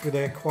interact with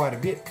her quite a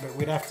bit, but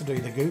we'd have to do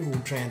the Google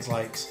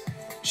Translates.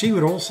 She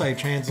would also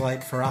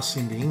translate for us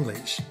into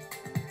English.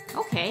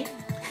 Okay.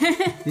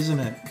 Isn't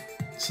it?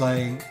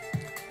 So,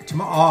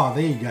 tomorrow,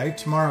 there you go,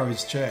 tomorrow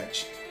is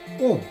church.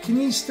 Oh, can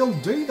you still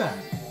do that?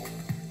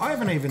 I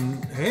haven't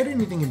even heard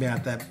anything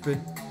about that, but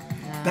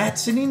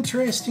that's an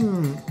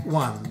interesting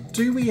one.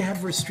 Do we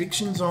have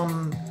restrictions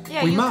on...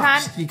 Yeah, we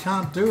must. You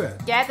can't do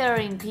it.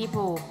 Gathering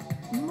people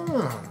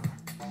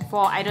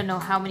for I don't know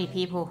how many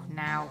people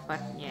now, but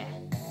yeah.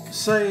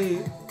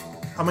 So,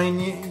 I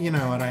mean, you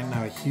know, I don't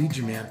know a huge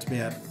amount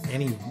about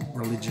any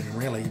religion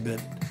really, but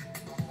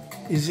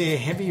is there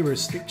heavy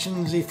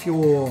restrictions if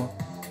you're...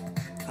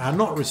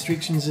 not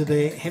restrictions, are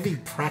there heavy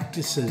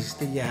practices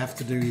that you have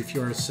to do if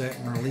you're a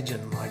certain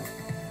religion? Like,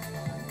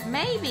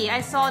 maybe.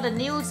 I saw the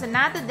news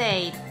another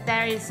day.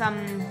 There is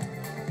some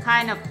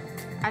kind of,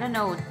 I don't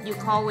know, you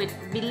call it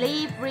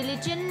belief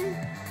religion.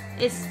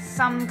 It's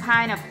some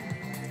kind of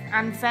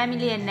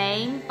unfamiliar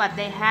name, but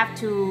they have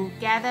to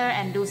gather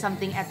and do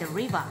something at the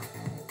river.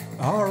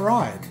 all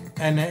right.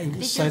 And Did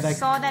you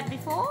saw that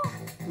before?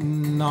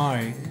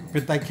 No,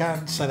 but they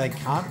can't. So they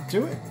can't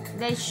do it.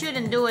 They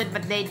shouldn't do it,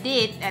 but they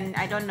did, and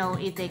I don't know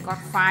if they got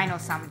fined or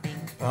something.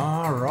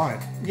 All right.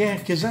 Yeah,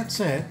 because that's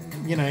it.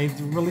 You know,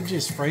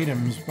 religious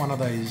freedom is one of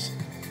those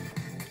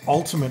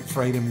ultimate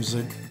freedoms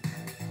that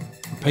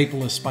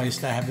people are supposed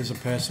to have as a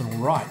personal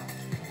right.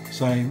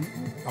 So,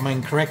 I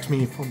mean, correct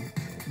me if I'm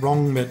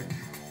wrong, but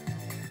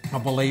I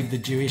believe the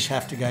Jewish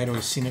have to go to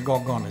a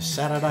synagogue on a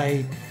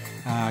Saturday.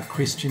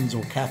 Christians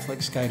or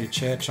Catholics go to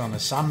church on a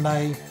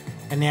Sunday,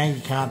 and now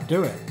you can't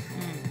do it.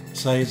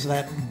 So is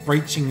that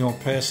breaching your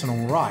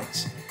personal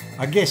rights?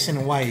 I guess in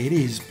a way it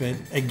is, but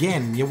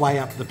again, you weigh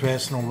up the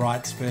personal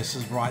rights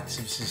versus rights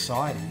of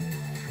society.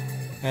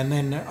 And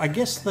then I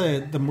guess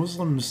the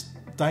Muslims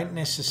don't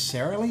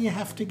necessarily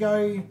have to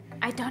go.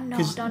 I don't know.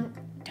 Don't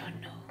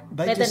know.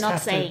 They Better just not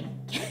have saying.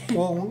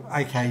 Well,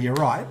 okay, you're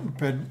right,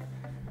 but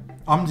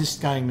I'm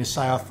just going to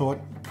say I thought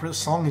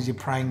as long as you're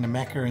praying to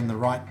Mecca in the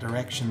right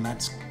direction,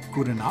 that's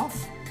good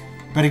enough.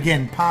 But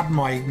again, pardon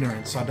my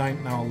ignorance, I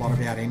don't know a lot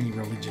about any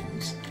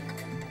religions.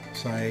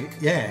 So,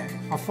 yeah,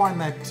 I find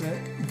that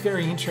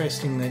very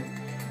interesting that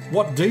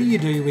what do you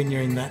do when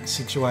you're in that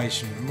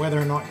situation, whether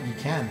or not you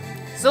can?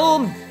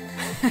 Zoom!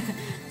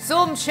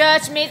 Zoom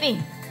church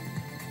meeting.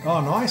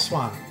 Oh, nice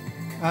one.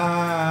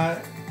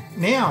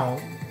 Now,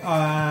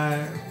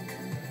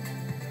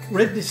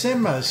 Red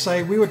December.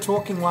 So we were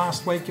talking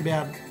last week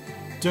about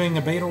doing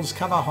a Beatles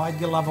cover, Hide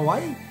Your Love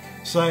Away.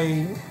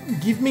 So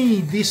give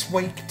me this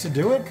week to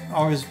do it.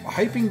 I was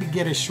hoping to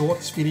get a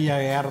shorts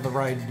video out of the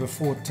road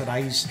before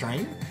today's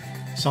stream.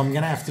 So I'm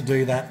going to have to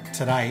do that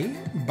today.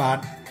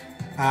 But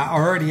I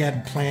already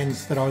had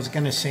plans that I was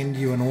going to send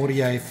you an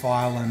audio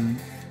file and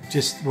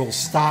we'll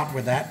start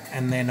with that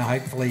and then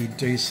hopefully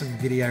do some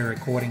video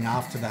recording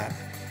after that.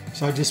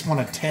 So I just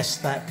want to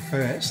test that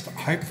first.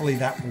 Hopefully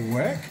that will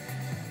work.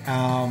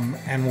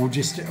 And we'll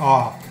just...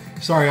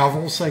 sorry, I've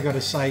also got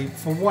to say,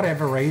 for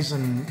whatever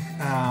reason,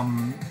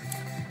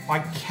 I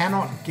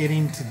cannot get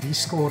into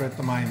Discord at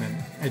the moment.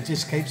 It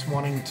just keeps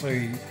wanting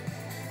to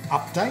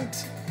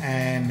update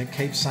and it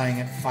keeps saying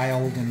it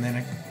failed and then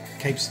it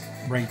keeps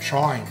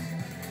retrying.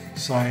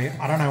 So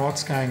I don't know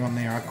what's going on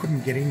there. I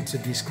couldn't get into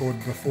Discord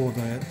before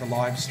the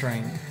live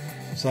stream.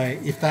 So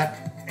if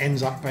that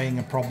ends up being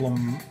a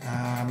problem,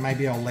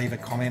 maybe I'll leave a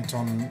comment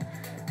on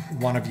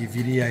one of your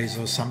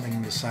videos or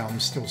something to say I'm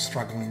still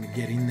struggling to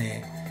get in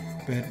there.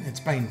 But it's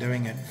been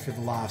doing it for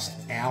the last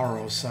hour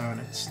or so, and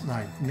it's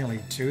nearly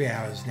 2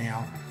 hours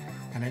now,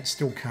 and it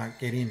still can't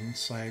get in.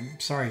 So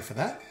sorry for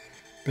that.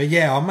 But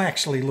yeah, I'm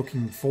actually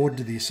looking forward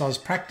to this. I was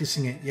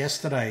practicing it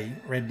yesterday,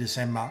 Red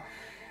December.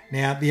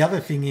 Now, the other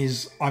thing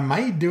is I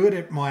may do it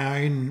at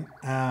my own...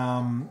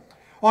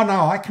 oh,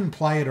 no, I can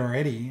play it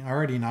already. I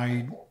already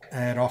know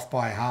it off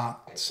by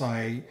heart.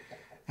 So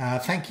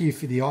thank you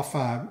for the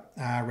offer,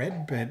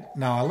 Red. But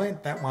no, I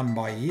learnt that one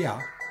by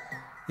ear.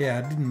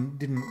 Yeah, I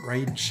didn't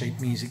read sheet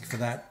music for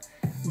that.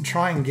 I'll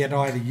try and get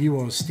either you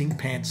or Stink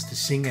Pants to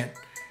sing it.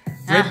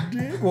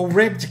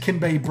 Red can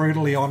be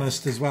brutally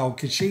honest as well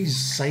because she's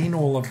seen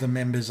all of the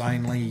members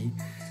only,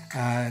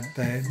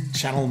 the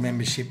channel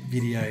membership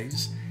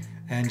videos,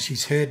 and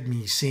she's heard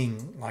me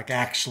sing, like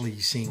actually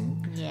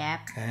sing. Yeah.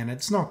 And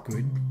it's not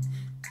good.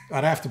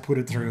 I'd have to put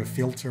it through a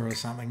filter or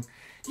something.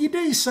 You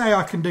do say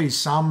I can do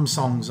some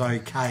songs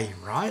okay,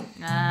 right?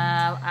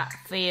 I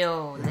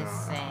feel the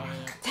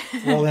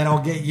same. Well, then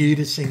I'll get you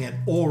to sing it,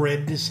 or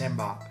Red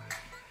December.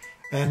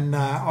 And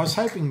I was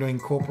hoping to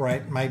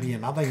incorporate maybe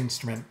another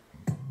instrument.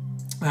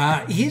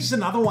 Here's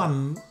another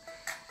one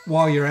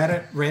while you're at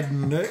it, Red.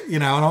 And,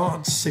 and I'm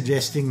not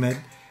suggesting that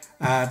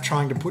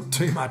trying to put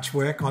too much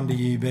work onto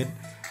you, but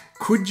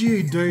could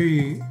you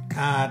do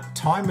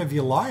Time of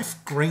Your Life,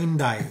 Green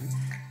Day?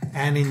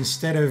 And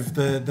instead of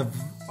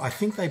I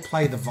think they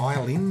play the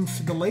violin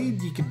for the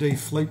lead, you could do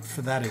flute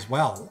for that as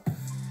well.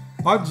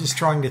 I'm just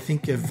trying to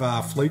think of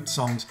flute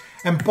songs.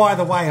 And by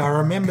the way, I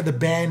remember the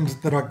band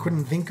that I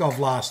couldn't think of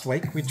last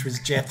week, which was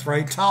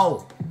Jethro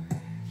Tull.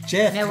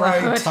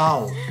 Jethro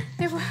Tull.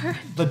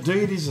 The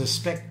dude is a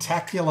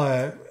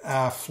spectacular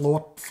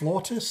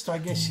flautist, I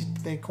guess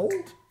they're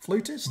called.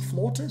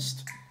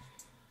 Flautist.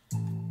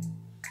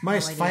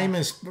 Most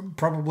famous,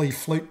 probably,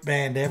 flute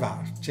band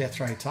ever,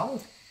 Jethro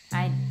Tull.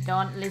 I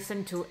don't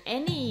listen to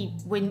any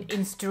wind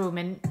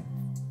instrument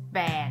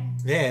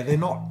band. Yeah, they're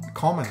not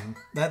common.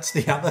 That's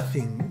the other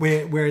thing,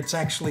 where it's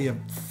actually a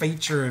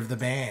feature of the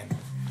band.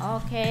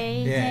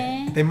 Okay.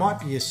 Yeah. There might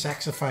be a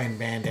saxophone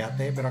band out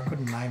there, but I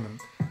couldn't name them.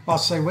 Oh,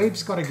 so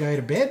we've got to go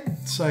to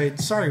bed. So,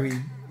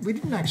 sorry, we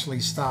didn't actually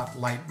start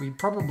late. We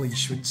probably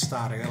should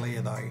start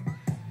earlier, though.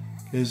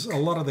 Because a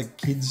lot of the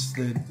kids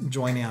that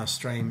join our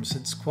streams,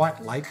 it's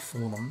quite late for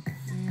them.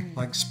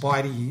 Like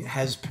Spidey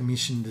has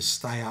permission to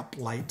stay up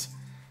late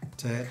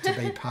to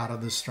be part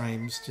of the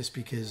streams just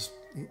because,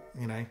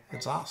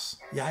 it's us.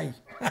 Yay.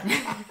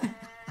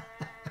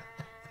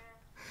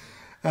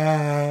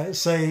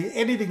 So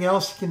anything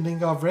else you can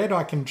think of, Red,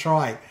 I can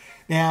try.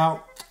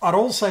 Now, I'd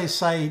also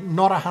say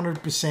not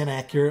 100%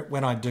 accurate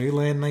when I do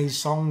learn these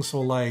songs,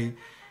 although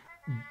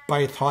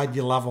both Hide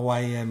Your Love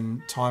Away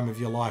and Time of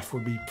Your Life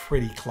would be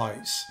pretty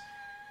close.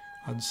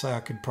 I'd say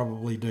I could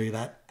probably do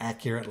that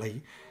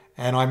accurately.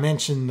 And I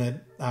mentioned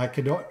that I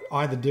could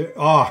either do...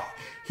 Oh,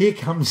 Here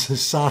Comes the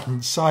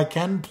Sun. So I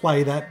can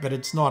play that, but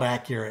it's not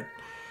accurate.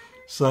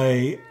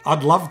 So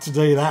I'd love to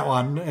do that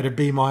one. It'd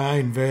be my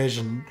own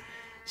version.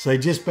 So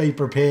just be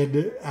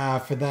prepared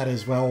for that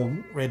as well,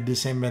 Red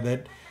December,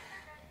 that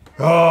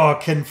Oh,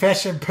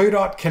 confession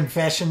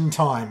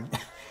time.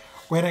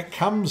 When it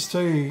comes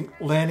to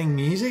learning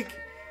music,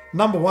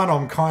 number one,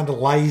 I'm kind of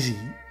lazy.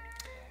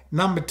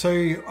 Number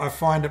two, I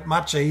find it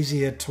much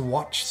easier to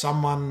watch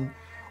someone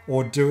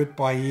or do it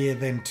by ear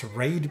than to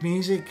read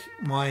music.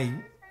 My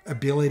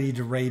ability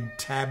to read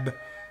tab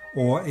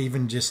or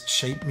even just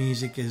sheet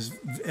music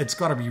it's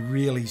got to be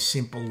really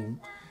simple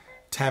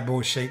tab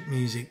or sheet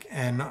music.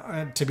 And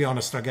to be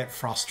honest, I get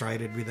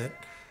frustrated with it.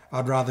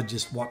 I'd rather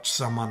just watch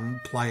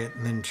someone play it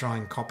and then try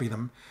and copy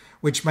them,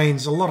 which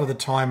means a lot of the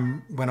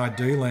time when I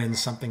do learn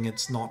something,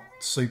 it's not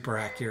super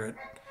accurate.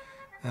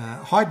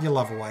 Hide Your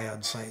Love Away,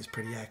 I'd say, is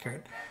pretty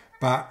accurate.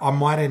 But I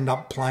might end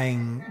up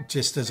playing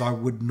just as I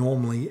would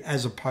normally,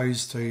 as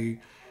opposed to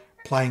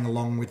playing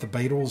along with the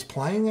Beatles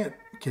playing it,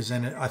 because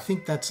then I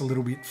think that's a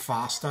little bit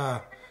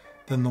faster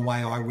than the way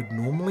I would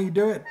normally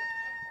do it.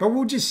 But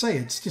we'll just see.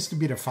 It's just a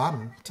bit of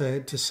fun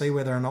to see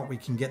whether or not we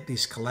can get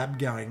this collab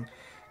going,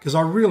 because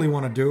I really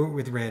want to do it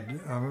with Red.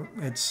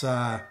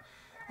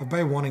 I've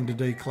been wanting to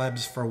do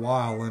collabs for a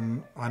while,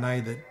 and I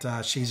know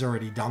that she's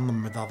already done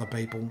them with other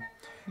people.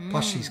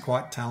 Plus, she's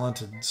quite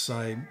talented,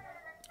 so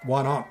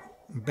why not?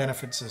 It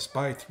benefits us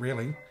both,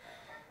 really.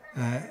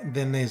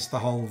 Then there's the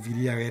whole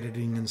video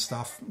editing and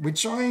stuff,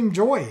 which I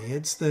enjoy.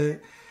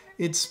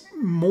 It's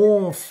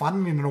more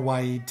fun in a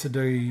way to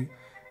do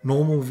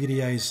normal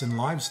videos and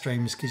live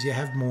streams because you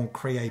have more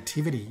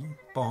creativity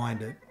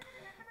behind it.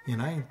 You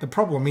know, the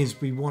problem is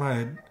we want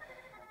to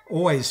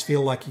always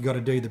feel like you got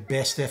to do the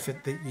best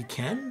effort that you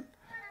can,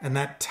 and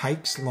that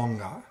takes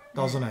longer,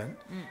 doesn't it?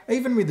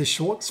 Even with the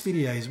shorts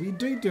videos, we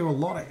do a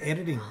lot of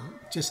editing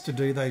just to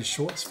do those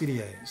shorts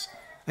videos,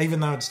 even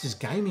though it's just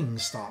gaming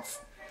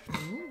stuff.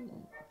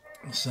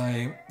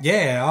 So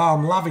yeah,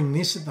 I'm loving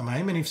this at the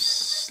moment. If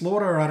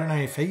Slaughter, I don't know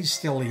if he's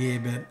still here,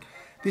 but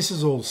this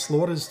is all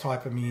Slaughter's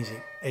type of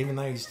music, even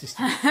though he's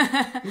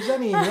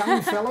only a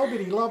young fellow, but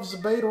he loves the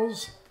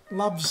Beatles,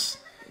 loves...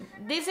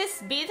 This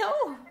is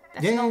Beatle?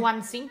 There's no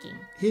one singing.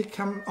 Here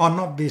come... Oh,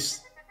 not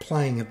this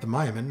playing at the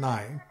moment, no.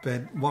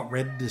 But what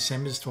Red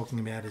December's talking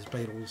about is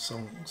Beatles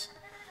songs.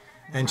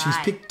 And she's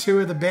picked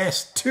two of the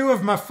best, two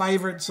of my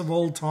favourites of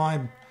all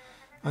time.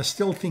 I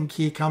still think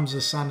Here Comes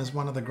the Sun is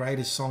one of the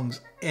greatest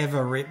songs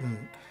ever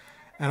written.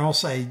 And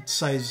also it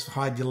says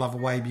Hide Your Love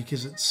Away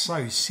because it's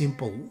so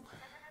simple.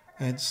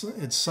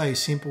 It's so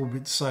simple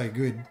but so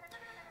good.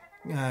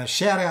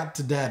 Shout out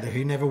to Dad,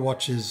 who never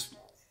watches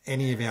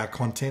any of our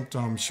content,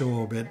 I'm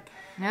sure, but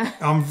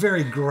I'm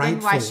very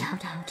grateful. Why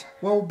shout out?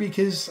 Well,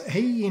 because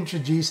he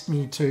introduced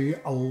me to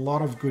a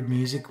lot of good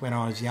music when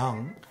I was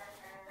young.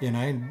 You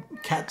know,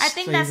 Cat Stevens. I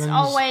think that's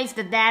always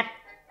the dad,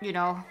 you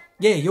know.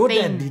 Yeah, your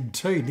dad did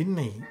too, didn't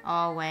he?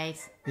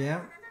 Always.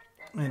 Yeah.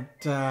 And,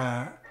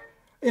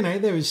 you know,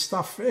 there was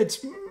stuff...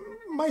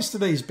 Most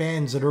of these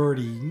bands had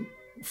already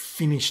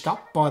finished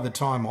up by the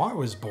time I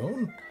was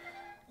born.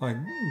 Like,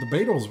 the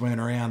Beatles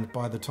weren't around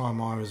by the time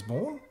I was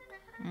born.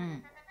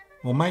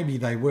 Well, maybe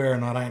they were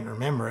and I don't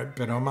remember it,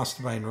 but I must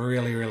have been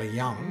really, really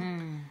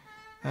young.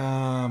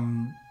 Yeah,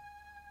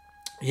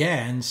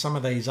 and some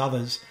of these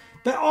others...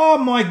 Oh,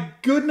 my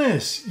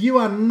goodness! You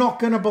are not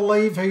going to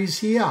believe who's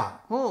here.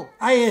 Who?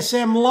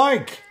 Asm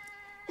Loke.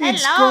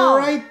 It's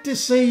great to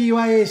see you,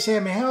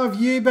 ASM. How have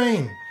you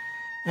been?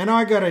 And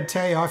I got to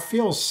tell you, I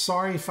feel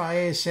sorry for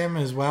ASM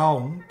as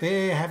well.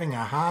 They're having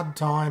a hard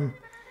time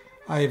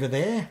over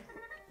there.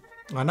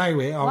 I know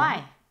where.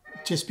 Why?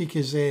 Just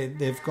because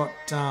they've got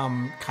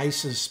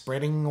cases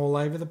spreading all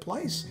over the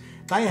place.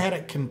 They had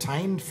it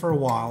contained for a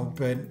while,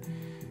 but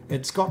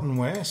it's gotten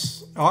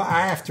worse.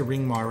 I have to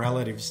ring my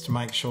relatives to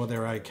make sure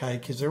they're okay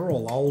because they're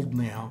all old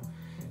now.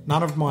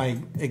 None of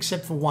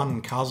except for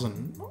one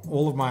cousin,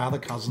 all of my other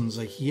cousins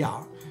are here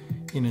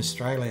in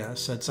Australia.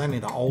 So it's only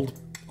the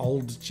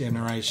old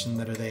generation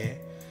that are there.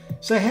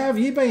 So how have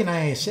you been,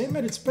 ASM?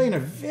 It's been a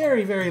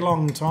very, very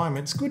long time.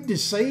 It's good to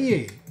see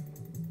you.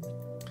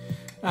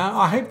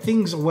 I hope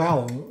things are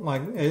well.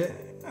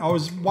 I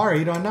was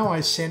worried. I know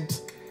I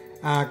sent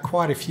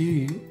quite a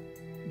few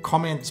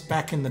comments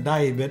back in the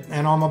day,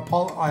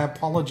 I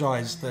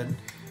apologise that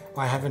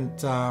I haven't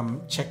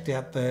checked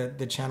out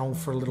the channel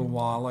for a little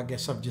while. I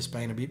guess I've just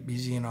been a bit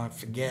busy and I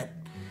forget.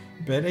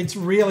 But it's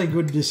really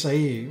good to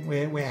see you.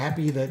 We're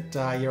happy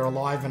that you're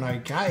alive and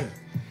okay.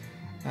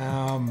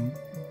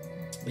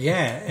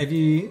 Yeah, have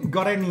you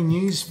got any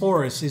news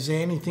for us? Is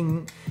there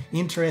anything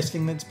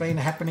interesting that's been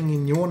happening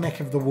in your neck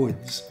of the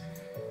woods?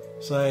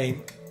 So,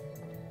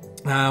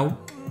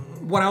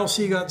 what else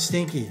you got,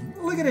 Stinky?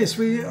 Look at this.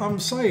 I'm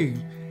so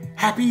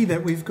happy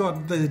that we've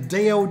got the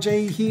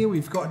DLG here.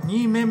 We've got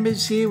new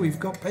members here. We've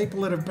got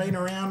people that have been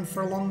around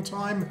for a long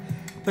time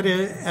that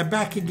are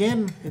back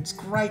again. It's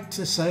great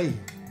to see.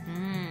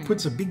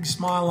 Puts a big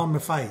smile on my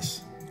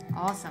face.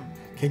 Awesome.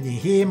 Can you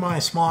hear my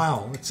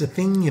smile? It's a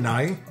thing, you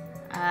know.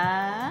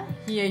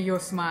 Hear your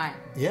smile.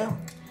 Yeah.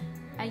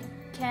 I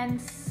can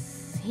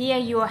hear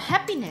your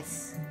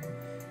happiness.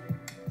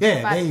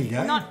 Yeah, but there you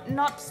go.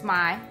 Not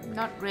smile.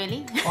 Not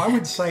really. I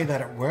would say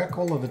that at work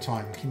all of the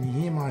time. Can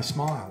you hear my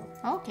smile?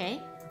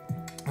 Okay.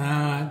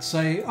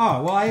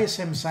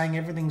 ASM saying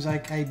everything's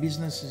okay,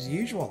 business as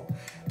usual.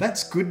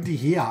 That's good to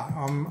hear.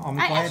 I'm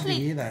glad to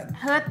hear that.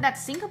 Heard that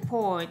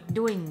Singapore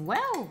doing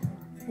well.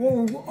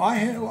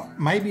 Well,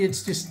 maybe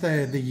it's just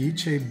the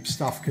YouTube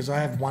stuff, because I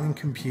have one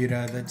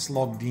computer that's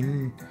logged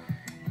in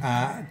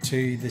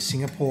to the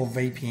Singapore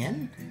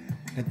VPN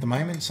at the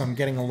moment, so I'm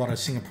getting a lot of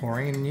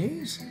Singaporean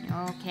news.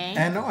 Okay.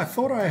 And I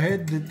thought I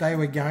heard that they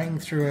were going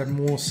through a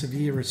more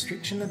severe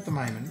restriction at the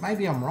moment.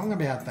 Maybe I'm wrong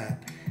about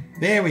that.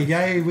 There we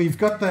go. We've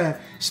got the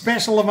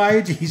special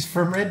emojis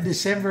from Red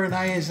December and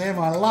ASM.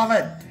 I love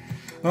it.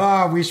 Oh,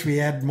 I wish we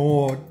had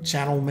more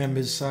channel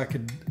members so I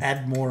could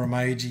add more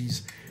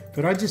emojis.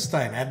 But I just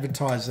don't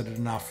advertise it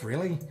enough,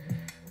 really,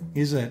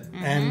 is it?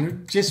 Mm-hmm.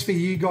 And just for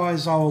you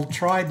guys, I'll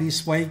try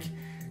this week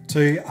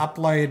to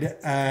upload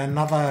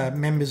another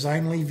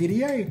members-only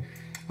video.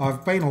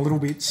 I've been a little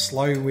bit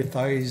slow with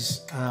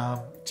those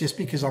just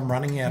because I'm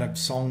running out of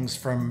songs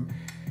from...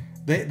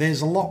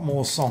 There's a lot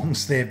more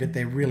songs there, but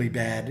they're really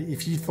bad.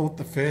 If you thought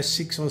the first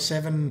 6 or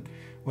 7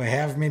 were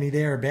however many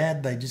there are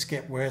bad, they just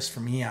get worse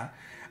from here.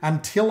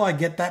 Until I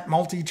get that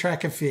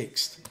multi-tracker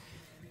fixed.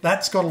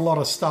 That's got a lot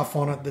of stuff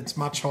on it that's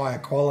much higher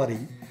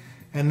quality.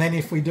 And then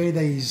if we do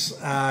these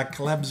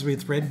collabs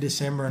with Red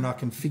December and I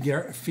can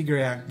figure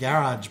out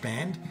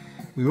GarageBand,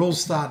 we will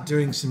start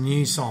doing some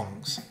new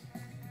songs.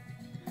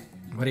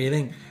 What do you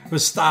think? We'll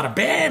start a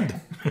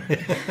band!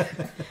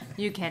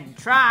 You can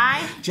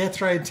try.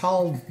 Jethro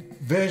Tull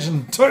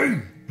version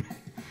 2.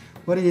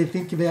 What do you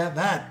think about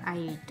that?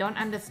 I don't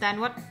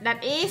understand what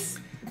that is,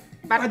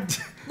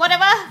 but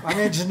whatever. I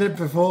mentioned it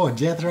before,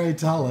 Jethro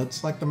Tull.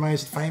 It's like the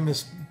most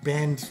famous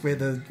band where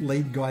the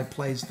lead guy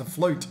plays the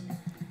flute.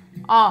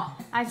 Oh,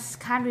 I just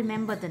can't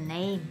remember the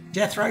name.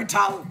 Jethro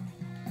Tull.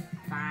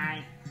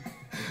 Fine.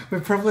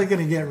 We're probably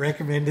going to get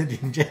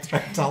recommended in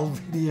Jethro Tull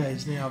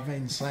videos now. I've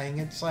been saying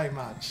it so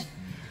much.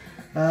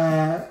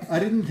 I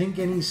didn't think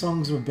any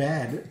songs were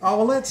bad.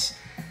 Oh, well,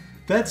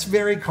 that's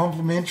very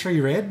complimentary,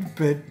 Red.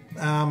 But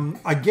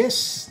I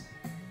guess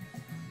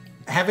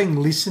having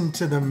listened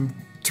to them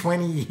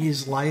 20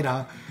 years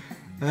later,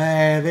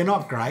 they're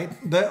not great.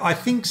 I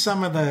think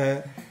some of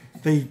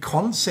the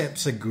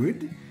concepts are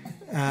good.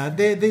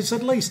 There's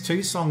at least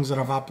 2 songs that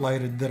I've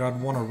uploaded that I'd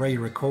want to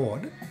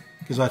re-record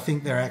because I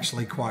think they're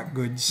actually quite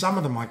good. Some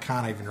of them I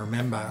can't even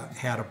remember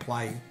how to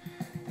play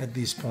at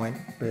this point,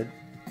 but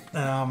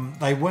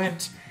they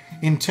weren't,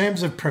 in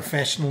terms of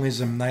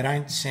professionalism, they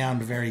don't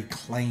sound very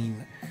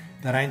clean.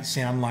 They don't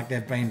sound like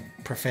they've been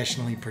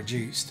professionally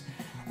produced.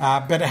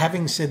 But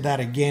having said that,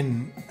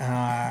 again,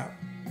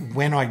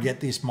 when I get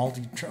this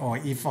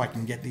if I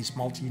can get this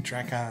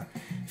multi-tracker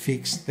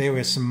fixed, there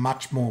were some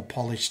much more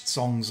polished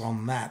songs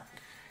on that.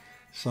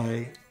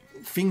 So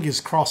fingers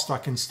crossed I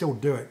can still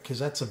do it because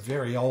that's a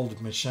very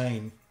old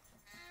machine.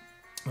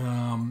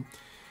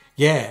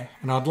 Yeah,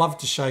 and I'd love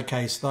to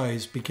showcase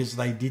those because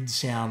they did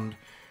sound...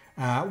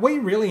 we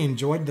really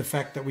enjoyed the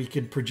fact that we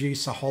could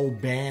produce a whole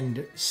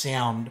band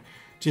sound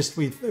just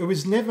with... It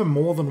was never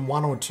more than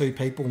 1 or 2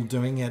 people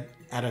doing it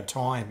at a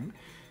time.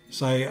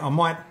 So I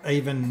might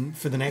even,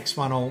 for the next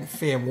one,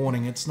 fair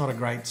warning, it's not a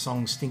great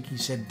song. Stinky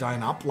said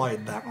don't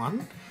upload that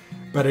one.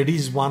 But it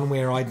is one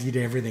where I did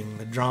everything.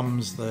 The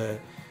drums, the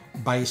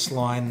bass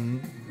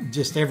line,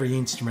 just every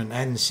instrument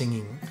and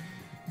singing.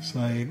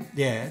 So,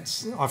 yeah,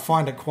 I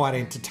find it quite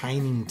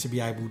entertaining to be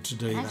able to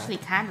do that. I actually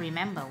can't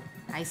remember.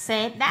 I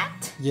said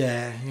that?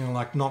 Yeah,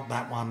 like, not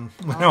that one.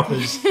 When I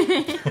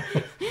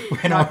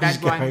was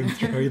going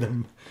through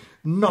them.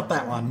 Not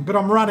that one. But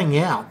I'm running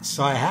out,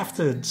 so I have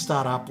to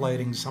start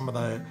uploading some of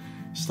the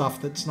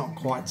stuff that's not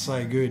quite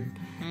so good.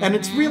 Mm-hmm. And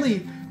it's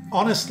really...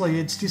 Honestly,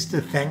 it's just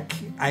to thank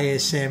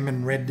ASM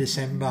and Red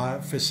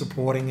December for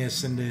supporting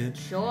us and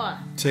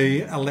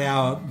to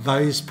allow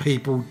those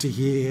people to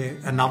hear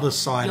another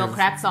side of... Your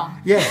crap song.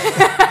 Yeah.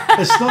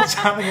 It's not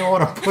something I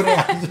want to put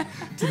out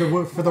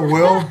for the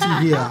world to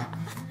hear.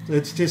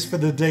 It's just for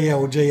the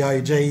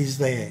DLGOGs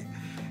there.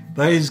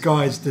 Those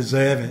guys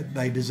deserve it.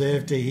 They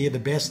deserve to hear the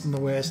best and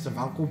the worst of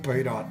Uncle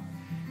Poodot.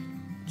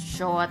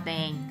 Sure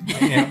thing.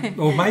 Yeah.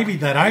 Or maybe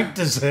they don't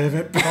deserve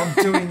it, but I'm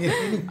doing it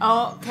anyway.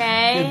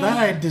 Okay. Yeah,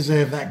 they don't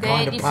deserve that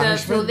kind of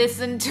punishment. They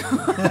deserve to listen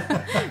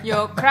to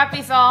your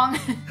crappy song.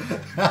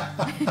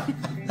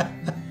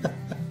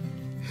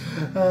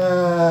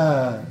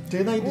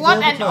 Do they deserve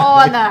What an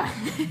honour.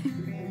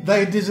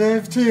 They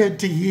deserve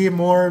to hear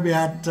more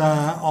about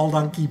old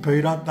Unky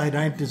Poodot. They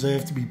don't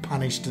deserve to be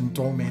punished and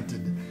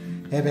tormented.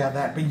 How about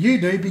that? But you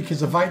do,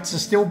 because the votes are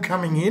still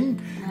coming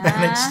in,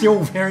 and it's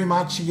still very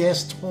much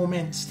yes,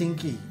 torment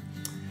Stinky.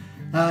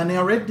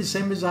 Now, Red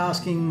December's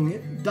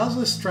asking, does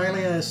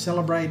Australia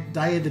celebrate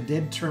Day of the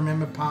Dead to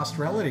remember past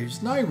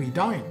relatives? No, we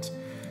don't.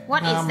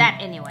 What is that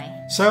anyway?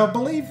 So I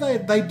believe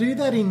they do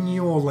that in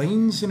New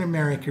Orleans in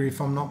America, if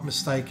I'm not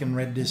mistaken,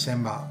 Red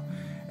December.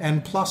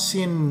 And plus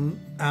in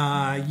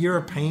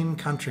European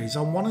countries.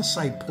 I want to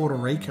say Puerto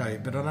Rico,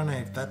 but I don't know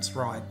if that's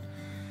right.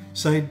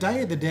 So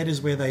Day of the Dead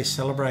is where they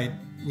celebrate,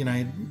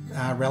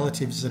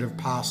 relatives that have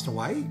passed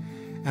away.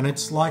 And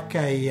it's like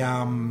a...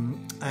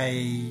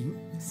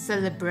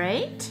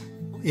 Celebrate?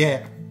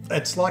 Yeah,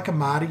 it's like a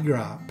Mardi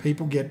Gras.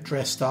 People get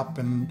dressed up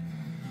and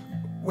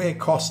wear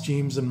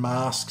costumes and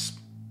masks,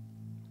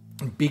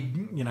 and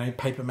big, you know,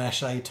 paper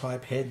mache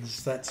type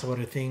heads, that sort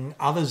of thing.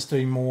 Others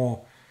do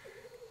more.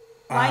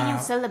 Why you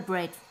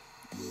celebrate?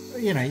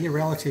 You know, your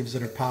relatives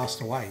that have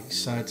passed away.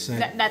 So it's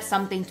That's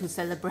something to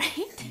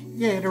celebrate.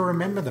 Yeah, to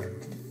remember them.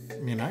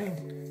 You know,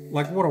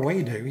 like what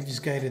do? We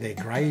just go to their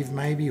grave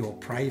maybe, or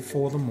pray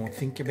for them, or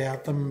think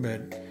about them,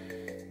 but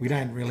we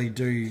don't really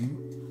do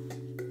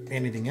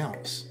anything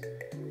else.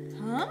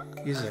 Huh?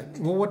 Is it?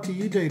 Well, what do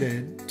you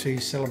do to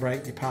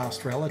celebrate your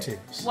past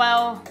relatives?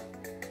 Well,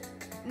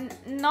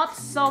 not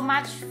so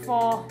much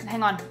for...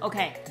 Hang on,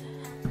 okay.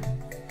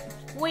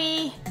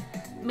 We,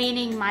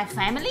 meaning my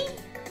family,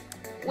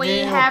 we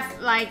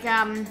have like,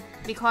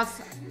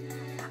 because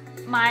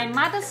my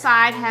mother's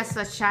side has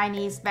a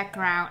Chinese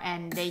background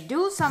and they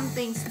do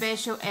something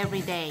special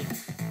every day.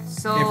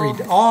 So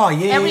not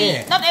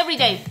every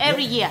day,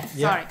 every year.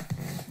 Sorry.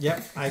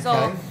 Yep. Okay.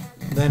 So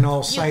then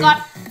I'll say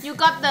you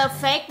got the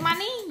fake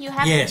money. You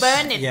have to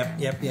burn it.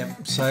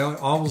 Yep. So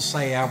I will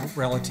say our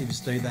relatives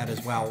do that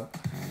as well.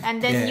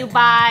 And then you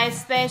buy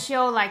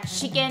special like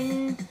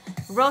chicken,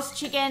 roast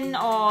chicken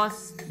or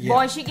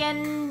boiled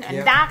chicken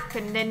and duck,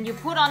 and then you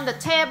put on the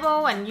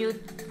table and you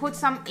put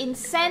some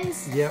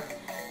incense. Yep.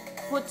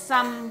 Put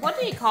some, what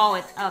do you call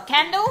it? A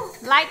candle.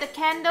 Light the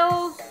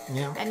candle.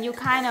 Yeah. And you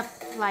kind of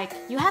like,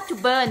 you have to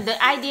burn.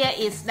 The idea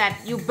is that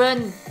you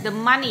burn the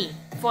money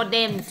for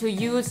them to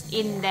use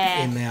in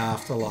their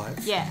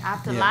afterlife. Yeah,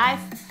 afterlife.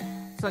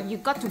 So you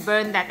got to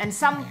burn that. And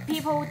some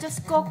people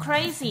just go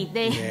crazy.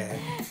 They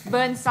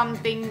burn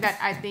something that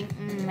I think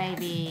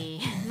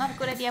maybe not a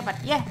good idea, but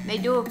yeah, they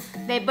do.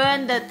 They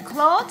burn the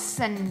clothes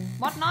and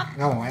whatnot.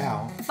 Oh,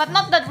 wow. But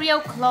not the real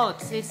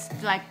clothes. It's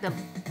like the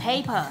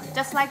paper.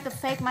 Just like the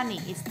fake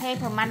money. It's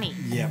paper money.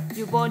 Yep.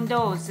 You burn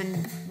those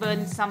and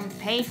burn some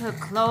paper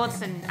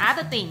clothes and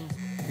other things.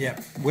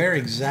 Yep. We're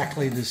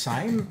exactly the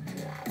same.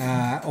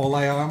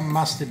 Although I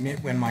must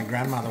admit, when my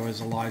grandmother was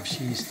alive,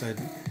 she used to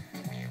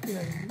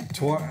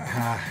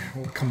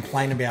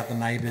complain about the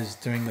neighbours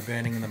doing the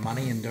burning of the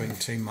money and doing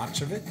too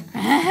much of it,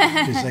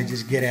 because they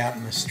just get out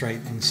in the street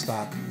and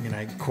start,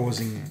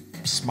 causing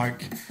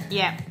smoke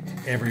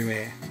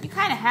everywhere. You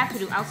kind of have to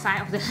do outside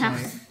of the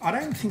house. I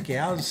don't think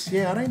I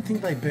don't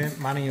think they burnt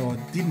money or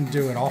didn't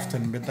do it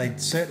often, but they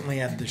certainly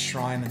had the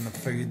shrine and the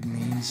food and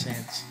the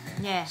incense.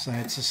 Yeah. So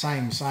it's the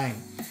same.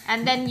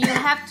 And then you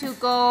have to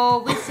go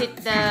visit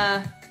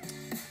the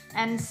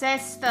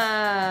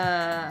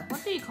ancestor,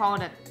 what do you call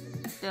it?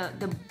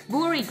 The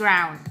burial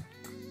ground.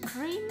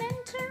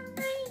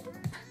 Crematory?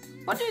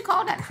 What do you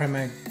call that?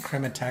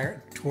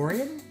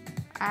 Crematorium?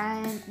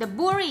 And the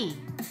burial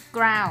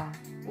ground.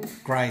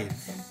 Grave?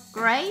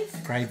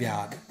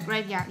 Graveyard.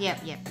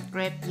 Yep.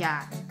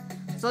 Graveyard.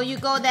 So you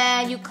go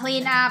there, you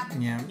clean up,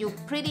 you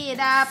pretty it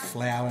up.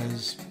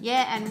 Flowers.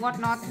 Yeah, and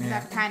whatnot,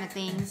 that kind of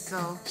thing.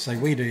 So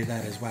we do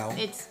that as well.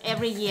 It's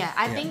every year.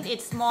 I think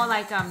it's more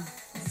like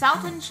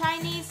Southern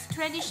Chinese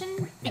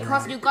tradition,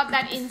 because you got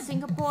that in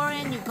Singapore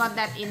and you got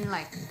that in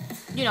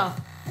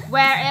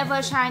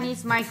wherever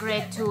Chinese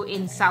migrate to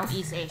in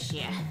Southeast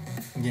Asia.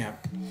 Yeah,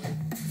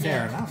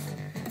 fair enough.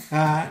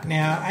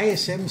 Now,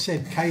 ASM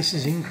said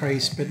cases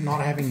increased but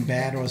not having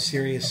bad or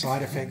serious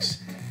side effects.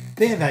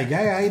 There they go,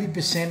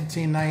 80%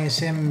 in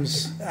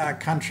ASM's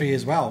country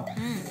as well.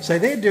 So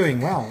they're doing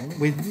well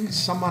with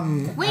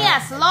someone... We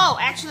are slow,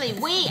 actually.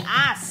 We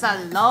are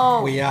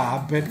slow. We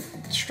are, but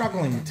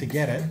struggling to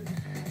get it.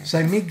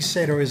 So MIG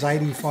said it was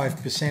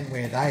 85%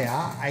 where they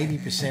are,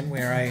 80%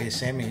 where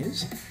ASM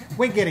is.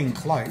 We're getting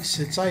close.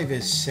 It's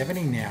over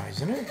 70 now,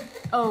 isn't it?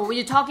 Oh, were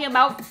you talking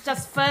about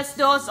just first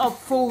dose or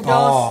full dose?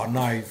 Oh,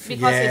 no.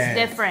 Because it's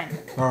different.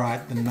 All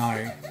right, then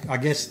no. I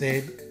guess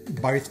they're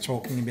both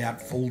talking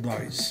about full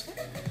dose.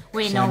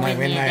 We're nowhere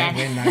near that.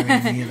 We're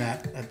nowhere near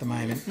that at the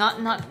moment.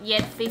 Not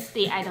yet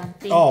 50, I don't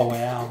think. Oh,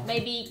 wow.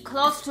 Maybe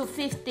close to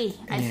 50,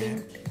 I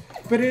think.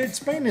 But it's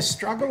been a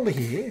struggle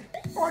here.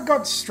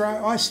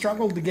 I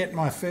struggled to get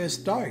my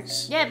first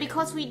dose. Yeah,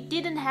 because we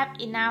didn't have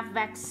enough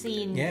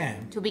vaccine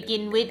to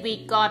begin with.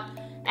 We got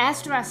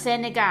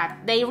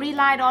AstraZeneca. They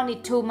relied on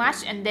it too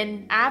much, and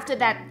then after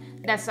that,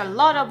 there's a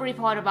lot of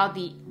report about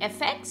the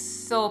effects.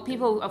 So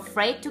people are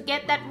afraid to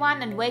get that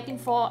one and waiting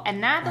for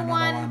another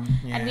one.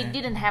 And we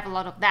didn't have a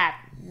lot of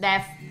that.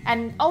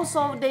 And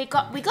also we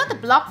got the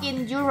block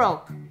in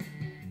Europe.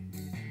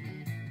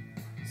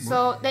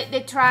 So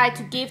they try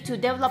to give to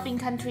developing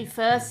country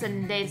first,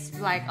 and they're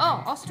like,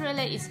 oh,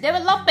 Australia is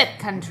developed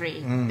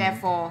country,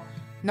 therefore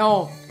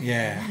no.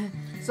 Yeah.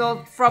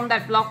 So from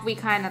that block we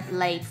kind of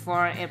late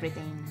for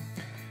everything.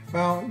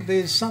 Well,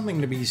 there's something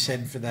to be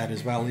said for that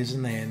as well,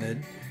 isn't there? That,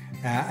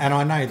 and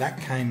I know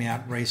that came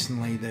out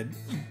recently, that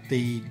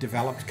the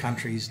developed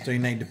countries do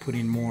need to put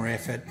in more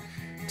effort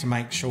to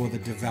make sure the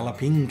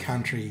developing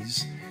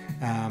countries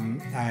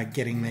are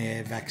getting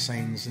their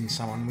vaccines and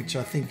so on, which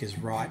I think is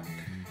right.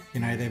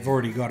 They've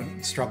already got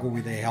to struggle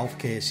with their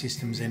healthcare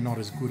systems. They're not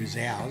as good as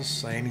ours,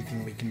 so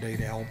anything we can do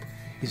to help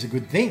is a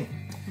good thing.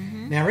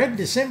 Now, Red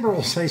December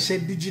also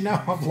said, did you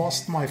know I've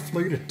lost my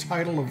flute a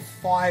total of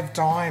 5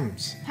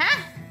 times?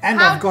 Huh?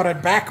 And I've got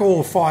it back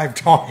all 5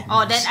 times.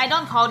 Oh, then I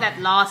don't call that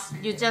loss.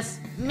 You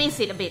just miss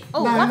it a bit.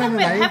 Oh, No, what no, no,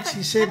 happened? no. Happened?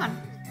 She said- Hang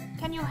on.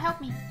 Can you help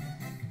me?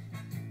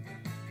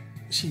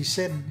 She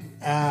said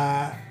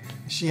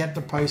she had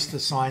to post a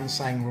sign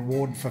saying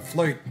reward for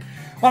flute.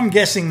 I'm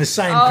guessing the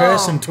same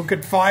person took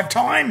it 5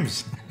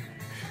 times.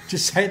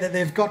 Just say that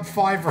they've got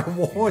 5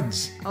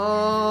 rewards.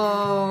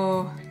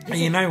 Oh.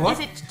 You know what?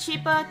 Is it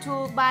cheaper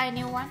to buy a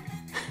new one?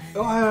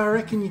 I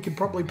reckon you could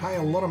probably pay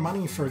a lot of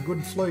money for a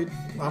good flute.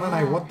 I don't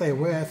know what they're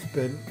worth,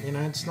 but you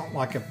know, it's not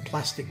like a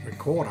plastic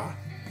recorder.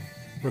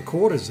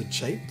 Recorders are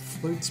cheap,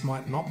 flutes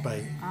might not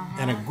be.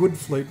 And a good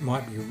flute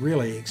might be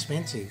really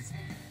expensive.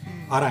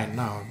 I don't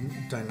know.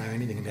 I don't know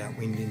anything about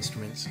wind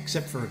instruments,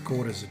 except for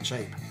recorders are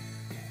cheap.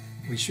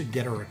 We should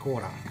get a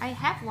recorder. I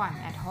have one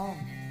at home.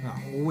 Oh,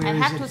 where I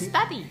is have it to here?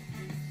 study.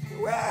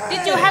 Well,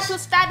 Did you have to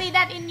study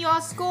that in your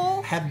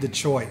school? Had the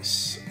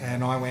choice,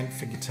 and I went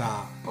for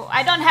guitar. Oh,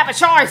 I don't have a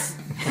choice.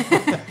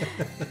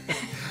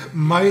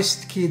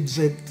 Most kids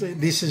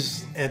this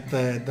is at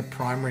the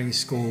primary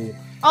school.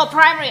 Oh,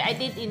 primary. I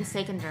did in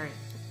secondary.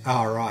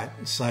 Oh, right.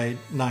 So,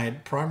 no,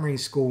 at primary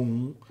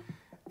school,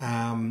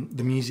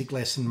 the music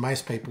lesson,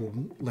 most people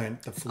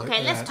learnt the flute.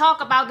 Okay, let's talk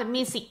about the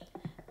music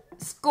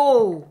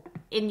school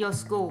in your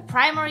school.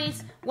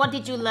 Primaries, what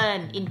did you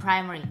learn in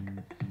primary?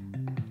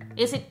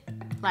 Is it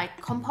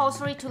like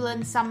compulsory to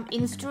learn some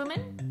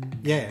instrument?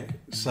 Yeah.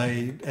 So,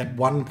 at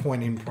one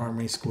point in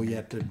primary school, you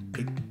had to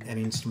pick an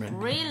instrument.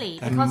 Really?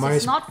 And Because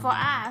it's not for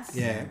us.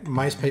 Yeah,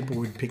 most people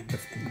would pick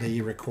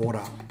the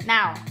recorder.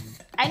 Now,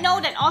 I know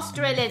that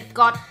Australia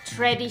got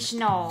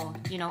traditional,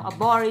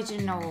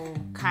 aboriginal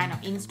kind of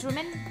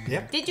instrument.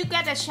 Yep. Did you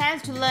get a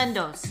chance to learn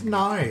those?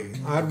 No,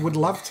 I would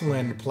love to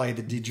learn to play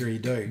the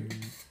didgeridoo,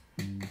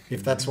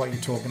 if that's what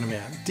you're talking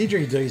about.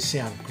 Didgeridoos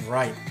sound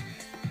great,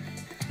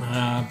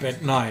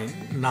 but no,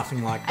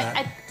 nothing like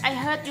that. I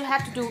heard you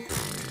had to do...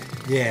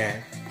 Yeah,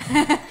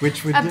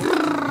 which would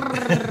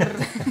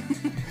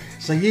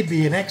So you'd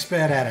be an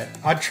expert at it.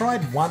 I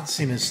tried once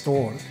in a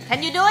store.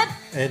 Can you do it?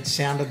 It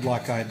sounded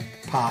like I'd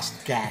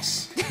passed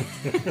gas.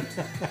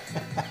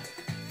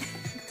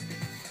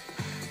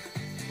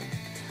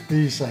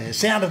 You say, it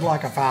sounded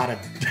like I farted.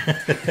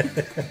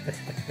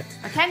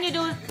 Can you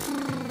do it?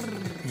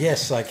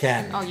 Yes, I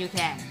can. Oh, you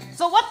can.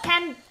 So what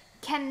can't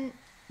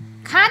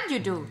you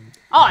do?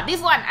 Oh,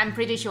 this one I'm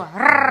pretty sure.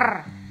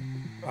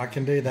 I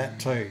can do that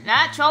too.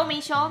 Show me.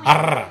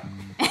 Arr.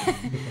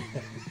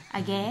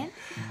 Again?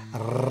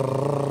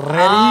 Ready?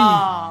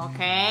 Oh,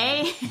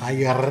 okay. Are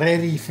you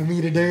ready for me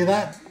to do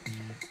that?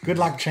 Good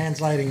luck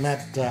translating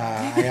that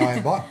AI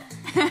bot.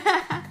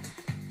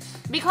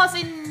 Because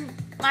in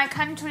my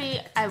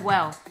country,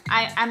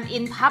 I'm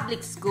in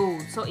public school,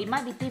 so it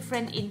might be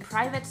different in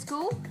private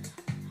school.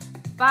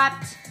 But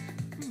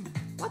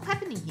what's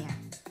happening here?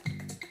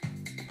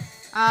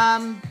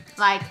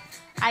 Like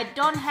I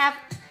don't have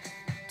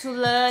to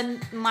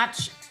learn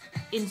much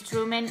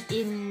instrument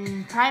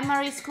in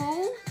primary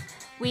school.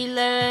 We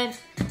learn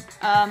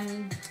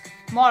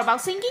more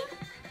about singing.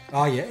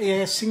 Oh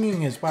yeah,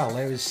 singing as well.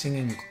 There was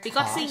singing. We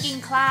got class. singing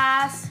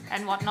class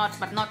and whatnot,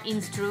 but not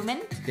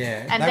instrument.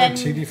 Yeah, and they then were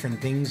 2 different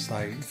things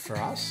though for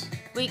us.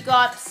 we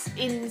got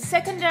in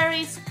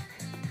secondary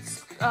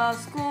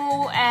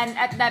school, and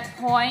at that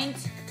point,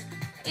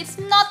 it's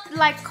not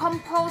like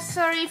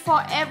compulsory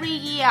for every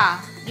year.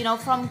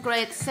 From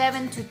grade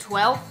 7 to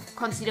 12,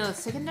 considered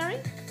secondary.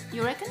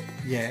 You reckon?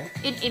 Yeah.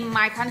 In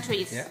my country,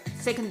 it's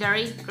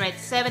secondary, grade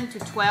 7 to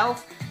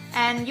 12,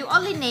 and you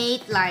only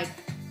need like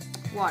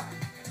what?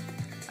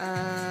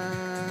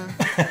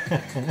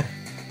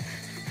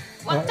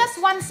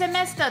 Just 1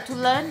 semester to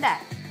learn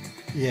that.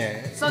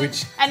 Yeah. So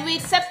and we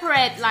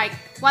separate, like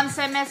 1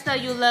 semester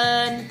you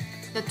learn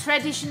the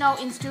traditional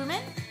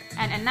instrument,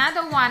 and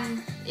another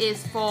one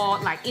is for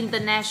like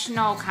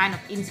international kind of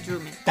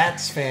instrument.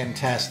 That's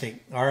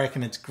fantastic. I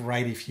reckon it's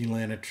great if you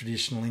learn a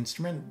traditional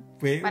instrument.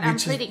 But I'm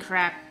pretty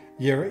crap.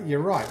 You're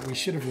right. We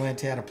should have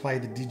learnt how to play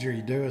the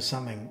didgeridoo or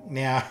something.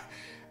 Now,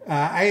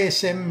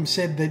 ASM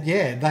said that,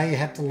 they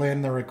had to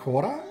learn the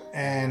recorder,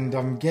 and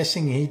I'm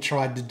guessing he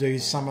tried to do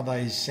some of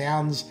those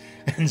sounds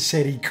and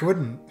said he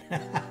couldn't.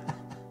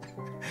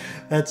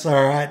 That's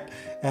all right.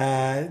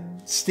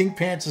 Stink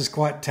Pants is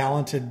quite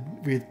talented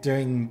with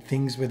doing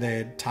things with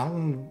their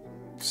tongue,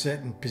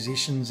 certain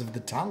positions of the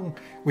tongue,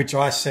 which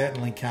I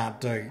certainly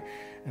can't do.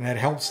 And it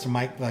helps to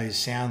make those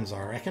sounds,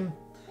 I reckon.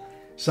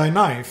 So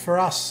no, for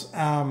us,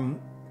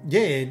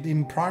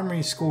 in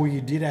primary school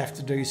you did have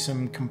to do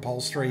some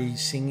compulsory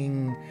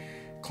singing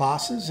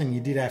classes, and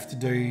you did have to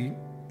do,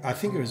 I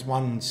think it was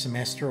 1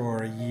 semester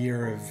or a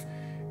year of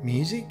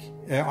music.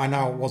 I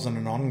know it wasn't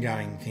an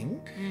ongoing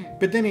thing,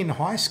 but then in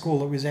high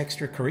school it was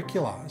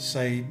extracurricular,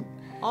 so you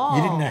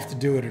didn't have to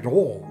do it at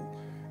all.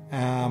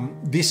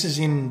 This is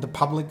in the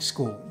public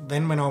school.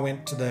 Then when I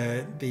went to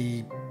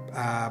the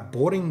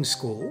boarding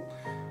school,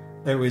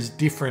 it was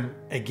different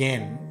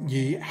again.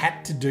 You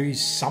had to do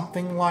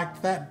something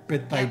like that,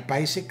 but they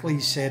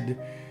basically said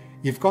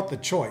you've got the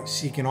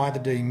choice. You can either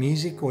do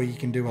music or you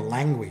can do a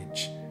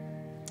language.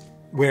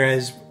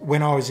 Whereas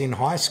when I was in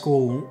high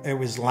school, it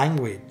was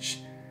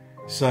language.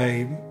 So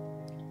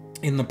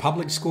in the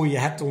public school, you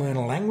had to learn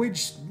a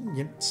language.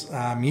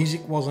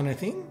 Music wasn't a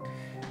thing.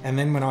 And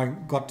then when I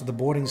got to the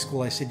boarding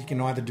school, they said you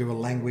can either do a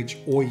language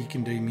or you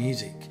can do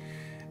music.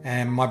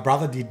 And my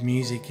brother did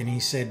music, and he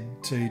said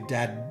to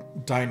Dad,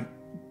 don't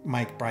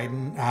make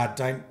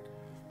don't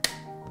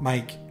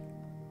make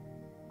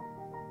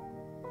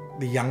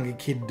the younger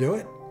kid do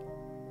it,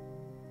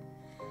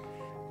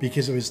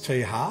 because it was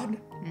too hard.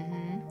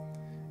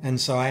 And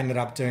so I ended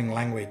up doing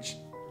language.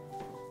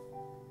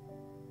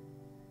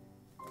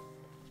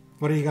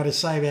 What do you got to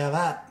say about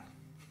that?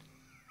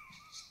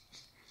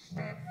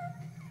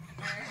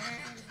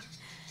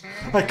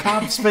 I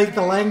can't speak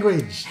the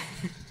language.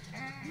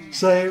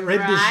 So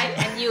read this. Right,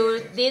 and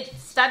you did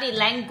study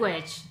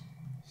language.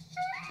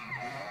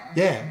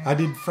 Yeah, I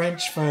did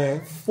French for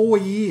 4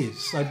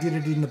 years. I did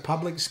it in the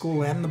public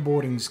school and the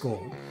boarding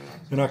school.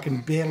 And I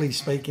can barely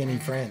speak any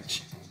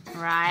French.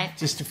 Right.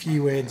 Just a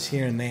few words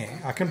here and there.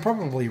 I can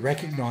probably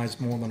recognise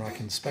more than I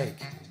can speak.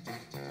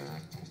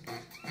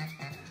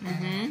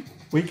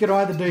 We could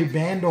either do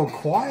band or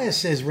choir,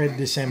 says Red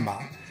December.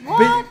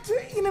 What? But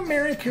in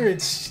America,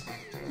 it's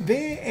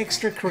their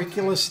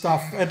extracurricular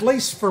stuff, at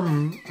least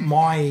from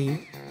my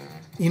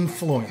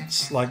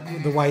influence,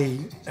 like the way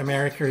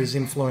America has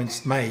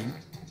influenced me,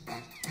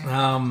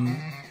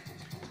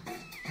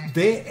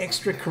 their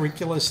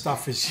extracurricular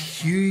stuff is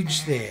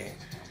huge there.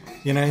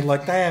 You know,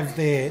 like they have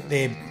their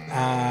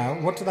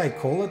what do they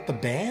call it? The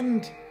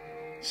band?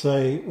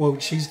 So, well,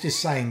 she's just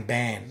saying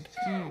band.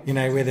 You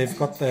know, where they've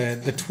got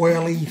the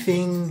twirly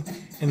thing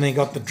and they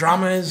got the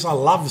drummers. I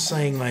love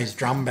seeing those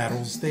drum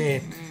battles. They're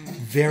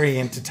very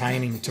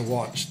entertaining to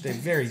watch. They're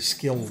very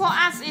skilled. For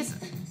us,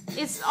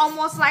 it's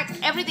almost like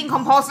everything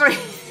compulsory.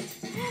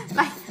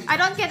 Like, I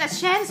don't get a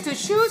chance to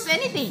choose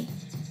anything.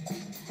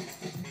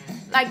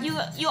 Like,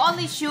 you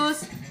only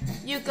choose,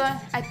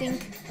 I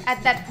think,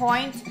 at that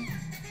point,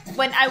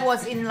 when I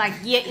was in like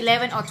year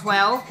 11 or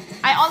 12,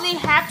 I only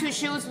have to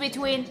choose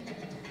between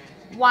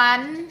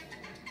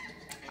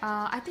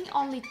I think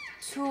only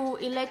 2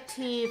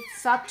 elective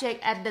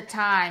subjects at the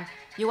time.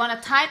 You want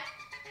to type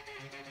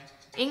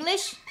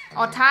English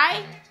or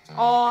Thai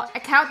or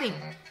accounting?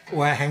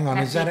 Well, hang on.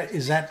 That's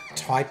Is that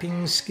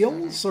typing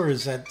skills or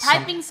is that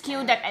typing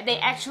skill that they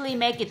actually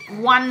make it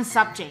one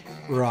subject?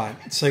 Right.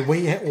 So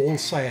we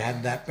also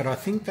had that, but I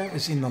think that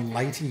was in the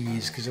later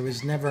years because it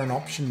was never an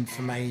option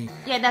for me.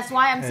 Yeah, that's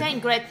why I'm saying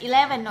grade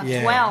 11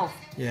 or 12.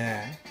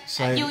 Yeah.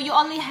 So You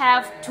only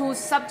have 2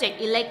 subject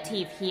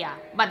elective here,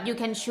 but you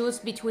can choose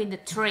between the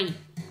 3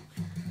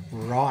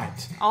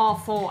 right. or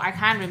 4. I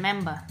can't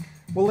remember.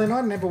 Well, then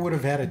I never would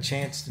have had a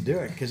chance to do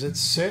it because it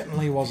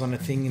certainly wasn't a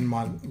thing in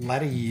my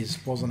latter years.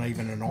 Wasn't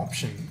even an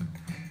option.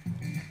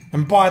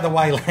 And by the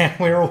way,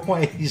 we're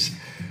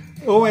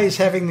always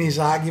having this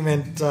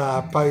argument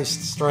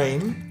post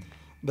stream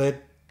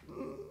that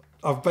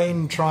I've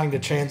been trying to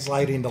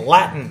translate into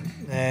Latin,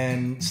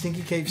 and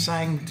Stinky keeps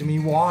saying to me,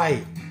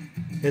 "Why?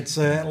 It's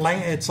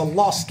a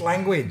lost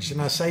language."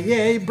 And I say,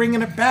 "Yeah, you're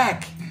bringing it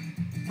back."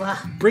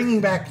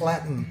 Bringing back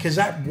Latin, because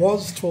that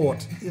was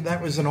taught.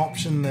 That was an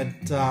option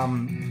that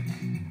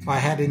I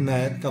had in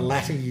the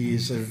latter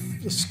years of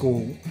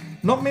school.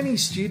 Not many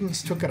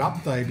students took it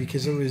up though,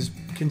 because it was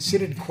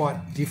considered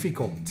quite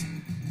difficult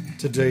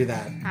to do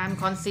that. I'm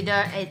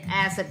consider it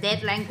as a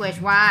dead language.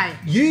 Why?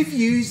 You've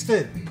used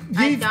it.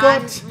 I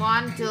don't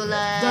want to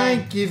learn.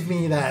 Don't give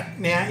me that.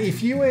 Now,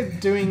 if you were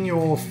doing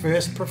your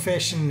first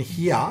profession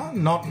here,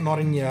 not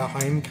in your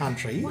home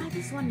country, Why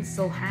this one is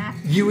so hard?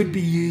 you would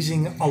be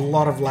using a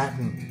lot of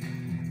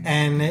Latin.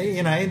 And,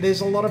 you know,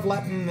 there's a lot of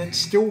Latin that's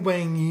still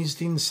being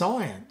used in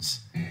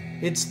science.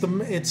 It's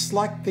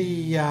like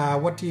the,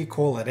 what do you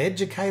call it,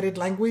 educated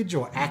language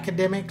or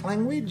academic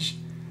language?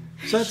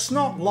 So it's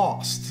not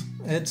lost.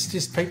 It's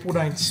just people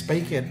don't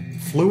speak it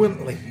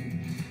fluently.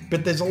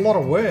 But there's a lot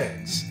of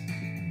words.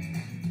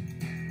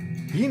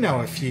 You know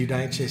a few,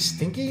 don't you,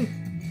 Stinky?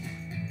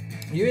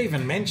 You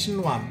even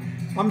mentioned one.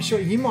 I'm sure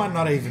you might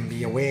not even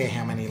be aware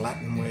how many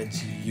Latin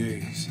words you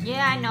use.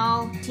 Yeah, I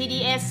know.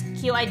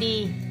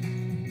 TDSQID.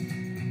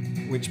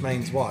 Which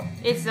means what?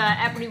 It's an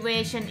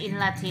abbreviation in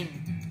Latin,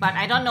 but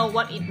I don't know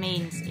what it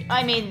means.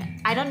 I mean,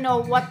 I don't know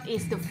what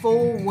is the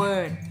full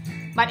word,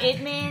 but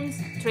it means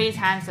 3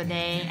 times a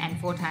day and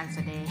 4 times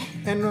a day.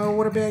 And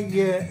what about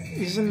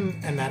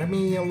isn't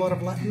anatomy a lot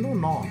of Latin or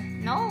not?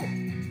 No,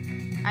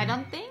 I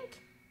don't think.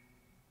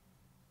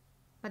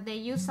 But they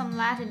use some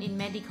Latin in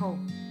medical.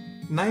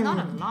 Not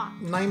a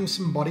lot. Name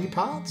some body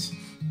parts.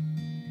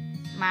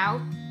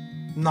 Mouth.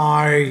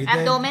 No.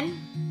 Abdomen.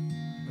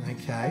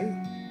 Okay.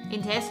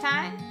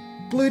 Intestine.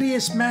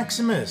 Gluteus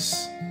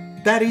maximus.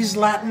 That is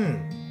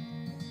Latin.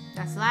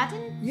 That's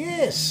Latin?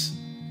 Yes.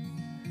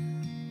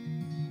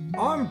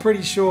 I'm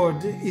pretty sure.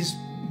 Do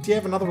you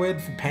have another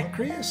word for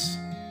pancreas?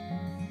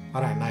 I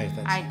don't know if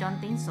that's... I don't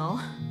think so.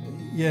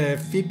 Your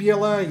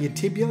fibula, your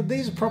tibia,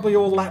 these are probably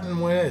all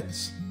Latin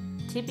words.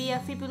 Tibia,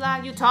 fibula,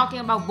 you're talking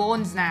about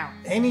bones now.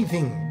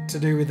 Anything. to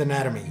do with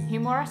anatomy.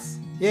 Humorous?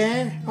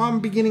 Yeah, I'm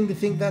beginning to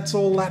think that's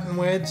all Latin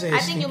words there, I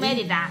think you made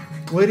it up.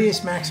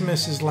 Gluteus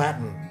maximus is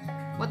Latin.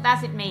 What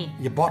does it mean?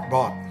 Your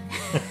bot.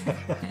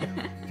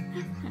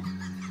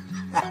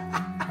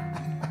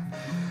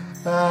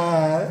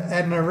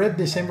 And Red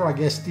December, I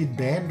guess, did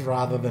band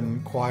rather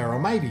than choir, or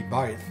maybe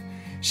both.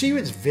 She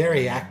was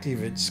very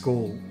active at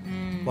school,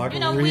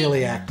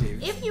 really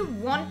active. If you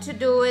want to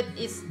do it,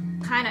 it's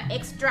kind of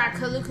extra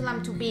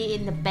curriculum to be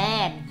in the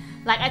band.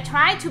 Like I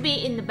tried to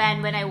be in the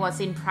band when I was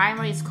in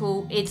primary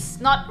school.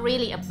 It's not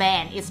really a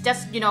band. It's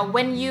just,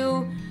 when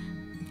you...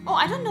 Oh,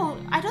 I don't know.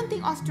 I don't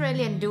think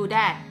Australians do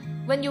that.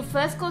 When you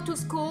first go to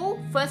school,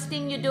 first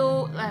thing you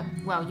do,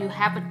 you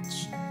have a...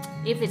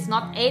 If it's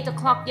not 8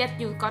 o'clock yet,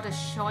 you got a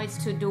choice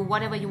to do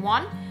whatever you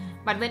want.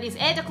 But when it's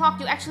 8 o'clock,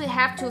 you actually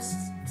have to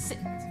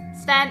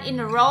stand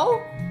in a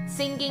row,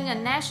 singing a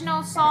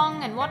national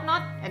song and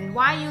whatnot. And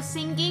while you're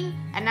singing,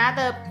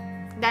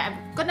 there's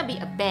gonna be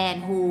a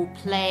band who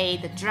play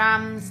the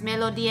drums,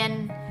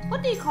 melodian.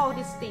 What do you call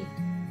this thing?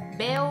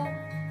 Bell?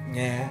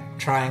 Yeah,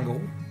 triangle.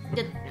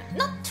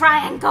 Not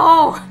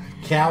triangle.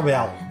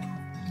 Cowbell.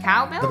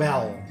 Cowbell? The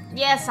bell.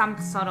 Yeah, some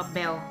sort of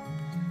bell.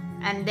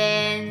 And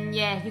then,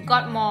 you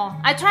got more.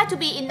 I tried to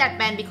be in that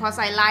band because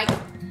I like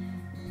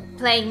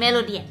playing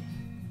melodian.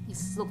 It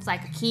looks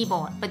like a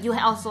keyboard, but you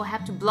also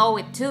have to blow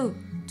it too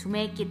to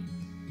make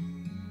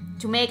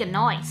a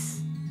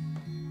noise.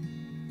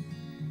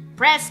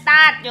 Press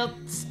start, you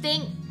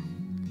stink.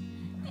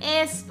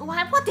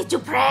 What did you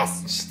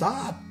press?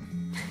 Start.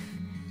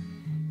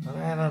 I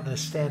don't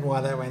understand why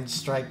they went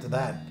straight to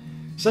that.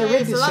 So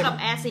there's a lot of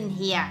S in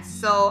here.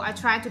 So I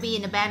tried to be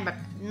in the band, but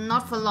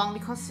not for long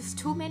because there's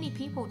too many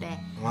people there.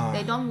 Wow.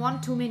 They don't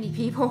want too many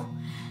people.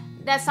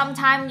 That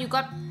sometimes you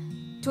got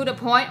to the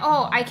point,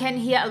 I can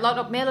hear a lot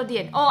of melody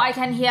and I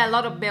can hear a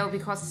lot of bell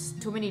because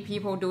too many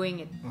people doing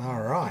it.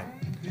 All right.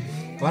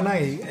 Well, I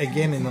know,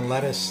 again, in the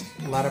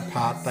latter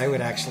part, they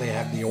would actually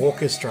have the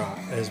orchestra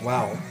as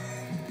well.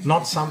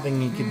 Not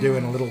something you could do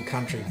in a little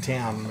country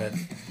town, but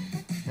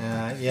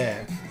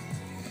yeah.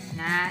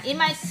 Nah, in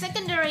my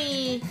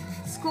secondary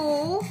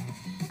school,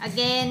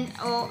 again,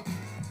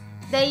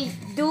 they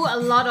do a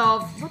lot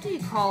of, what do you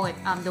call it?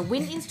 The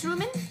wind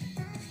instrument,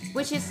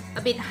 which is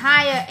a bit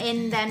higher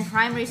end than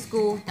primary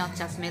school, not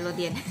just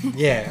melodian.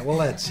 Yeah, well,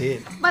 that's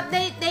it. But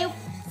they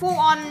full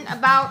on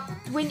about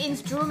wind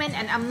instrument,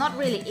 and I'm not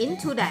really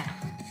into that.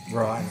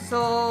 Right.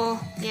 So,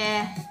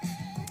 yeah.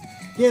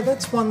 Yeah,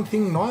 that's one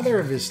thing neither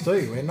of us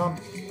do. We're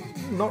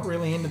not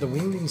really into the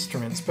wind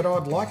instruments, but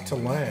I'd like to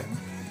learn.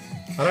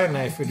 I don't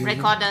know if we do.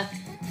 Recorder.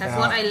 That's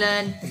what I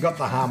learned. I got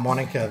the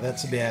harmonica,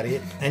 that's about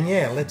it. And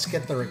yeah, let's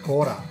get the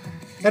recorder.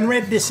 And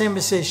Red December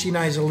says she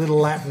knows a little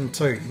Latin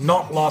too.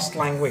 Not lost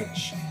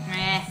language.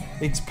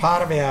 It's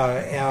part of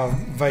our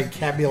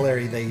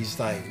vocabulary these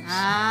days.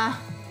 Ah,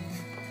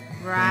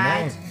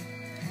 right. You know?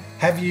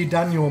 Have you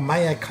done your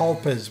mea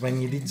culpas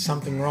when you did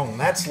something wrong?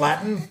 That's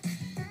Latin.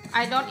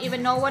 I don't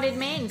even know what it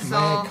means.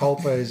 Mea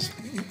culpa is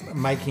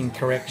making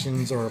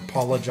corrections or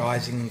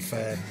apologising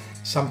for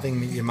something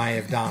that you may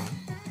have done.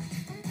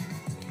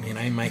 You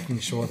know, making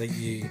sure that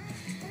you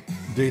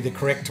do the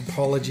correct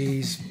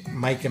apologies,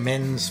 make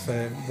amends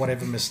for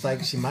whatever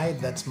mistakes you made.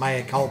 That's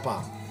mea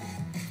culpa.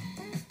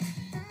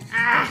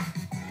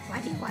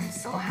 Why do you want it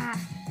so hard?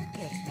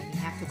 Okay, maybe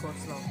have to go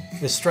slow.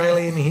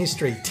 Australian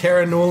history,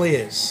 terra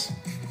nullius.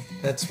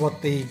 That's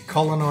what the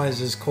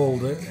colonisers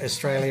called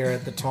Australia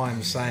at the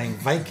time, saying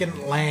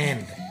vacant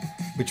land,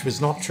 which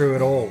was not true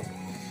at all.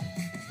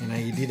 You know,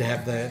 you did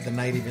have the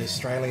native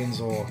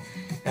Australians or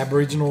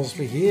Aboriginals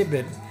were here,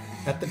 but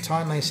at the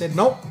time they said,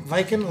 nope,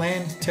 vacant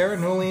land, terra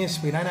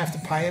nullius, we don't have to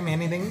pay them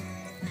anything.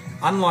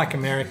 Unlike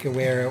America,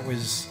 where it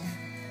was,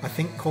 I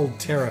think, called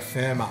terra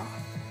firma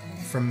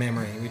from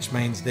memory, which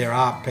means there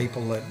are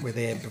people that were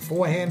there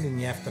beforehand and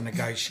you have to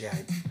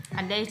negotiate.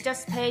 And they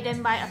just pay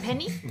them by a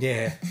penny?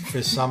 Yeah,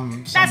 for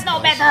some That's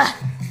no better!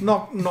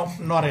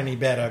 Not any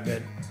better,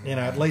 but, you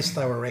know, at least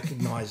they were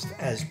recognised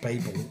as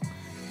people.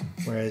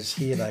 Whereas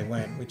here they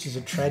weren't, which is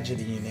a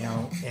tragedy in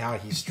our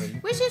history.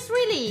 Which is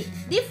really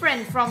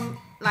different from,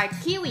 like,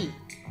 Kiwi.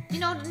 You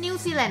know, New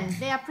Zealand,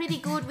 they are pretty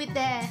good with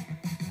their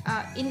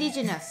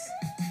indigenous.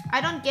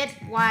 I don't get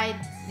why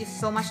it's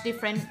so much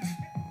different.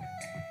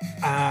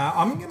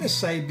 I'm going to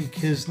say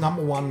because,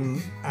 number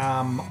one,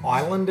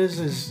 islanders,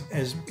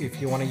 as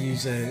if you want to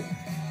use a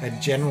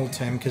general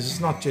term, because it's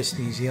not just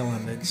New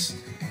Zealand, it's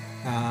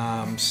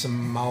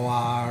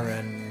Samoa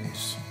and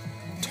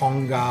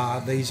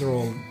Tonga, these are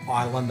all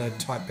islander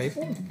type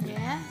people.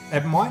 Yeah.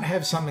 It might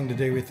have something to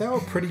do with they were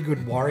pretty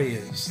good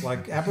warriors.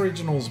 Like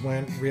Aboriginals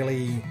weren't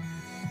really,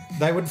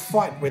 they would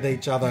fight with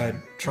each other,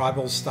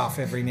 tribal stuff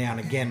every now and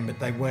again, but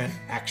they weren't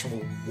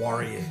actual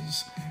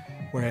warriors.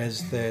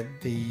 Whereas the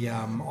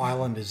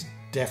islanders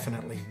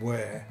definitely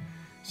were.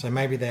 So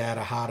maybe they had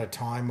a harder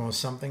time or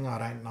something, I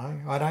don't know.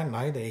 I don't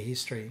know their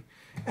history.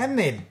 And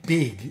they're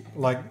big,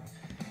 like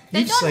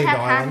you've seen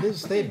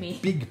islanders, they're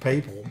big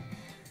people.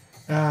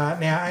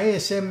 Now,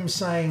 ASM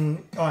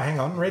saying, hang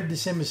on, Red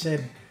December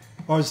said,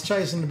 I was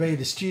chosen to be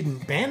the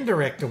student band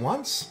director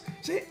once.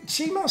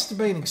 She must have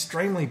been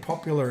extremely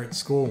popular at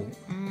school.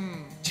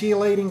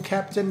 Cheerleading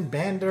captain,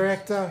 band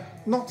director.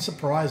 Not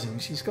surprising.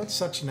 She's got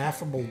such an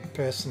affable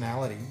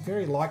personality.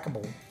 Very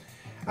likeable.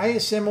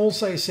 ASM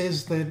also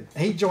says that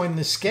he joined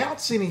the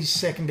Scouts in his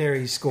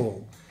secondary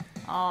school.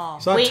 Oh,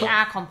 so we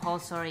are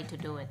compulsory to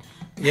do it.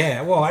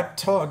 Yeah, well, I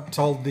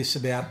told this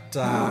about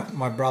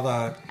my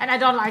brother. And I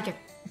don't like it.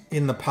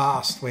 In the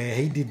past, where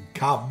he did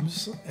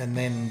Cubs and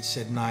then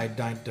said, no,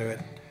 don't do it,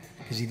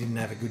 because he didn't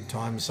have a good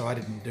time, so I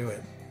didn't do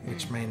it,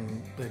 which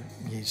meant that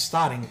you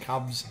start in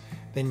Cubs,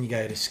 then you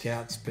go to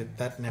Scouts, but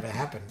that never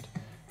happened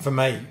for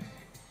me.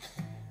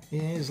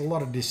 Yeah, there's a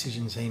lot of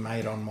decisions he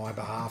made on my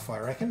behalf, I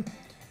reckon.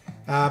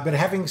 But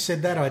having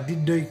said that, I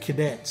did do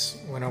cadets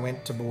when I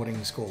went to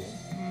boarding school.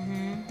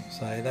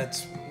 So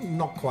that's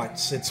not quite,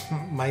 it's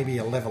maybe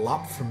a level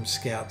up from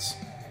Scouts,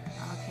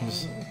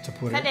 to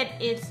put Cadet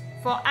is,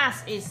 for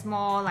us, it's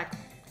more like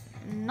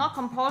not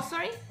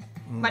compulsory.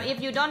 But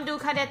if you don't do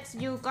cadets,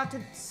 you got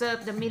to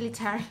serve the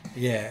military.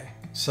 Yeah.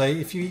 So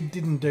if you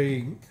didn't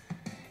do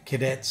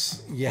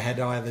cadets, you had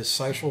either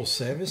social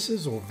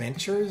services or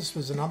venturers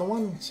was another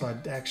one. So I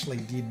actually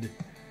did,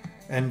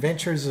 and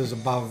venturers is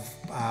above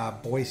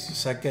boys.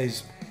 So it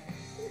goes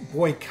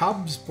boy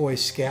Cubs, boy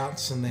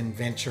Scouts, and then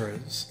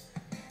venturers.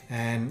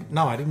 And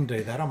no, I didn't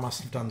do that. I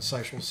must have done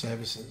social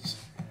services.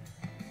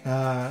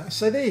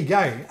 So there you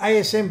go.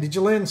 ASM, did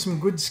you learn some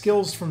good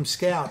skills from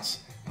Scouts?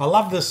 I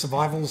love the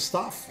survival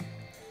stuff.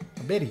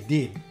 I bet he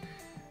did.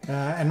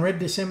 And Red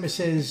December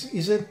says,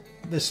 is it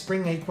the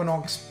spring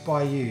equinox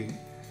by you?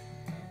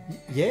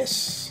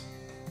 Yes.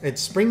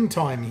 It's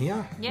springtime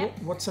here. Yeah.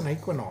 What's an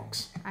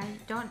equinox? I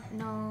don't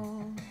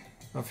know.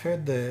 I've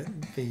heard the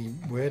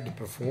word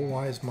before.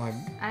 Why is my...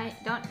 I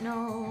don't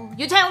know.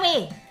 You tell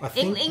me.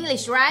 In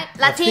English, right?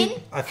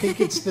 Latin? I think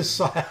it's the...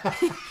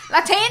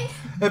 Latin?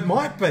 It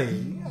might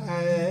be.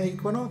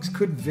 Equinox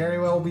could very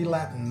well be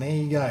Latin. There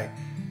you go.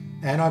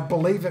 And I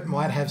believe it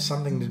might have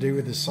something to do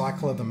with the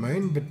cycle of the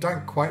moon, but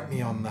don't quote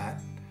me on that.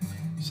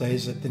 So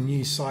is it the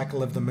new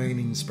cycle of the moon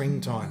in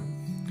springtime?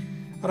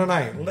 I don't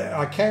know.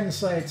 I can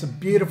say it's a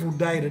beautiful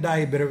day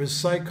today, but it was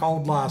so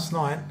cold last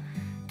night.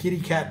 Kitty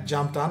Cat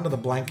jumped under the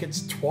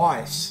blankets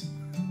twice.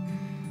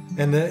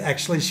 And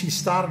actually she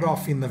started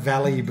off in the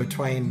valley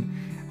between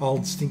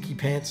old Stinky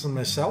Pants and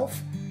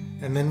myself.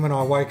 And then when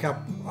I woke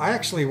up, I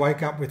actually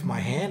woke up with my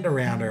hand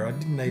around her. I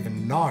didn't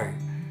even know.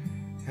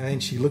 And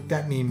then she looked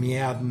at me and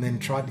meowed and then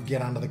tried to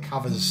get under the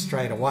covers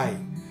straight away.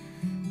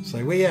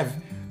 So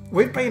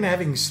we've been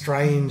having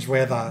strange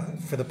weather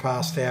for the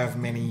past however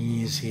many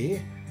years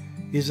here,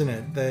 isn't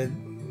it? The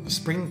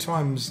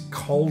springtime's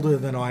colder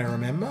than I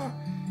remember,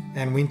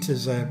 and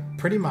winters are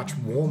pretty much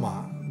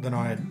warmer than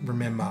I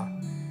remember.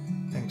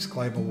 Thanks,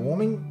 global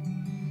warming.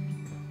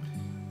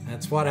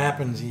 That's what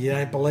happens. You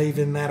don't believe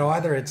in that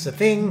either. It's a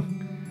thing.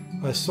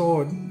 I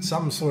saw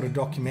some sort of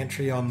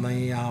documentary on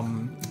the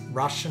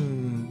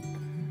Russian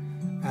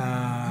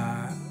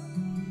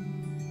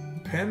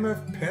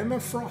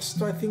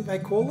permafrost, I think they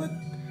call it.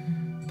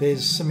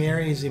 There's some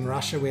areas in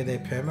Russia where their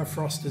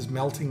permafrost is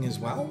melting as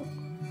well.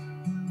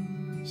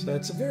 So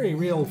it's a very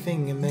real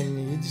thing, and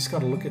then you just got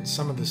to look at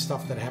some of the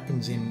stuff that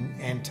happens in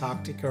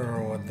Antarctica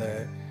or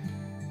the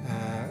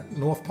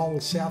North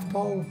Pole, South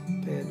Pole.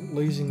 They're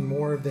losing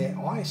more of their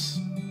ice.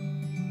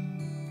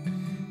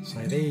 So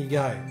there you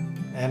go.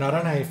 And I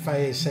don't know if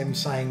ASM's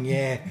saying,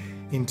 yeah,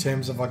 in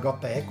terms of I got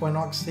the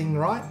equinox thing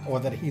right, or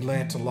that he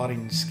learnt a lot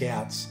in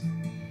Scouts.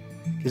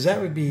 Because that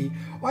would be...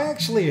 I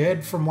actually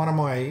heard from one of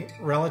my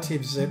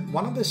relatives that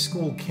one of the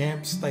school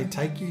camps, they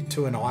take you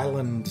to an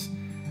island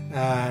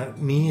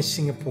near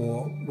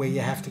Singapore where you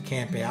have to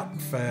camp out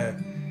for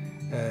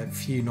a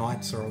few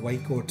nights or a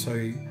week or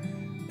two.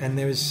 And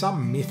there is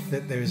some myth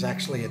that there is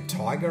actually a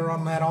tiger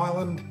on that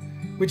island,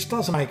 which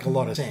doesn't make a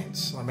lot of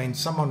sense. I mean,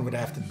 someone would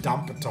have to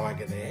dump a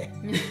tiger there.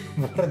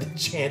 What are the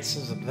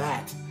chances of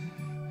that?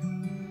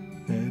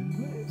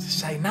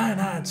 Say, no,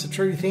 it's a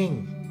true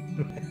thing.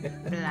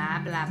 Blah,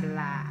 blah,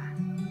 blah.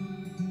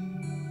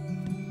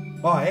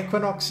 Oh,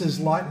 equinoxes,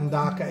 light and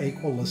dark are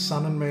equal. The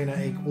sun and moon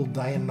are equal.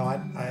 Day and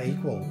night are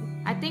equal.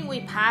 I think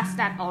we passed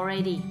that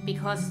already,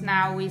 because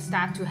now we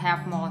start to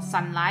have more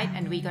sunlight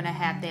and we're going to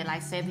have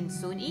daylight saving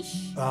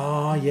soon-ish.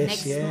 Oh, yes,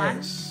 next yes.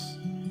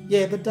 month.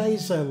 Yeah, the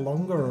days are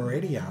longer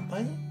already, aren't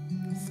they?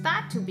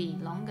 Start to be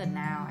longer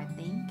now, I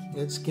think.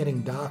 It's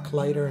getting dark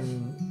later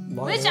and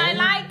lighter. Which I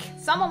like.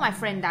 Some of my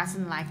friend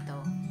doesn't like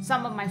though.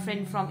 Some of my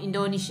friend from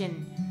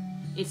Indonesian,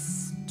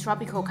 it's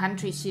tropical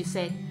country, she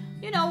said,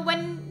 you know,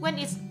 when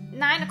it's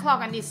 9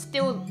 o'clock and it's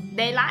still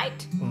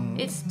daylight,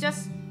 it's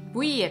just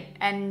weird,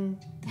 and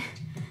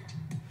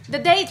the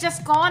day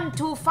just gone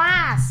too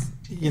fast.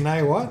 You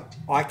know what?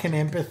 I can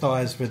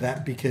empathise with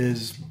that,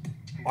 because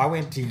I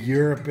went to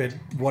Europe at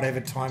whatever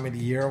time of the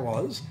year it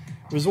was.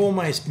 It was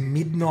almost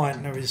midnight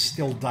and it was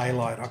still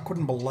daylight. I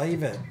couldn't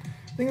believe it.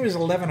 I think it was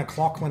 11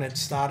 o'clock when it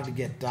started to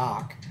get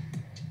dark.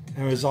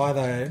 It was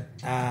either,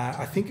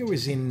 I think it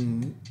was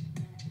in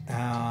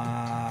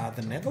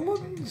the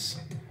Netherlands.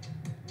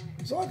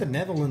 It's either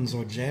Netherlands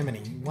or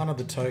Germany, one of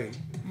the two.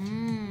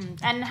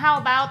 And how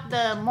about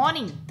the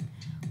morning?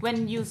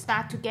 When you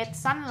start to get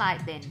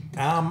sunlight then?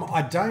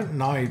 I don't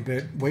know,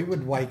 but we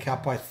would wake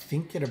up, I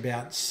think, at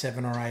about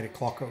 7 or 8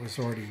 o'clock. It was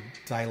already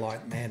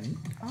daylight then.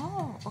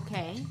 Oh,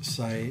 okay.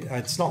 So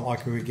it's not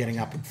like we were getting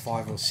up at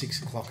 5 or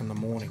 6 o'clock in the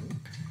morning.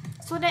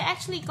 So they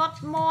actually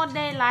got more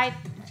daylight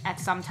at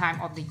some time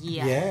of the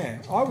year.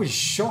 Yeah, I was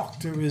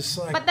shocked. It was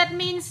like... But that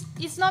means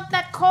it's not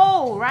that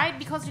cold, right?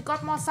 Because you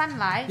got more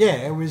sunlight.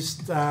 Yeah, it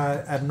was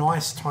a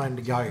nice time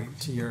to go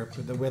to Europe.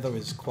 The weather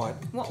was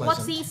quite pleasant. What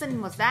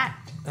season was that?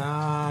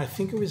 I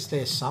think it was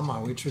their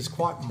summer, which was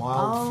quite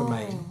mild for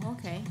me. Oh,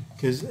 okay.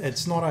 Because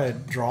it's not a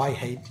dry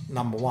heat,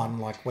 number one,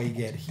 like we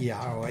get here,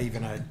 or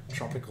even a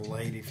tropical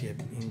heat if you're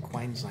in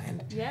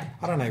Queensland. Yeah.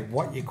 I don't know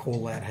what you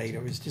call that heat.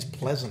 It was just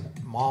pleasant,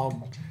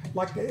 mild.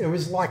 Like it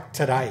was like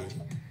today.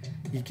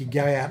 You could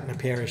go out in a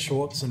pair of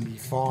shorts and be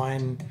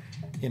fine.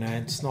 You know,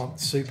 it's not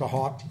super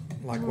hot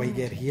like we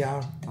get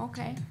here.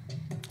 Okay.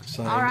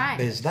 So all right.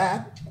 There's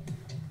that.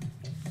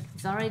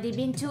 It's already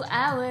been 2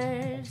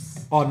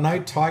 hours. Oh, no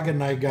tiger,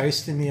 no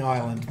ghost in the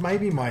island.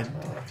 Maybe my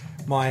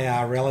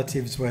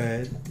relatives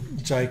were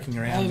joking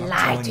around, not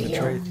telling the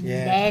truth.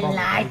 Yeah, they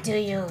lied to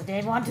you.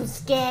 They want to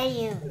scare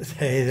you.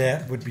 Yeah,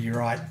 that would be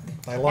right.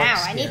 They like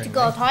now I need to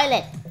go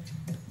toilet.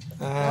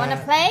 You want to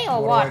play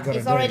or what?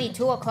 It's already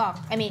 2 o'clock.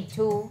 I mean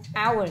 2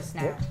 hours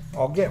now. Well,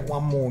 I'll get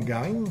one more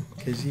going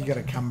because you got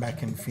to come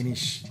back and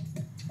finish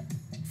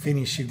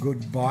your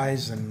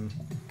goodbyes and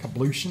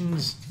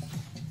kablutions.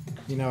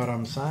 You know what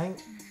I'm saying?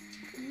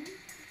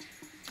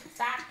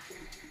 Stop.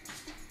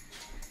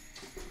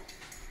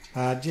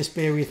 Just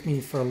bear with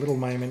me for a little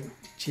moment,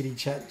 chitty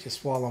chat,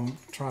 just while I'm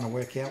trying to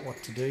work out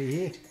what to do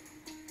here.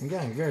 I'm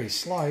going very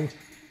slow.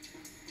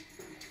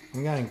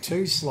 I'm going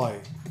too slow.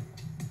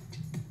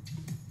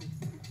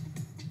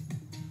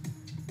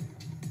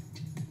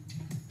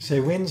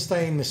 So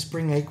Wednesday in the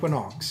spring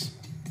equinox.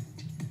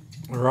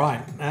 All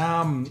right.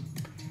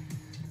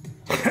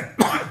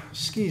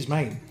 Excuse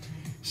me.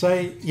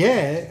 So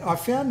yeah, I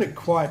found it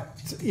quite.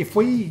 If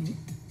we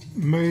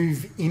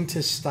move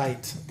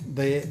interstate,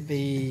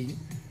 the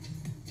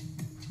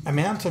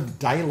amount of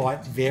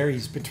daylight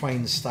varies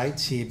between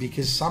states here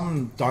because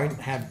some don't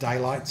have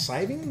daylight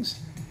savings.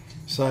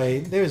 So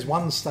there was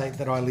one state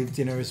that I lived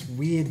in. It was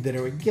weird that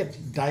it would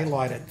get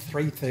daylight at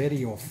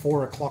 3:30 or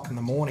 4 o'clock in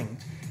the morning.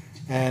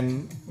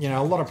 And, you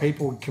know, a lot of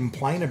people would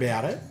complain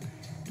about it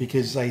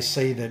because they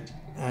see that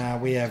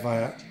we have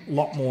a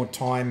lot more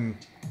time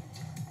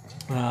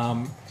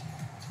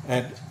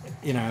at,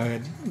 you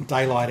know,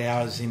 daylight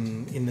hours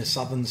in the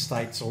southern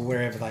states or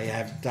wherever they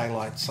have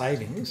daylight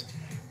savings.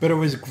 But it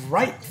was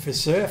great for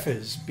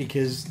surfers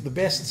because the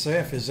best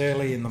surf is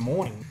early in the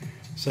morning.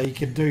 So you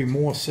could do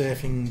more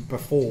surfing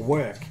before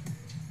work,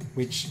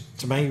 which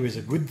to me was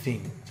a good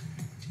thing.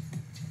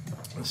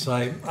 So,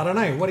 I don't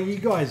know. What do you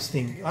guys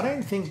think? I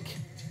don't think,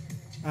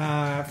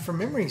 from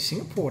memory,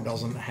 Singapore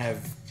doesn't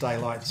have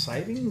daylight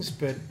savings,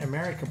 but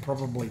America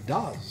probably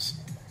does.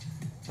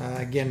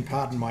 Again,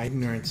 pardon my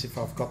ignorance if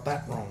I've got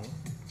that wrong.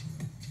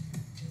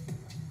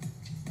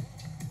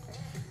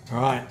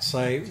 Alright,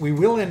 so we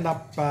will end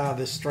up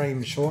the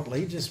stream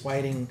shortly, just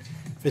waiting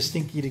for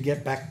Stinky to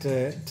get back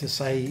to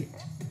say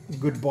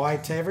goodbye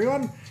to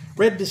everyone.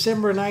 Red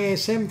December and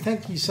ASM,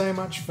 thank you so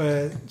much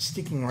for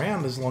sticking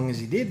around as long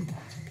as you did,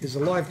 because the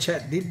live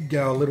chat did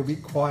go a little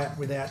bit quiet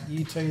without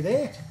you two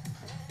there.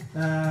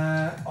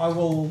 I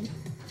will,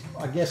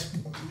 I guess,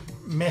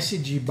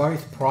 message you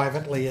both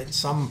privately at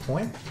some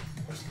point,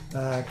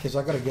 because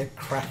I've got to get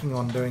cracking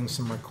on doing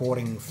some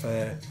recording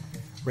for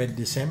Red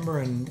December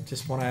and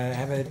just want to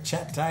have a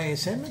chat to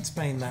ASM. It's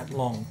been that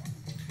long.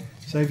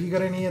 So have you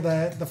got any of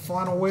the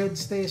final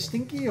words there,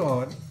 Stinky,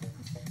 or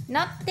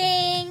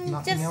nothing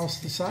just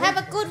else to say? Have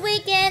a good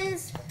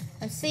weekend.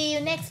 I'll see you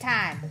next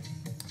time.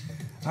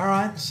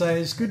 Alright, so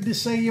it's good to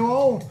see you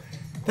all.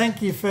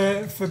 Thank you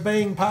for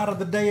being part of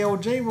the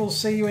DLG. We'll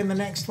see you in the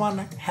next one.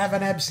 Have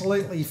an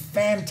absolutely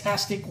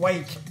fantastic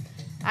week.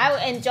 I will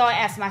enjoy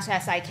as much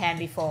as I can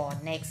before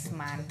next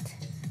month.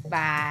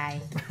 Bye.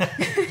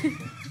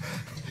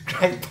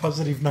 Great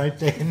positive note,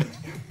 Dan.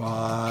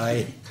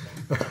 Bye.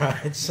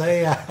 Alright,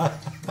 see ya.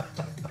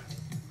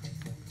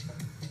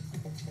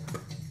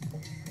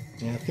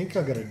 Yeah, I think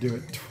I've got to do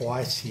it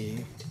twice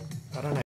here. I don't know.